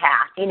merry little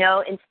path,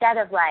 instead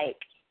of like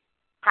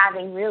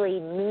having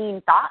really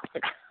mean thoughts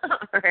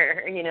about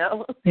her,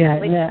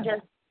 which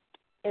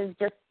is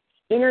just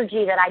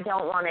energy that I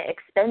don't want to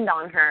expend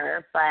on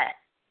her, but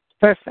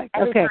perfect.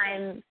 every Okay.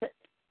 time,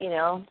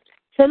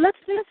 So let's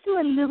do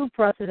a little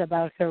process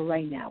about her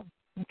right now.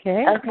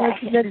 Okay.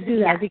 Let's do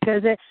that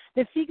because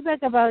the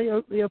feedback about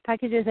your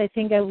packages, I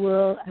think I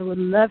would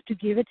love to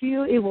give it to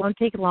you. It won't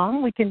take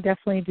long. We can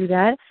definitely do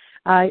that.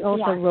 I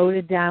also wrote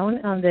it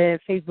down on the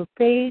Facebook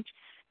page,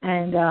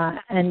 and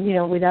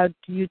without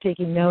you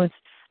taking notes,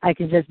 I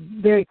can just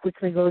very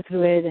quickly go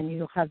through it, and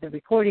you'll have the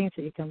recording,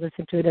 so you can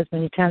listen to it as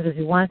many times as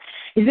you want.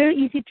 It's very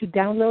easy to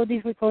download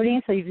these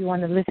recordings, so if you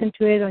want to listen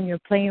to it on your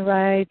plane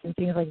rides and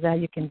things like that,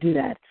 you can do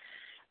that.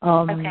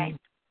 Okay.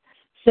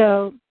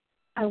 So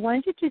I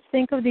want you to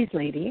think of this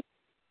lady.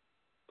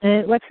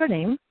 What's her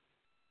name?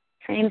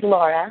 Her name's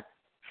Laura.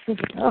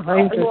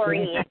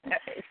 Lori.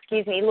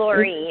 Excuse me,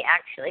 Lori,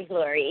 actually.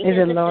 Lori. Is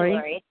it Lori?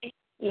 Lori.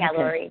 Yeah, okay.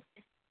 Lori.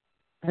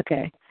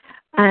 Okay.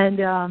 And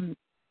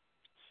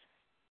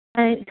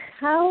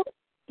how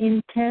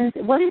intense,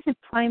 what is the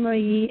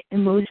primary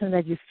emotion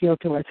that you feel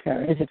towards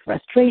her? Is it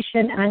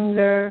frustration,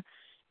 anger?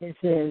 Is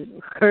it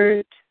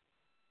hurt?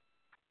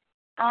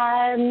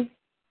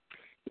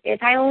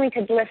 If I only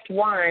could list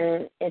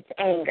one, it's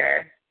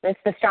anger. That's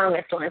the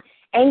strongest one.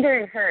 Anger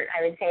and hurt,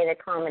 I would say the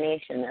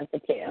combination of the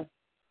two.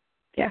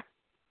 Yeah.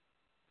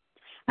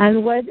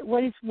 And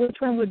which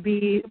one would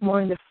be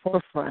more in the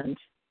forefront?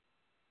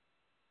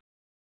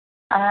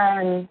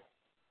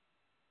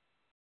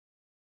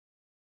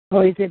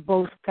 Or is it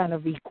both kind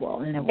of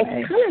equal in a way?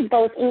 It's kind of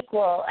both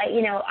equal.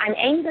 I'm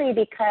angry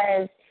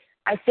because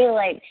I feel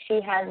like she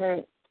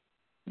hasn't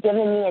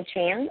given me a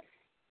chance.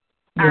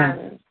 Yeah.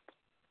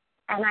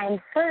 And I'm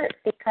hurt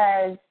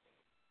because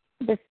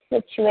the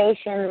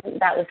situation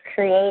that was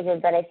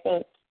created that I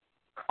think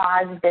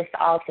caused this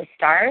all to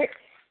start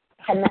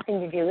had nothing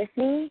to do with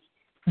me,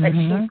 but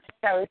she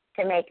chose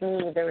to make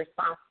me the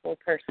responsible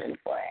person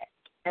for it.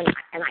 And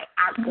I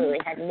absolutely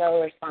had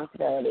no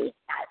responsibility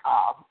at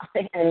all.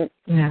 And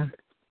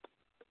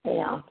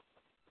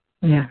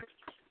yeah.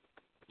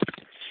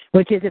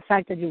 Which is the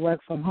fact that you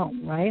work from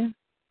home, right?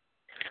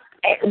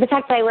 The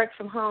fact that I work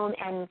from home,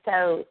 and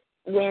so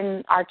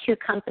when our two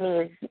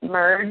companies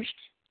merged,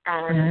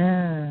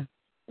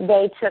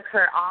 they took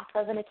her off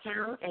of an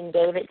account and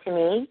gave it to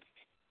me.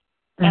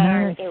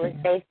 And it was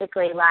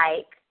basically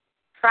like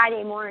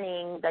Friday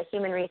morning, the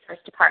human resource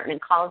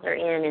department calls her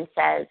in and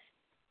says,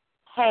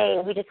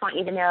 hey, we just want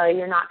you to know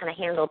you're not going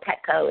to handle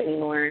Petco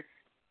anymore.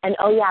 And,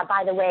 oh, yeah,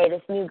 by the way,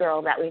 this new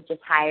girl that we've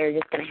just hired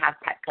is going to have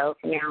Petco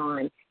from now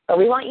on. But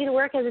we want you to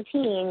work as a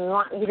team. We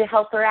want you to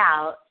help her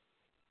out.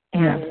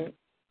 And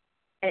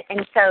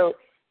so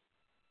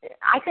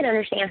I could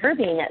understand her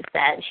being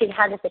upset. She'd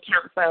had this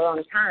account for a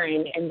long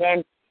time, and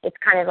then it's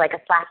kind of like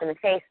a slap in the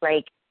face,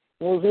 like,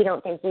 well, we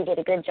don't think you did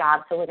a good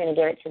job, so we're going to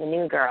give it to the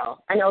new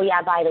girl. And, oh,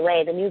 yeah, by the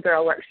way, the new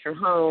girl works from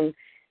home.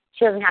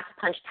 She doesn't have to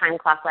punch time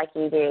clock like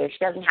you do. She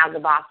doesn't have the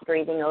boss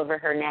breathing over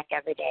her neck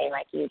every day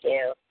like you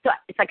do. So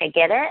it's like I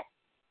get it.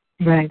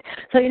 Right.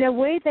 So in a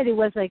way that it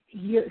was like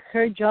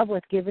her job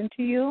was given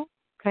to you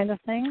kind of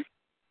thing?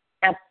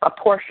 A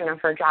portion of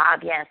her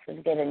job, yes, was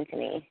given to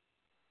me.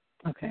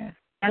 Okay.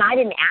 And I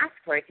didn't ask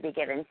for it to be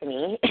given to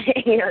me.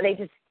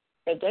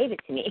 They gave it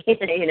to me,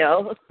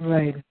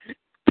 Right.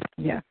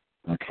 Yeah.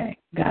 Okay.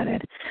 Got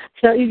it.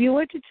 So if you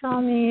were to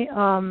tell me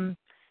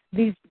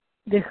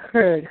the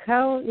hurt,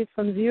 how,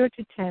 from 0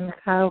 to 10,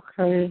 how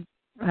hurt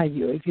are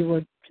you? If you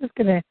were just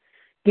going to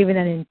give it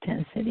an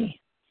intensity.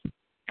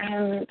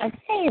 I'd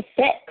say a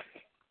 6.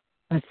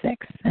 A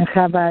 6. And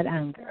how about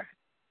anger?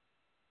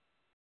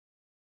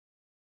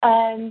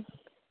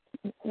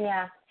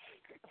 Yeah,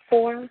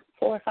 4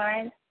 or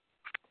 5.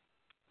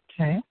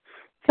 Okay.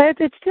 So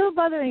it's still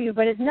bothering you,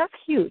 but it's not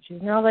huge.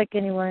 It's not like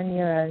anywhere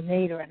near an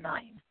 8 or a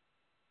 9.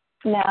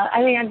 No,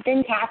 I mean, I've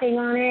been tapping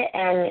on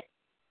it,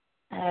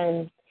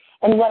 and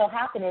what'll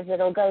happen is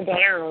it'll go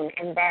down,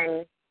 and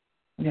then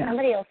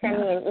somebody will send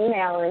me an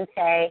email and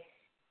say,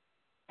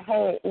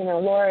 hey,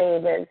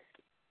 Lori was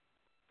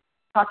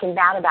talking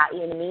bad about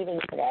you in a meeting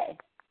today.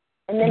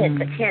 And then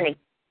it's a panic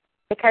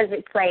because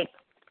it's like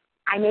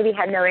I maybe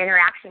had no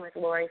interaction with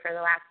Lori for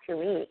the last 2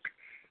 weeks,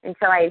 and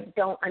so I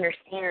don't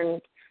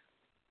understand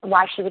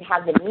why she would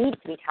have the need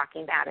to be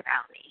talking bad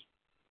about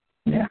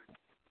me.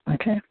 Yeah.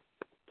 Okay.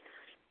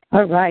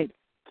 All right.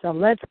 So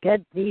let's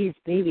get these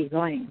babies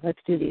going. Let's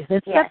do these.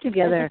 Let's tap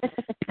together.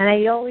 And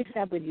I always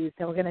tap with you,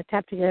 so we're going to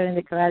tap together in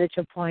the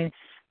gratitude point.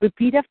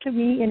 Repeat after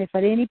me, and if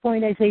at any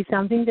point I say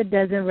something that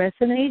doesn't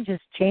resonate,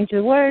 just change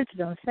the words.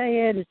 Don't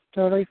say it. It's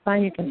totally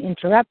fine. You can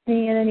interrupt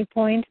me at any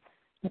point.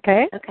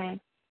 Okay? Okay.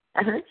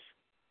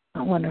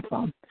 Oh,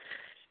 wonderful.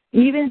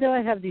 Even though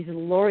I have these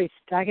Lori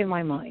stuck in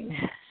my mind.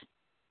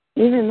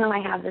 Even though I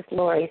have this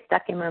Lori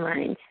stuck in my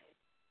mind.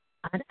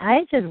 And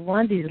I just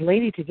want this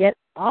lady to get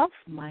off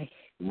my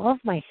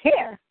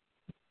hair.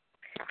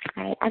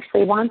 I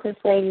actually want this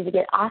lady to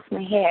get off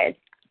my head.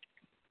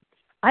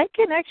 I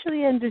can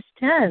actually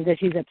understand that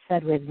she's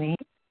upset with me.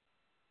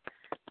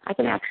 I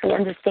can actually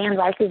understand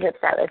why she's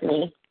upset with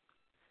me.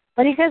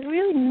 But it has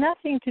really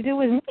nothing to do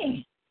with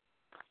me.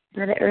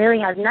 But it really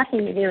has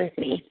nothing to do with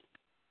me.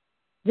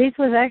 This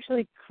was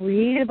actually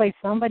created by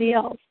somebody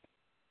else.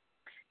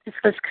 This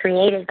was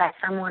created by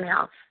someone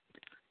else.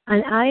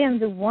 And I am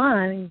the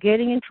one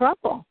getting in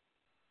trouble.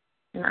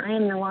 And I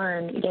am the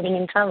one getting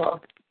in trouble.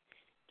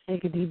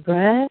 Take a deep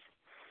breath.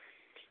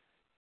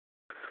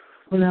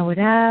 Blow it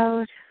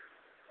out.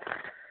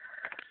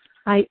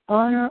 I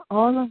honor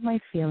all of my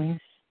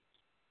feelings.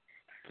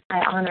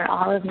 I honor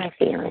all of my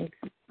feelings.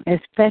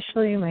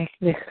 Especially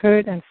the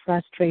hurt and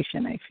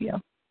frustration I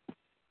feel.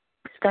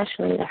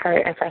 Especially the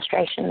hurt and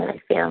frustration that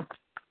I feel.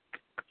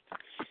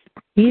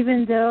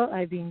 Even though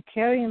I've been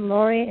carrying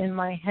Lori in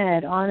my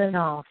head on and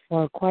off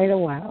for quite a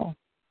while.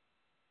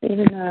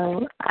 Even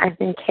though I've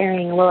been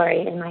carrying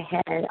Lori in my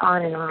head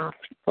on and off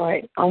for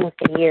almost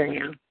a year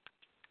now.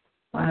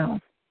 Wow.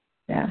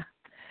 Yeah.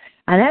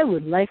 And I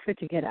would like her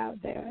to get out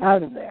of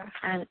there.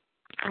 And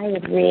I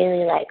would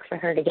really like for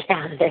her to get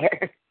out of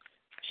there.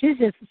 She's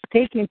just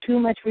taking too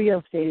much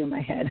real estate in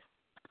my head.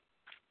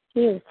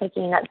 She is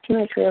taking up too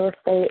much real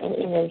estate and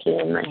energy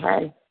in my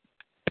head.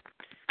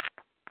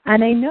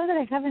 And I know that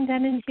I haven't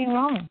done anything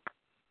wrong.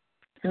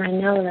 And I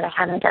know that I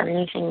haven't done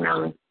anything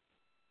wrong.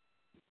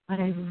 But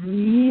I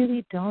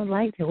really don't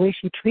like the way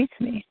she treats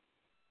me.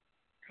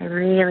 I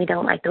really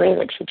don't like the way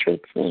that she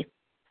treats me.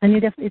 And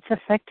it's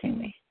affecting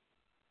me.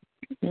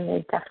 It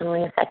is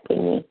definitely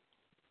affecting me.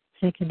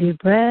 Take a deep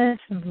breath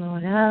and blow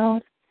it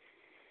out.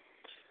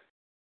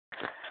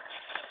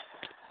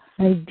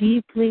 I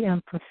deeply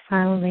and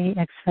profoundly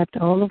accept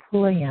all of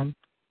who I am.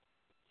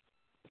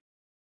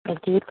 I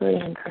deeply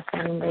and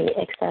profoundly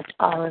accept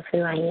all of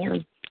who I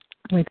am.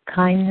 With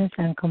kindness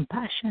and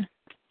compassion.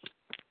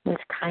 With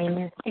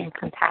kindness and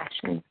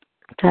compassion.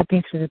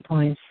 Tapping through the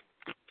points.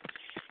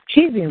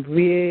 She's been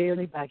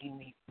really bugging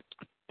me.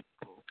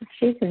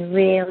 She's been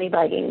really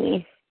bugging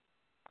me.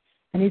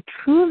 And it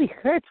truly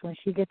hurts when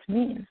she gets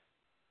mean.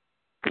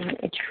 And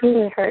it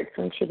truly hurts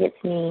when she gets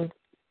mean.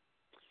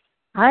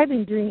 I've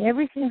been doing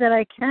everything that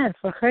I can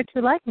for her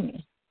to like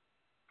me.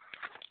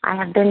 I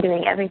have been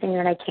doing everything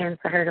that I can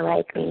for her to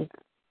like me.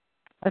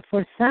 But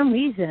for some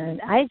reason,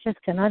 I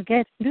just cannot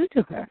get through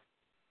to her.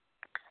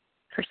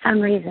 For some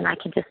reason, I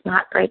can just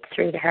not break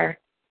through to her.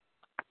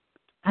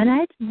 And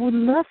I would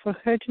love for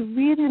her to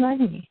really like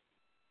me.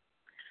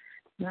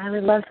 And I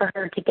would love for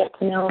her to get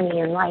to know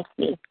me and like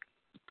me.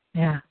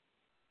 Yeah.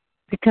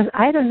 Because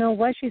I don't know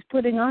what she's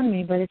putting on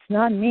me, but it's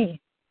not me.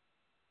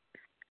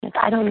 Because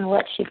I don't know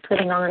what she's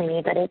putting on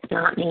me, but it's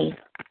not me.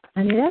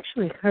 And it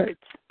actually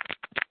hurts.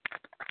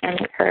 And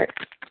it hurts.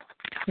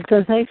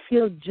 Because I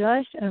feel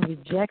judged and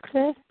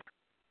rejected.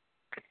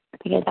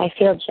 Because I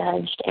feel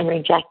judged and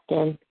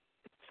rejected.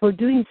 For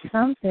doing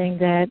something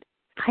that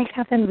I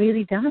haven't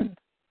really done.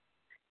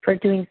 For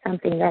doing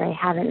something that I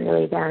haven't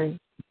really done.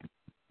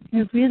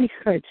 It really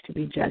hurts to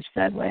be judged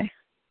that way.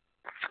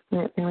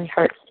 It really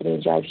hurts to be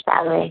judged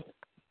that way.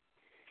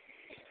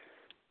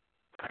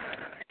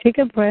 Take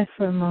a breath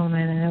for a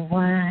moment, and I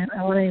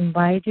want to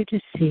invite you to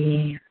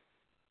see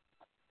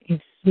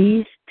if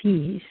this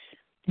piece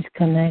is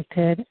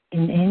connected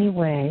in any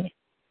way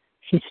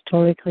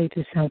historically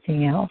to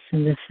something else,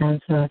 in the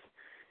sense of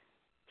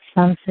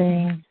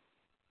something,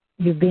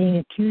 you're being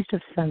accused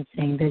of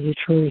something that you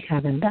truly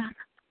haven't done.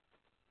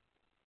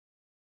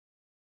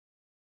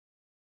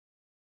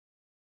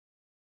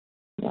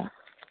 Yeah.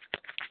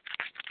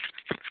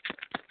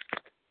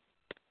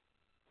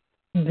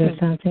 Is there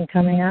something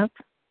coming up?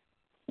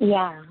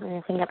 Yeah, and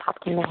the thing that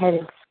popped in my head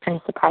is kind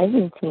of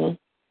surprising to me.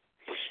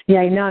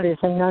 Yeah, I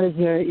noticed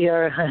your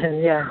yeah.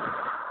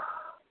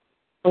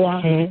 Yeah,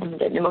 Okay. I'm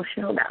getting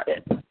emotional about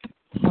it.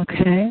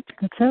 Okay,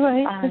 that's all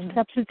right.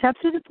 Just tap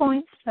to the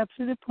point. Tap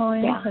to the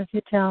point, yeah. as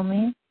you tell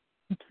me.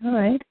 It's all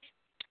right.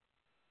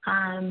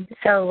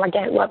 So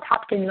again, what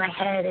popped into my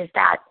head is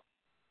that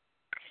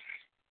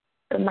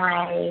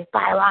my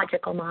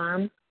biological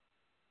mom,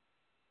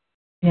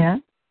 yeah,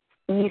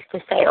 used to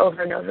say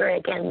over and over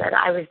again that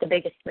I was the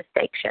biggest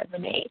mistake she ever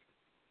made.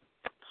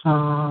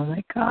 Oh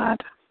my God.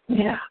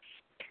 Yeah.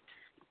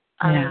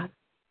 Yeah.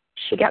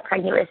 She got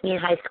pregnant with me in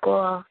high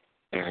school,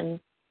 and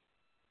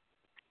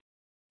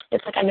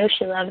it's like I know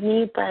she loved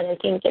me, but I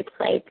think it's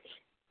like,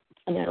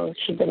 you know,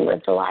 she didn't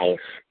live the life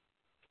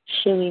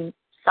she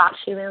thought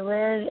she would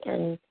live,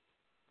 and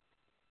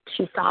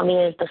she saw me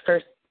as the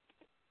first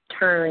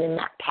turn in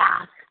that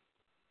path.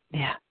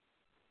 Yeah.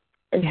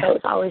 And so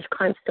it's always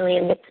constantly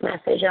a mixed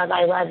message of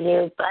I love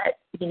you, but,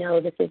 you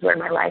know, this is where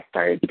my life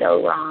started to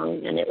go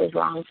wrong, and it was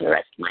wrong for the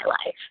rest of my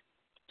life.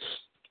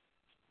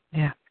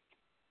 Yeah.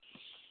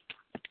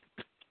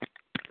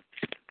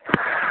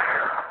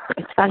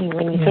 It's funny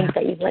when you think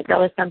that you've let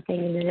go of something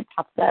and then it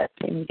pops up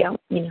and you don't,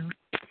 you know.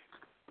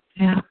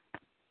 Yeah.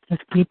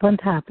 Just keep on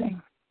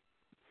tapping.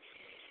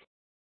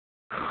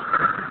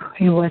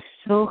 It was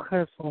so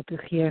hurtful to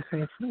hear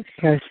her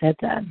said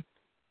that.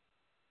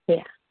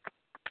 Yeah.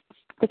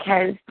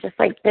 Because just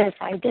like this,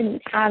 I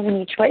didn't have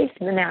any choice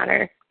in the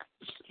matter.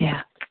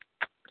 Yeah.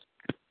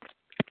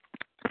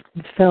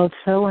 It felt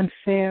so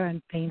unfair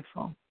and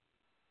painful.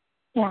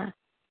 Yeah.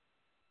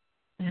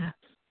 Yeah.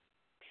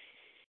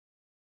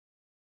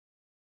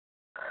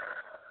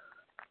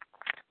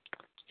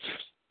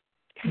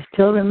 You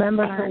still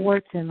remember her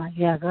words in my...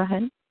 Yeah, go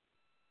ahead.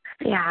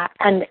 Yeah,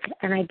 and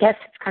I guess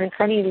it's kind of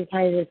funny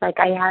because it's like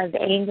I have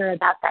anger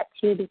about that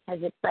too, because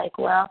it's like,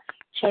 well,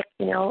 chick,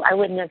 you know, I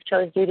wouldn't have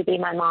chose you to be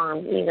my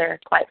mom either,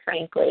 quite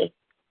frankly.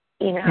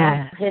 You know,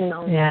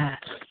 Yeah.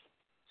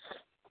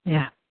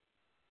 Yeah.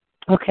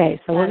 Okay,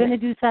 so we're going to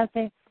do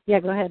something. Yeah,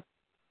 go ahead.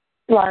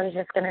 Well, I was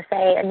just going to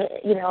say, and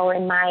you know,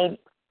 in my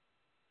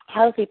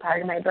healthy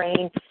part of my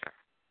brain,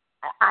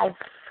 I've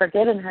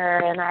forgiven her,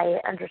 and I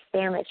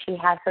understand that she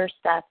had her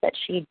stuff that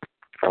she,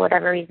 for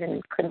whatever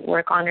reason, couldn't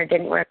work on or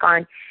didn't work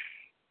on,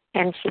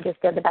 and she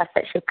just did the best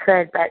that she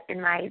could. But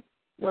in my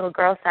little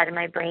girl side of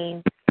my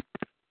brain,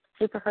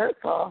 super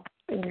hurtful,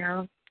 you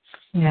know.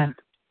 Yeah.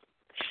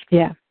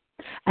 Yeah.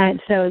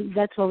 And so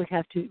that's what we're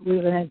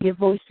going to give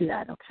voice to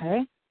that,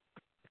 okay?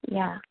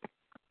 Yeah.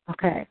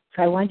 Okay.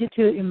 So I want you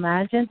to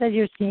imagine that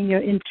you're seeing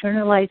your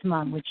internalized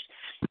mom, which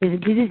is,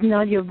 this is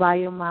not your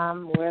bio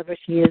mom, wherever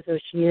she is or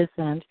she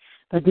isn't,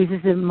 but this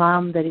is a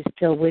mom that is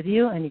still with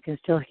you, and you can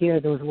still hear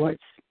those words.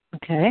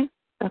 Okay?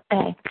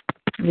 Okay.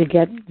 You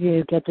get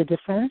the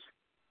difference?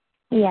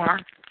 Yeah.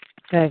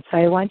 Okay. So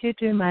I want you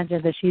to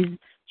imagine that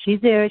she's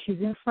there, she's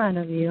in front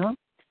of you,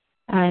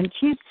 and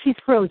she's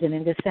frozen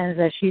in the sense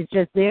that she's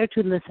just there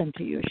to listen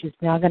to you. She's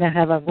not going to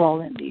have a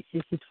role in this.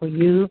 This is for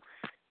you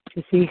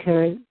to see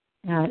her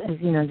as,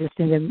 you know, just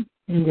in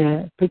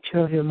the picture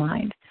of your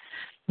mind.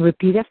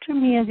 Repeat after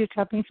me as you're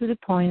tapping through the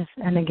points.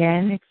 And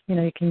again, if, you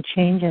know, you can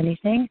change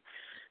anything,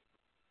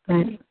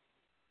 but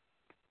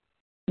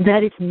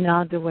that is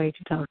not the way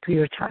to talk to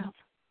your child.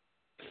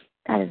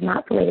 That is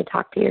not the way to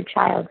talk to your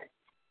child.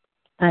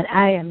 And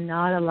I am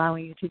not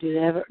allowing you to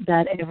do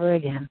that ever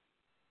again.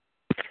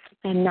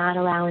 I'm not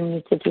allowing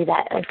you to do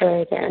that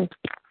ever again.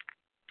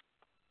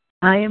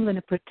 I am going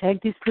to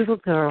protect this little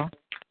girl.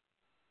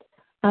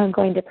 I'm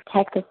going to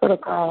protect this little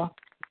girl.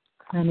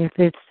 And if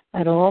it's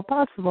at all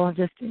possible,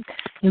 just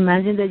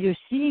imagine that you're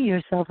seeing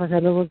yourself as a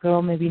little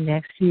girl maybe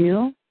next to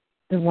you,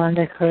 the one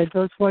that heard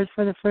those words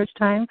for the first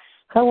time.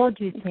 How old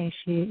do you think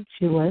she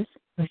was,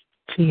 or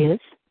she is?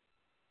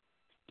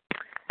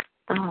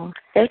 Oh,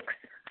 6.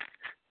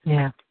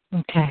 Yeah.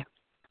 Okay.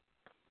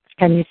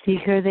 Can you see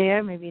her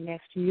there, maybe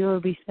next to you or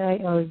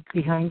beside or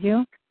behind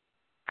you?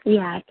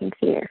 Yeah, I can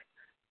see her.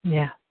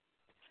 Yeah.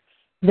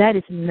 That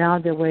is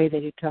not the way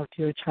that you talk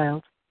to your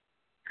child.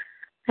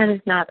 That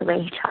is not the way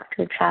you talk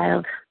to a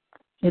child.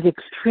 It's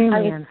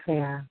extremely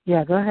unfair.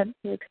 Yeah, go ahead.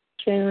 It's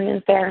extremely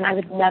unfair, and I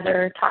would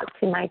never talk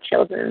to my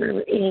children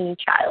or any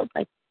child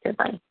like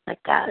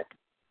that.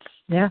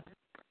 Yeah.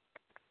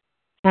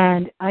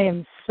 And I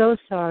am so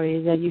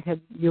sorry that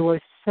you were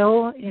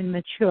so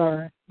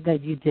immature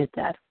that you did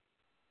that.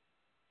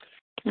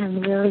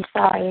 I'm really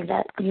sorry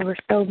that you were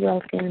so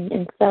broken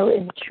and so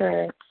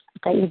immature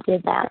that you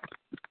did that.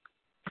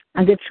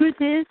 And the truth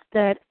is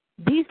that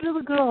this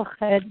little girl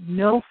had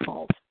no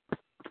fault.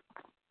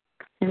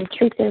 And the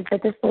truth is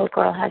that this little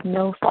girl had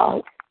no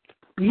fault.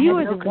 You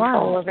were no the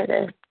control one. over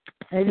this.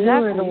 Exactly.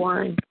 You were the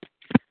one.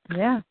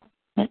 Yeah.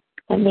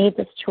 That made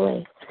this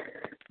choice.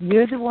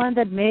 You're the one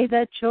that made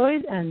that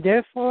choice and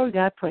therefore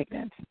got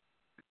pregnant.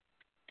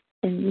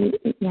 And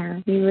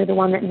you were the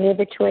one that made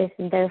the choice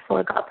and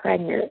therefore got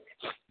pregnant.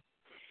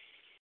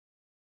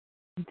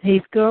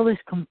 This girl is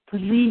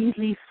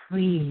completely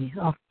free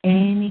of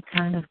any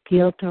kind of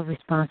guilt or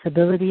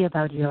responsibility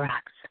about your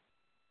acts.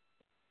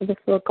 This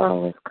little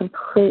girl is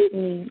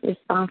completely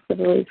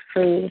responsibly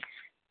free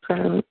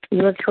from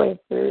your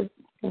choices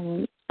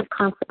and the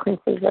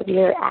consequences of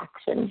your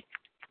actions.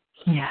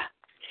 Yeah.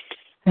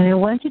 And I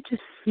want you to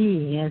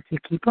see, as you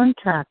keep on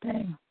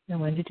tapping, I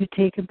want you to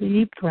take a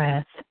deep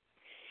breath.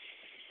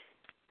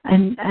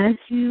 And as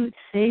you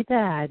say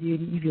that,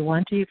 if you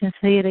want to, you can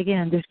say it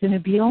again. There's going to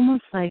be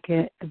almost like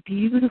a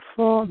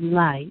beautiful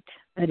light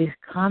that is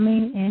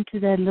coming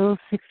into that little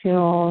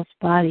 6-year-old's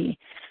body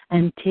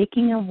and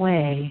taking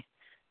away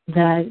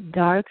that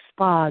dark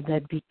spot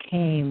that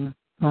became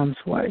Mom's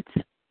words.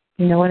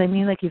 You know what I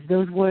mean? Like if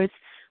those words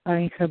are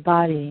in her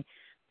body,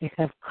 they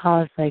have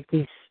caused like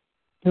this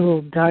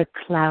little dark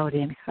cloud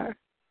in her.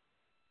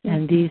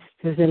 And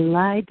there's a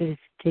light that is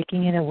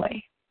taking it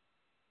away.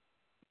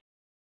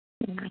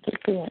 I can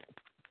see it.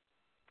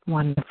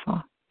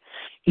 Wonderful.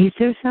 Is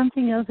there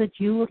something else that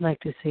you would like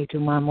to say to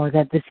Mom or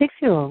that the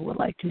 6-year-old would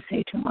like to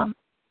say to Mom?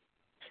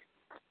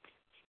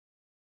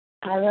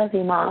 I love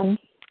you, Mom.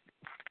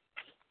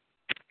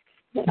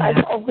 Yeah.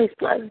 I've always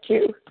loved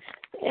you.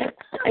 And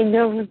I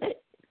know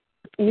that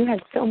you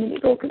had so many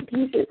broken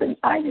pieces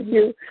inside of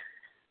you.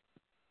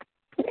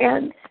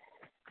 And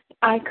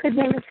I could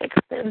never fix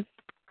them.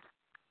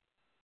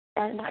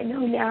 And I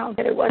know now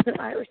that it wasn't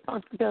my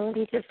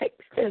responsibility to fix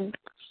them.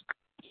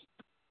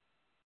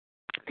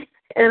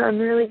 And I'm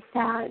really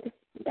sad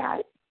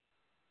that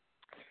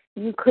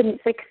you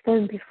couldn't fix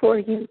them before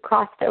you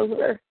crossed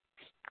over.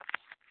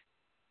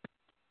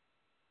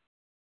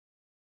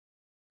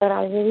 But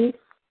I release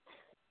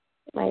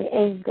my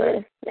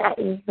anger at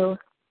you.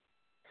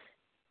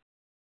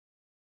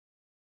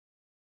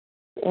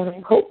 And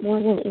I hope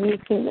more than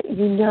anything that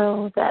you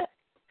know that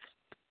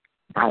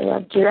I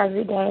loved you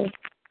every day,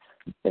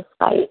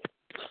 despite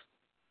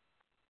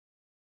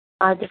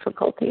our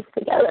difficulties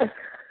together.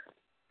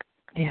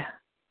 Yeah.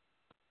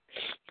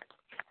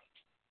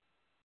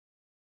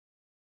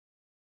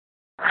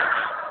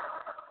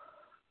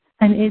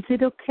 And is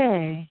it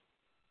okay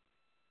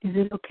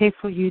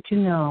for you to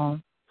know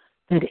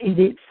that it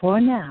is,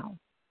 for now,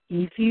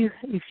 if you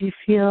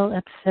feel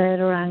upset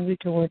or angry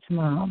towards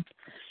Mom,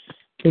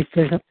 if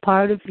there's a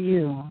part of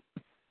you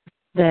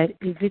that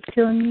if it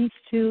still needs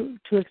to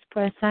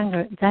express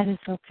anger, that is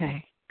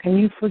okay. Can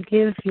you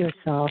forgive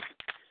yourself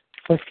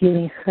for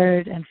feeling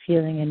hurt and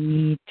feeling a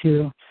need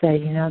to say,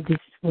 this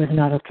was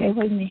not okay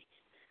with me?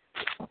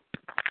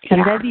 Can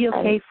that be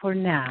okay for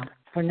now?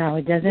 For now,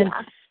 it doesn't.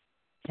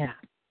 Yeah.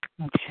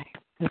 Okay.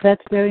 Because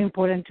that's very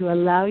important to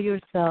allow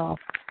yourself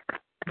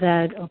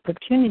that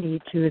opportunity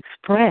to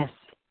express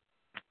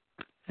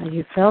how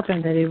you felt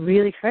and that it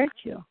really hurt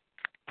you.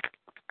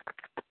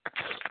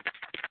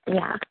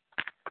 Yeah.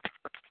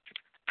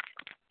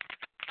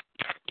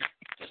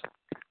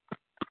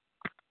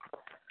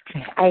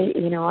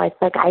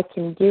 It's like I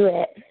can do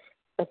it,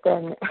 but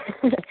then,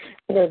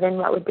 then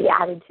what would be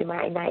added to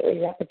my nightly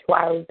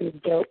repertoire would be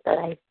guilt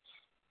that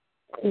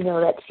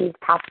that she's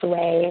passed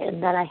away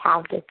and that I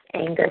have this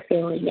anger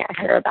feeling at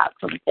her about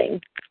something,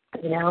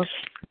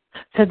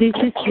 So this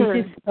is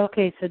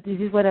okay. So this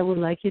is what I would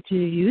like you to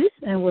use,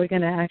 and we're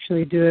going to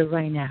actually do it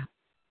right now.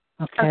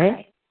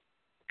 Okay?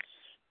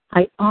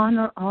 I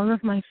honor all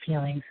of my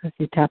feelings as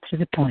you tap to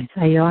the points.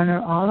 I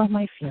honor all of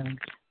my feelings.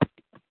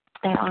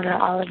 I honor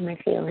all of my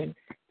feelings.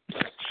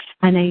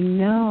 And I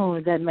know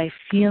that my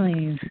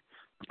feelings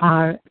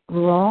are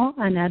raw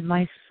and at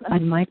my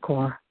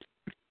core.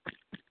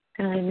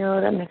 And I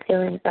know that my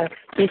feelings are,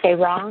 do you say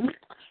wrong?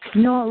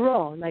 No,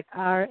 raw, like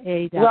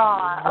R-A-W.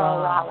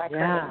 Raw, like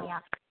yeah. Yeah.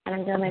 And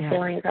I know my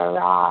feelings are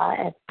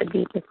raw at the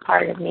deepest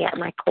part of me, at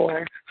my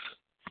core.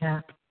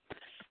 Yeah.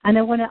 And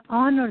I want to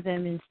honor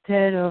them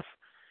instead of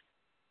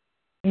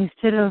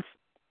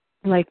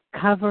like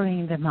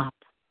covering them up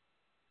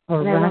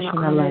or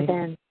rationalizing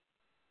them.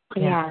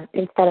 Yeah,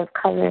 instead of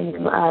covering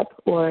them up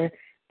or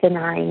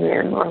denying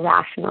them or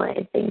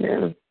rationalizing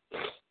them.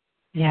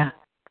 Yeah,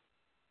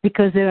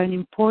 because they're an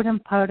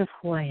important part of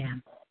who I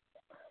am.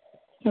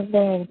 A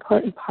very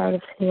important part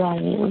of who I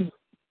am.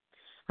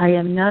 I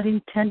am not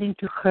intending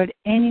to hurt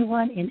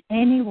anyone in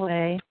any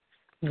way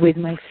with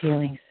my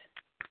feelings.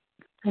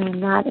 I am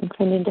not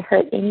intending to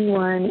hurt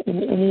anyone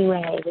in any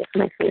way with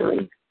my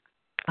feelings.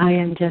 I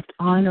am just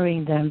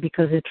honoring them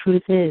because the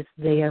truth is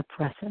they are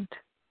present.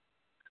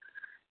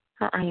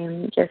 I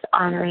am just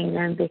honoring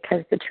them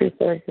because the truth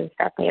is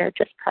that they are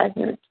just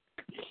present.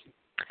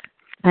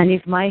 And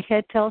if my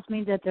head tells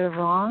me that they're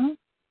wrong,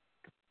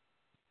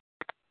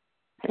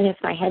 And if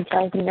my head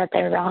tells me that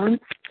they're wrong,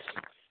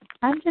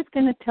 I'm just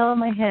going to tell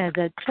my head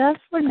that just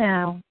for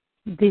now,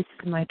 this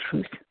is my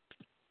truth.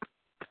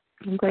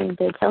 I'm going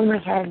to tell my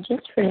head,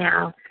 just for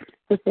now,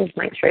 this is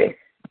my truth.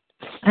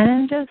 And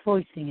I'm just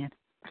voicing it.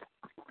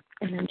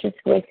 And I'm just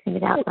voicing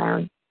it out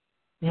loud.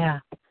 Yeah.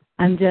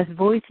 I'm just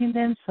voicing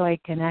them so I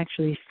can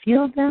actually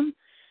feel them.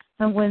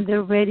 And when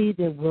they're ready,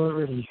 they will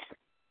release.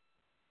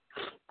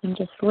 I'm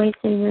just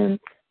voicing them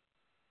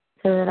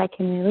so that I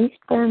can release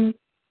them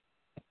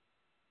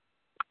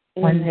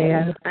when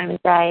the time is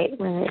right,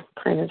 when the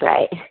time is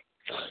right.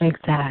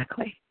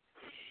 Exactly.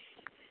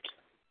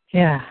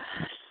 Yeah.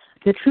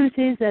 The truth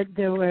is that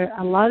there were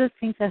a lot of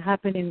things that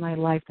happened in my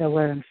life that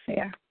were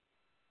unfair.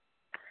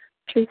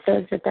 Truth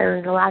is that there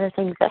was a lot of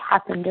things that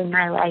happened in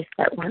my life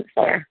that weren't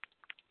fair.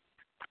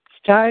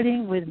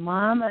 Starting with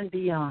Mom and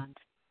beyond.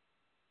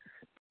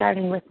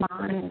 Starting with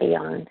Mom and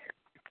beyond.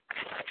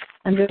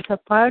 And there's a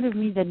part of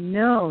me that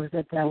knows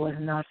that that was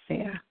not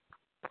fair.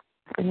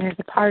 And there's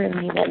a part of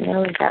me that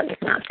knows that was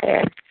not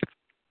fair.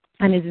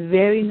 And it's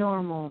very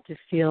normal to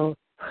feel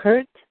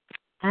hurt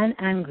and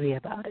angry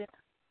about it.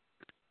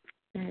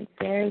 And it's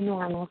very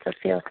normal to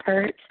feel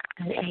hurt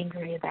and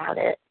angry about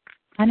it.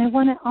 And I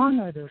want to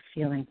honor those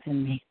feelings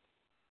in me.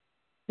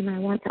 And I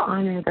want to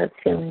honor those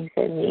feelings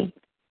in me.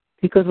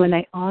 Because when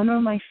I honor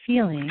my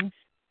feelings,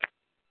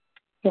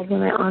 I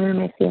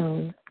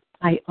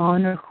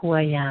honor who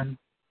I am.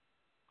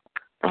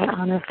 I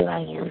honor who I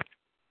am.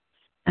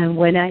 And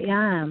when I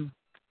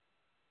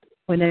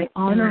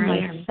honor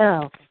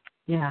myself,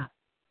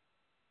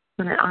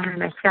 when I honor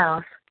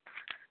myself,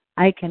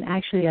 I can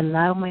actually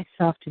allow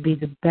myself to be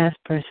the best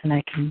person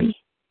I can be.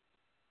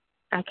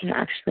 I can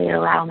actually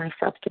allow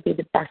myself to be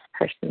the best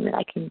person that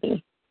I can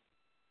be.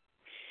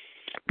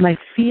 My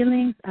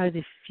feelings are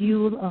the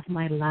fuel of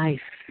my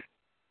life.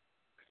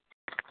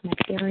 My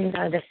feelings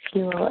are the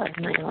fuel of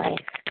my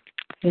life.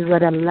 It's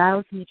what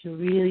allows me to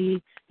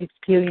really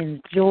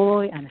experience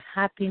joy and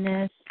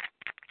happiness.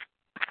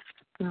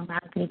 It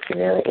allows me to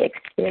really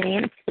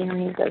experience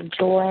feelings of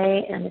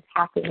joy and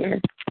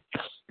happiness.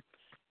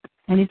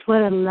 And it's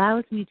what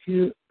allows me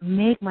to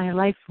make my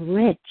life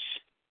rich.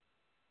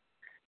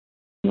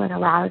 What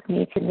allows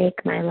me to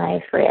make my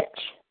life rich.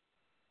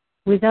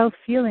 Without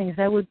feelings,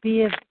 I would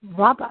be a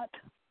robot.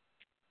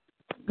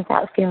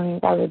 Without feelings,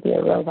 I would be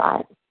a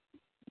robot.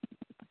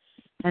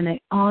 And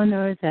I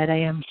honor that I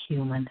am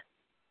human.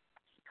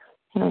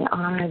 And I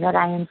honor that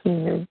I am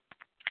human.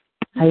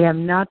 I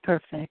am not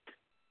perfect.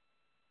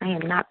 I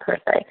am not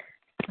perfect.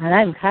 And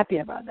I'm happy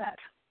about that.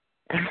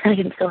 I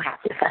am so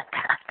happy about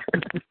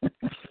that.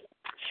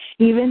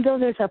 Even though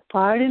there's a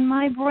part in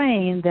my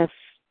brain that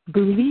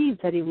believes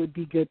that it would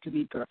be good to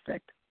be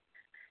perfect.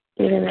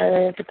 Even though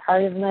there's a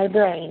part of my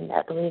brain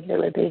that believes it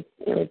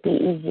would be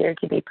easier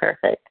to be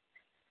perfect.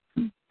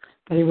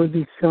 But it would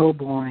be so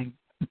boring.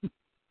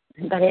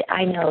 But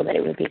I know that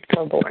it would be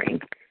so boring.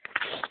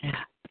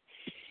 Yeah.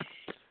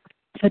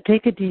 So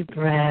take a deep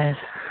breath.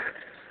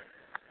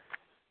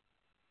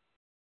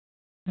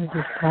 And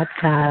just stop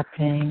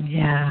tapping.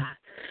 Yeah.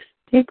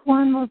 Take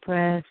one more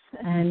breath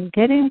and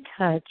get in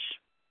touch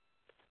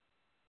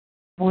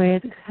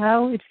with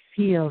how it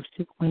feels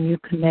when you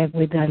connect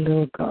with that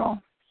little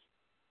girl.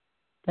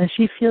 Does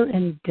she feel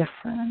any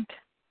different?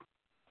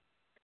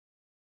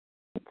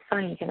 It's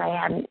funny because I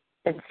hadn't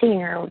been seeing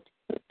her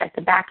at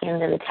the back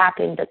end of the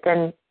tapping, but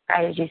then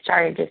right as you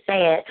started to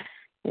say it,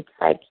 it's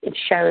like it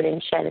showed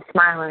and shed a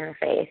smile on her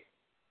face.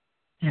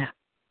 Yeah.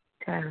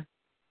 So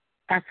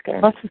that's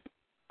good.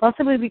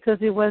 Possibly because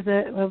it was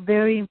a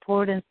very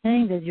important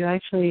thing that you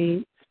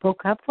actually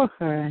spoke up for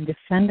her and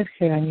defended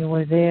her, and you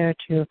were there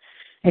to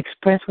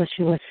express what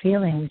she was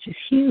feeling, which is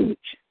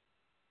huge.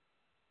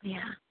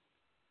 Yeah.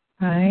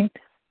 Right?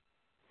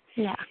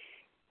 Yeah.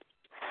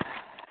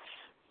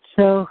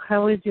 So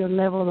how is your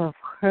level of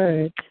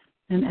hurt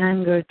and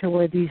anger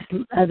toward this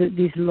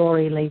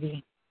Lori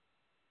lady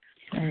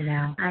right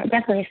now? I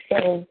definitely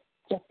feel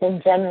just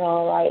in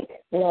general like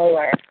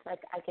lower. Like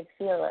I could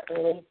feel it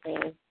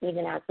releasing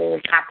even as we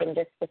were talking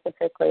just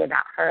specifically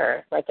about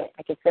her. Like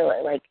I could feel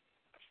it like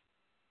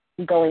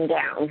going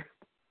down.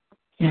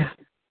 Yeah.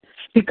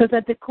 Because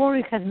at the core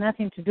it has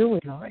nothing to do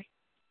with Lori.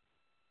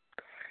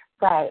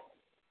 Right.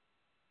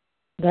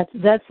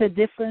 That's a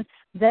difference.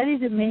 That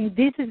is the main.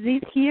 This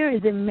here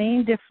is the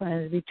main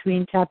difference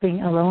between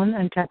tapping alone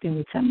and tapping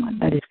with someone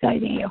that is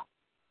guiding you.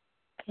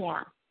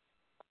 Yeah.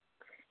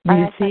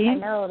 You see? I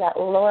know that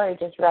Lori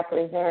just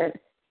represents,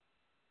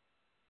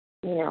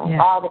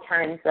 all the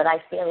times that I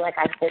feel like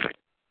I should,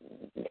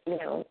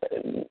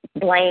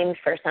 blamed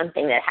for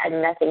something that had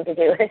nothing to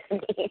do with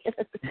me.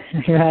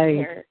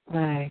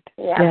 Right.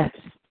 Yeah. Yes.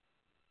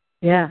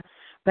 Yeah.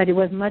 But it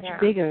was much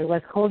bigger. It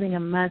was holding a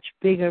much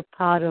bigger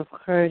pot of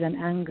hurt and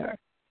anger.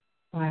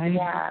 Right?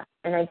 Yeah.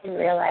 And I didn't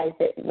realize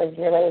it was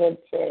related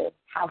to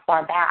how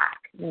far back,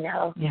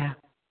 Yeah.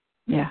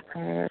 Yeah.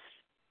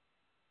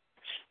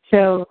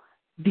 So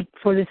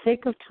for the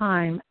sake of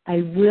time,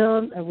 I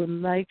would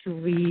like to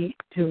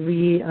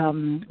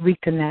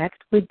reconnect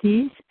with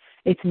these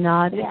It's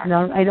not,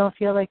 I don't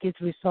feel like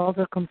it's resolved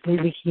or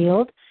completely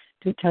healed,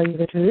 to tell you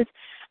the truth.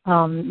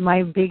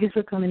 My biggest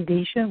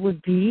recommendation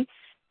would be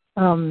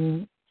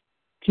to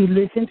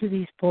listen to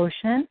this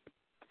portion,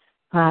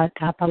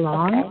 tap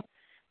along. Okay.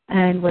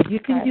 And what you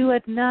can do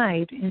at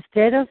night,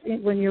 instead of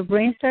when your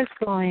brain starts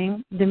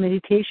going, the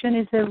meditation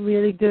is a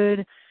really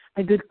good,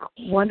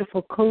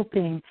 wonderful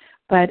coping.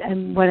 But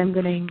what I'm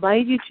going to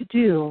invite you to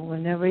do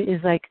whenever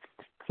is like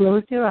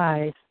close your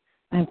eyes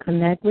and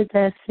connect with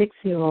that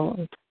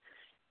 6-year-old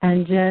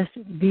and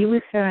just be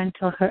with her and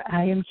tell her,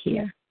 I am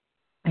here.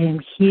 I am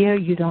here.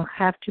 You don't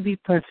have to be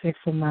perfect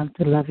for Mom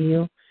to love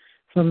you,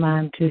 for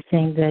Mom to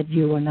think that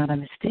you were not a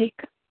mistake.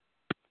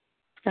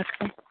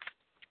 Okay.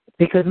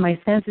 Because my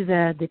sense is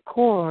that at the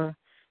core,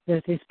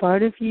 there's this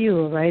part of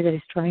you, right, that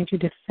is trying to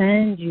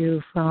defend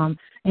you from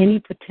any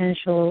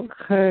potential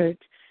hurt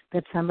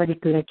that somebody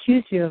could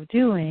accuse you of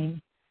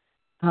doing.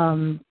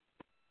 And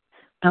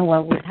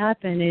what would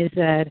happen is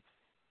that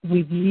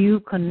with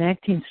you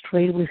connecting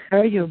straight with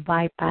her, you're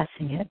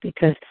bypassing it,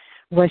 because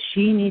what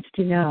she needs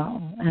to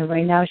know, and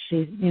right now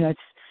she's, it's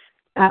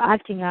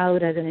acting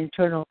out as an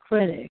internal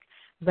critic,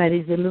 but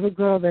is a little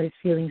girl that is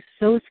feeling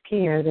so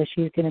scared that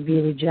she's going to be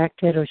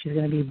rejected or she's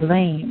going to be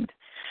blamed,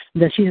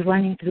 that she's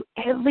running through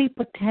every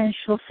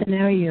potential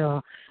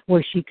scenario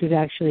where she could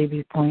actually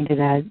be pointed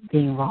at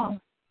being wrong.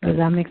 Does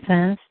that make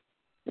sense?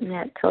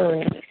 That totally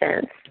makes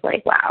sense.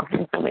 Like, wow,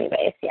 in so many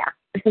ways,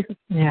 yeah.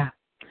 Yeah.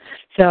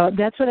 So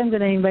that's what I'm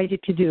going to invite you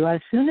to do.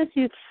 As soon as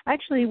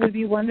actually, it would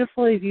be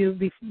wonderful if you,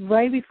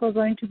 right before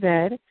going to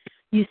bed,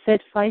 you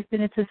set 5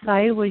 minutes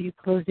aside where you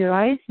close your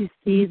eyes, you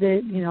see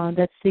that,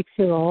 that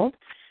 6-year-old,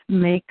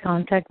 make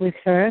contact with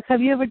her.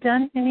 Have you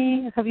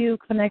have you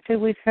connected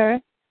with her?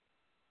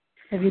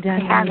 Have you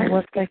done any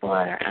work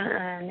before?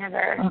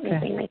 Never. Okay.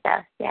 Anything like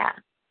that, yeah.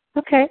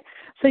 Okay.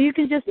 So you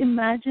can just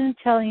imagine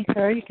telling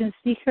her, you can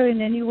see her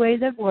in any way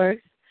that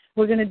works.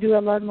 We're going to do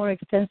a lot more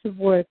extensive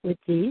work with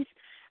these.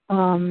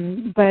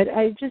 But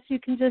you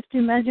can just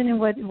imagine in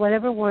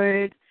whatever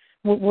way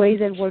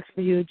that works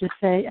for you, just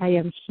say, I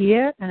am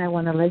here, and I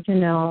want to let you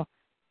know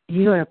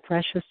you are a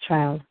precious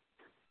child,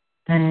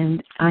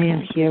 and I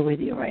am here with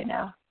you right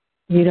now.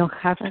 You don't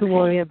have to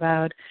worry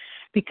about,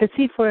 because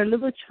see, for a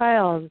little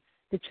child,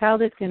 the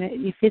child is going to,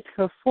 if it's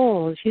her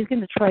fault, she's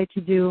going to try to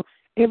do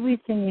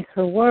everything in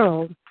her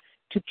world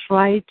to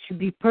try to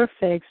be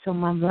perfect so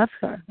Mom loves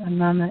her, and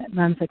Mom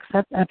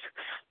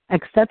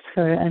accepts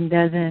her and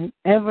doesn't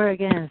ever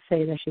again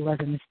say that she was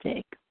a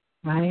mistake,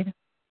 right?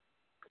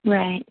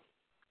 Right.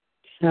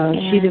 So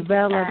she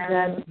developed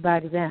that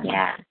back then.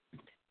 Yeah.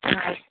 And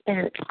I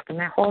spent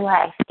my whole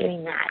life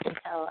doing that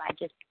until I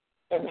just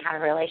didn't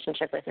have a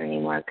relationship with her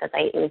anymore because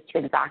it was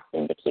too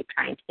exhausting to keep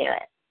trying to do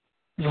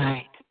it.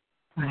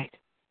 Right.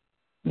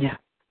 Yeah.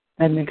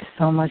 That makes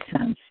so much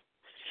sense.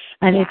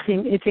 And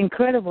it's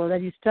incredible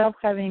that you stopped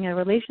having a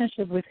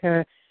relationship with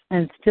her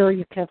and still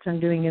you kept on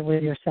doing it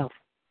with yourself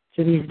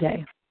to this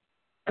day.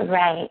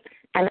 Right.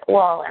 And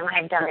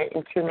I've done it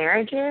in 2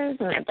 marriages,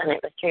 and I've done it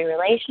with 3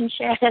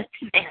 relationships,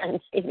 and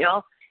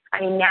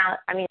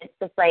it's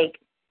just like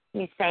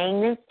you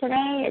saying this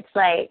today. It's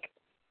like,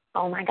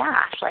 oh my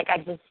gosh, like I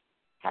just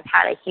have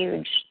had a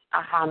huge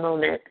aha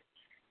moment.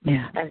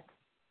 Yeah.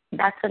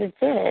 That's what it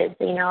is.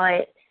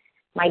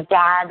 My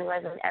dad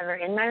wasn't ever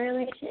in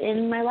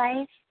my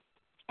life,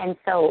 and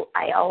so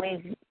I always,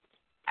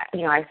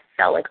 I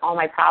felt like all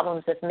my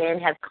problems with men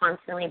have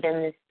constantly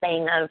been this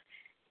thing of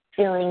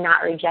feeling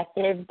not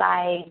rejected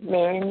by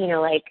men,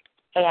 like,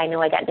 hey, I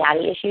know I got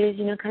daddy issues,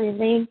 kind of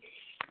thing.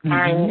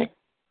 Mm-hmm.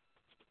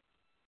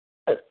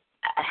 But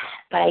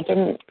I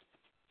didn't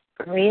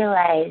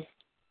realize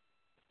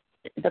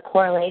the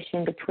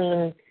correlation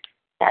between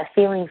that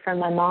feeling from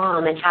my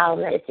mom and how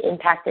it's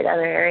impacted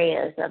other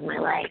areas of my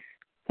life.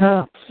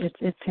 Oh,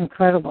 it's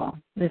incredible.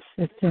 It's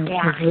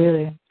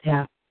really,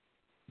 yeah.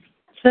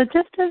 So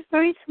just a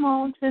very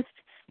small, just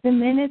the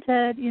minute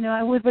that,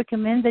 I would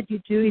recommend that you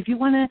do, if you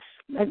want to,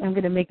 I'm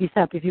going to make this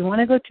up, if you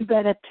want to go to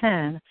bed at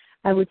 10,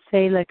 I would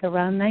say like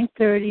around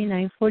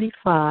 9:30,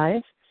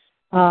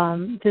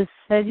 9:45, just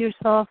set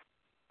yourself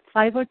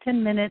 5 or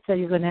 10 minutes that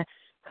you're going to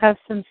have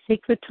some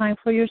sacred time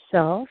for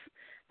yourself,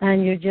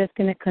 and you're just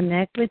going to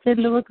connect with the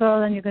little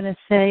girl, and you're going to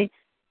say,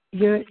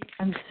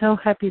 I'm so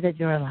happy that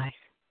you're alive.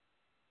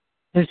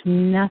 There's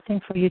nothing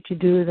for you to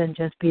do than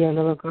just be a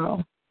little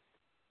girl.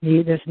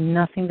 There's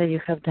nothing that you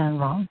have done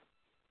wrong.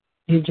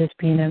 You've just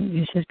been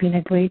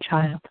a great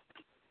child.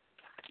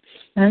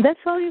 And that's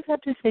all you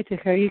have to say to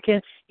her. You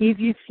can, if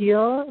you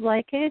feel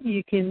like it,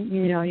 you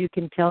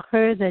can tell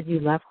her that you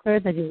love her,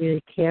 that you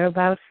really care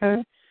about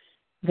her,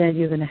 that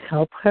you're going to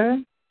help her.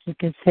 You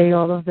can say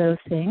all of those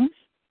things.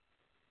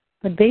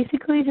 But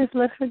basically just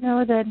let her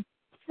know that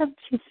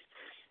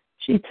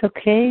it's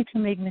okay to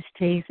make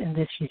mistakes and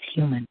that she's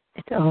human.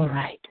 It's all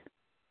right.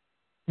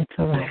 It's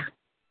all right.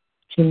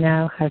 She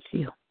now has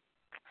you.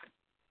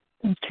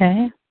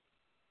 Okay?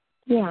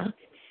 Yeah.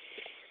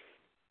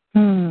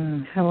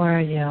 How are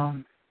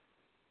you?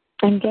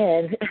 I'm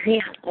good. Yeah,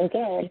 I'm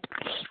good.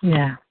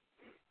 Yeah.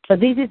 So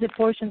this is the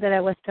portion that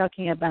I was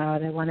talking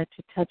about. I wanted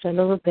to touch a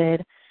little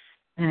bit,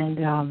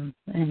 and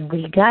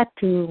we got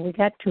to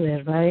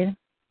it, right?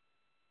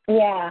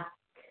 Yeah.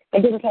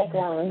 It didn't take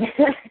long.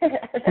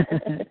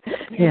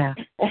 Yeah.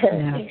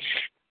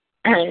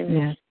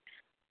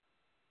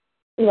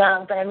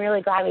 Well, but I'm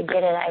really glad we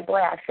did it. I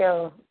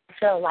feel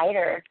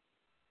lighter.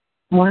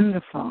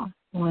 Wonderful.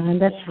 Well,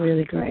 that's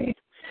really great.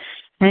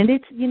 And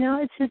it's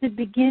at the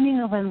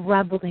beginning of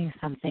unraveling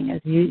something,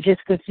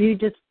 because you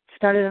just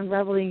started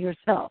unraveling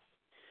yourself.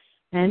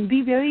 And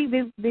be very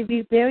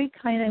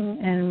kind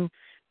and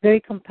very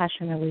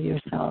compassionate with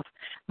yourself.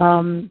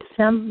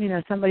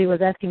 Somebody was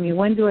asking me,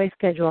 when do I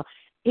schedule?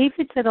 If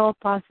it's at all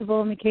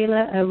possible,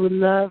 Mikaela, I would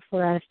love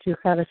for us to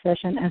have a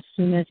session as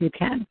soon as you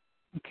can.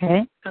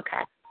 Okay?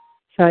 Okay.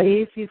 So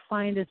if you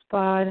find a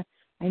spot,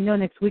 I know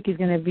next week is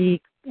going to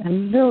be a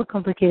little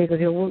complicated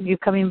because you're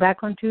coming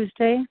back on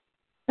Tuesday.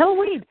 No,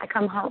 wait. I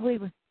come home.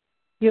 Wait.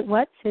 You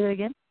what? Say that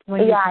again.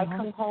 I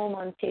come home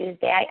on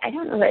Tuesday. I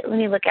don't know. Let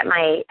me look at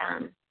my.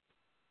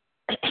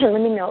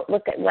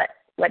 Look at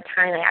what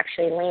time I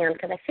actually land,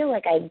 because I feel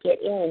like I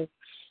get in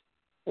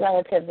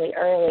relatively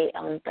early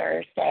on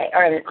Thursday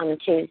or on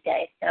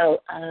Tuesday.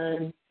 So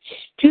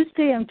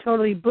Tuesday I'm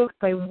totally booked.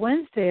 By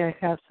Wednesday I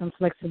have some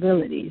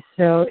flexibility.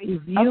 So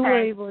if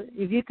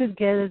you could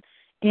get it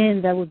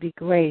in, that would be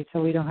great.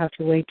 So we don't have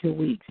to wait 2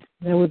 weeks.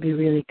 That would be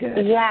really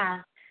good. Yeah.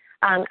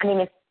 I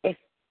mean, if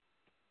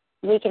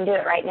we can do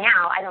it right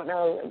now, I don't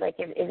know. Like,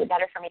 is it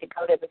better for me to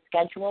go to the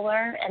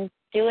scheduler and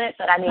do it?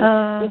 But I mean,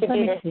 we could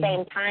do the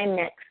same time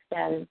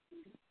next.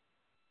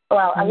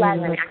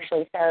 11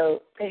 actually.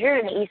 So, because you're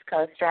in the East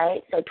Coast,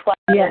 right? So 12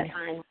 your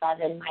time,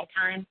 11 my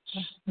time.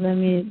 Let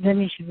me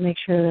make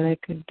sure that I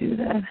could do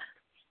that.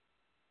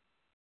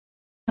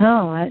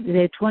 Oh,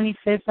 the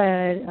 25th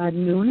at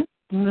noon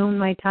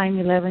my time,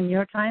 11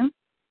 your time.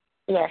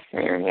 Yes,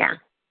 ma'am. Yeah.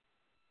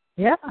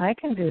 Yeah, I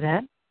can do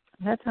that.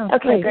 That sounds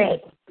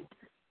great.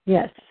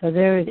 Yes. So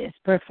there it is.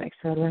 Perfect.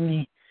 So let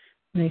me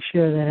make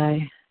sure that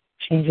I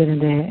change it in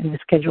the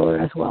scheduler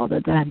as well.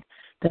 That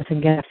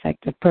doesn't get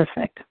affected.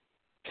 Perfect.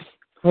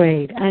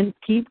 Great. And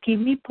keep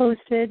me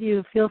posted.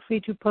 You feel free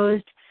to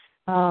post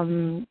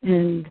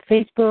in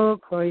Facebook,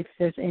 or if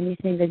there's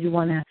anything that you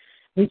want to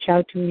reach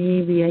out to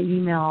me via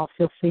email,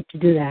 feel free to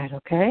do that,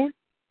 okay?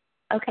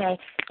 Okay.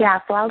 Yeah,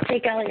 so I'll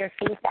take all your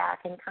feedback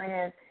and kind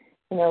of,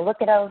 look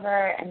it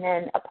over and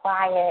then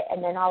apply it,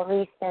 and then I'll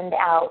resend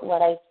out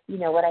what I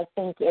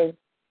think is,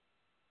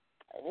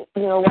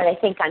 what I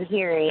think I'm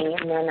hearing,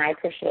 and then I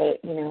appreciate,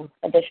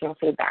 additional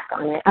feedback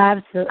on it.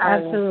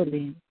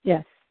 Absolutely.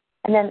 Yes.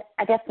 And then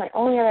I guess my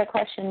only other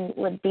question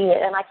would be,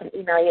 and I can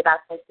email you about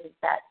this, is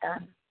that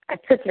I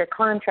took your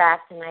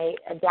contract and I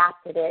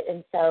adapted it.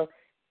 And so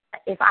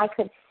if I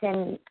could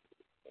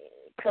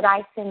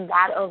I send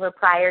that over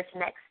prior to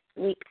next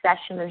week's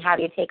session and have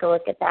you take a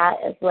look at that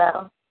as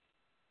well?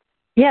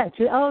 Yeah.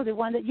 The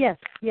one that, yes,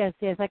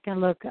 I can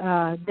look,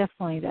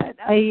 definitely that.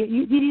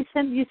 You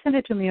sent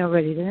it to me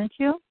already, didn't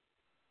you?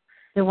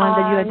 The one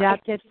that you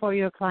adapted for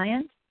your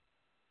client?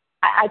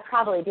 I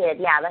probably did.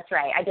 Yeah, that's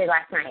right. I did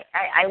last night.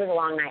 I was a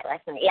long night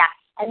last night. Yeah.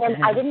 And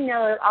then I didn't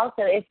know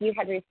also if you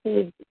had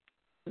received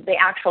the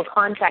actual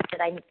contract that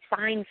I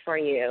signed for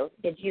you.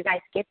 Did you guys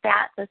get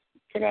that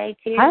today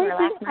too, or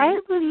last night? I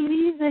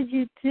believe that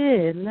you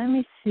did. Let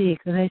me see,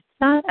 because I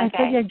thought I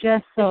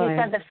just saw it.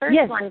 You said the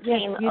first one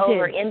came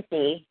over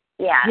empty.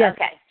 Yeah. Yes.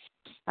 Okay.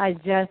 I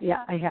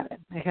have it.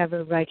 I have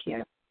it right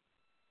here.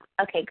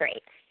 Okay,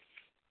 great.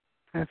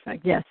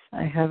 Perfect. Yes,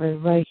 I have it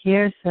right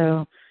here.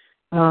 So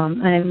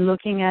I'm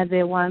looking at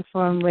the one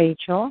from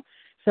Rachel.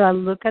 So I'll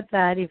look at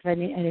that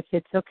and if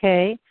it's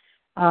okay,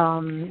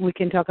 we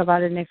can talk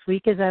about it next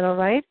week. Is that all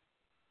right?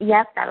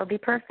 Yes, that'll be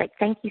perfect.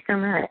 Thank you so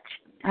much.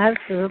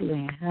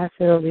 Absolutely.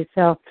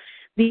 So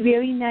be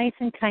very nice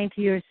and kind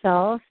to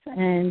yourself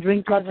and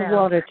drink lots of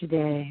water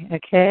today,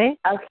 okay?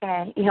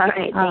 Okay. All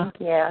right. Thank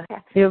you.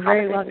 You're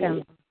very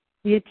welcome.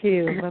 You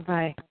too.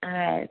 Bye-bye. All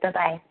right.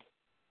 Bye-bye.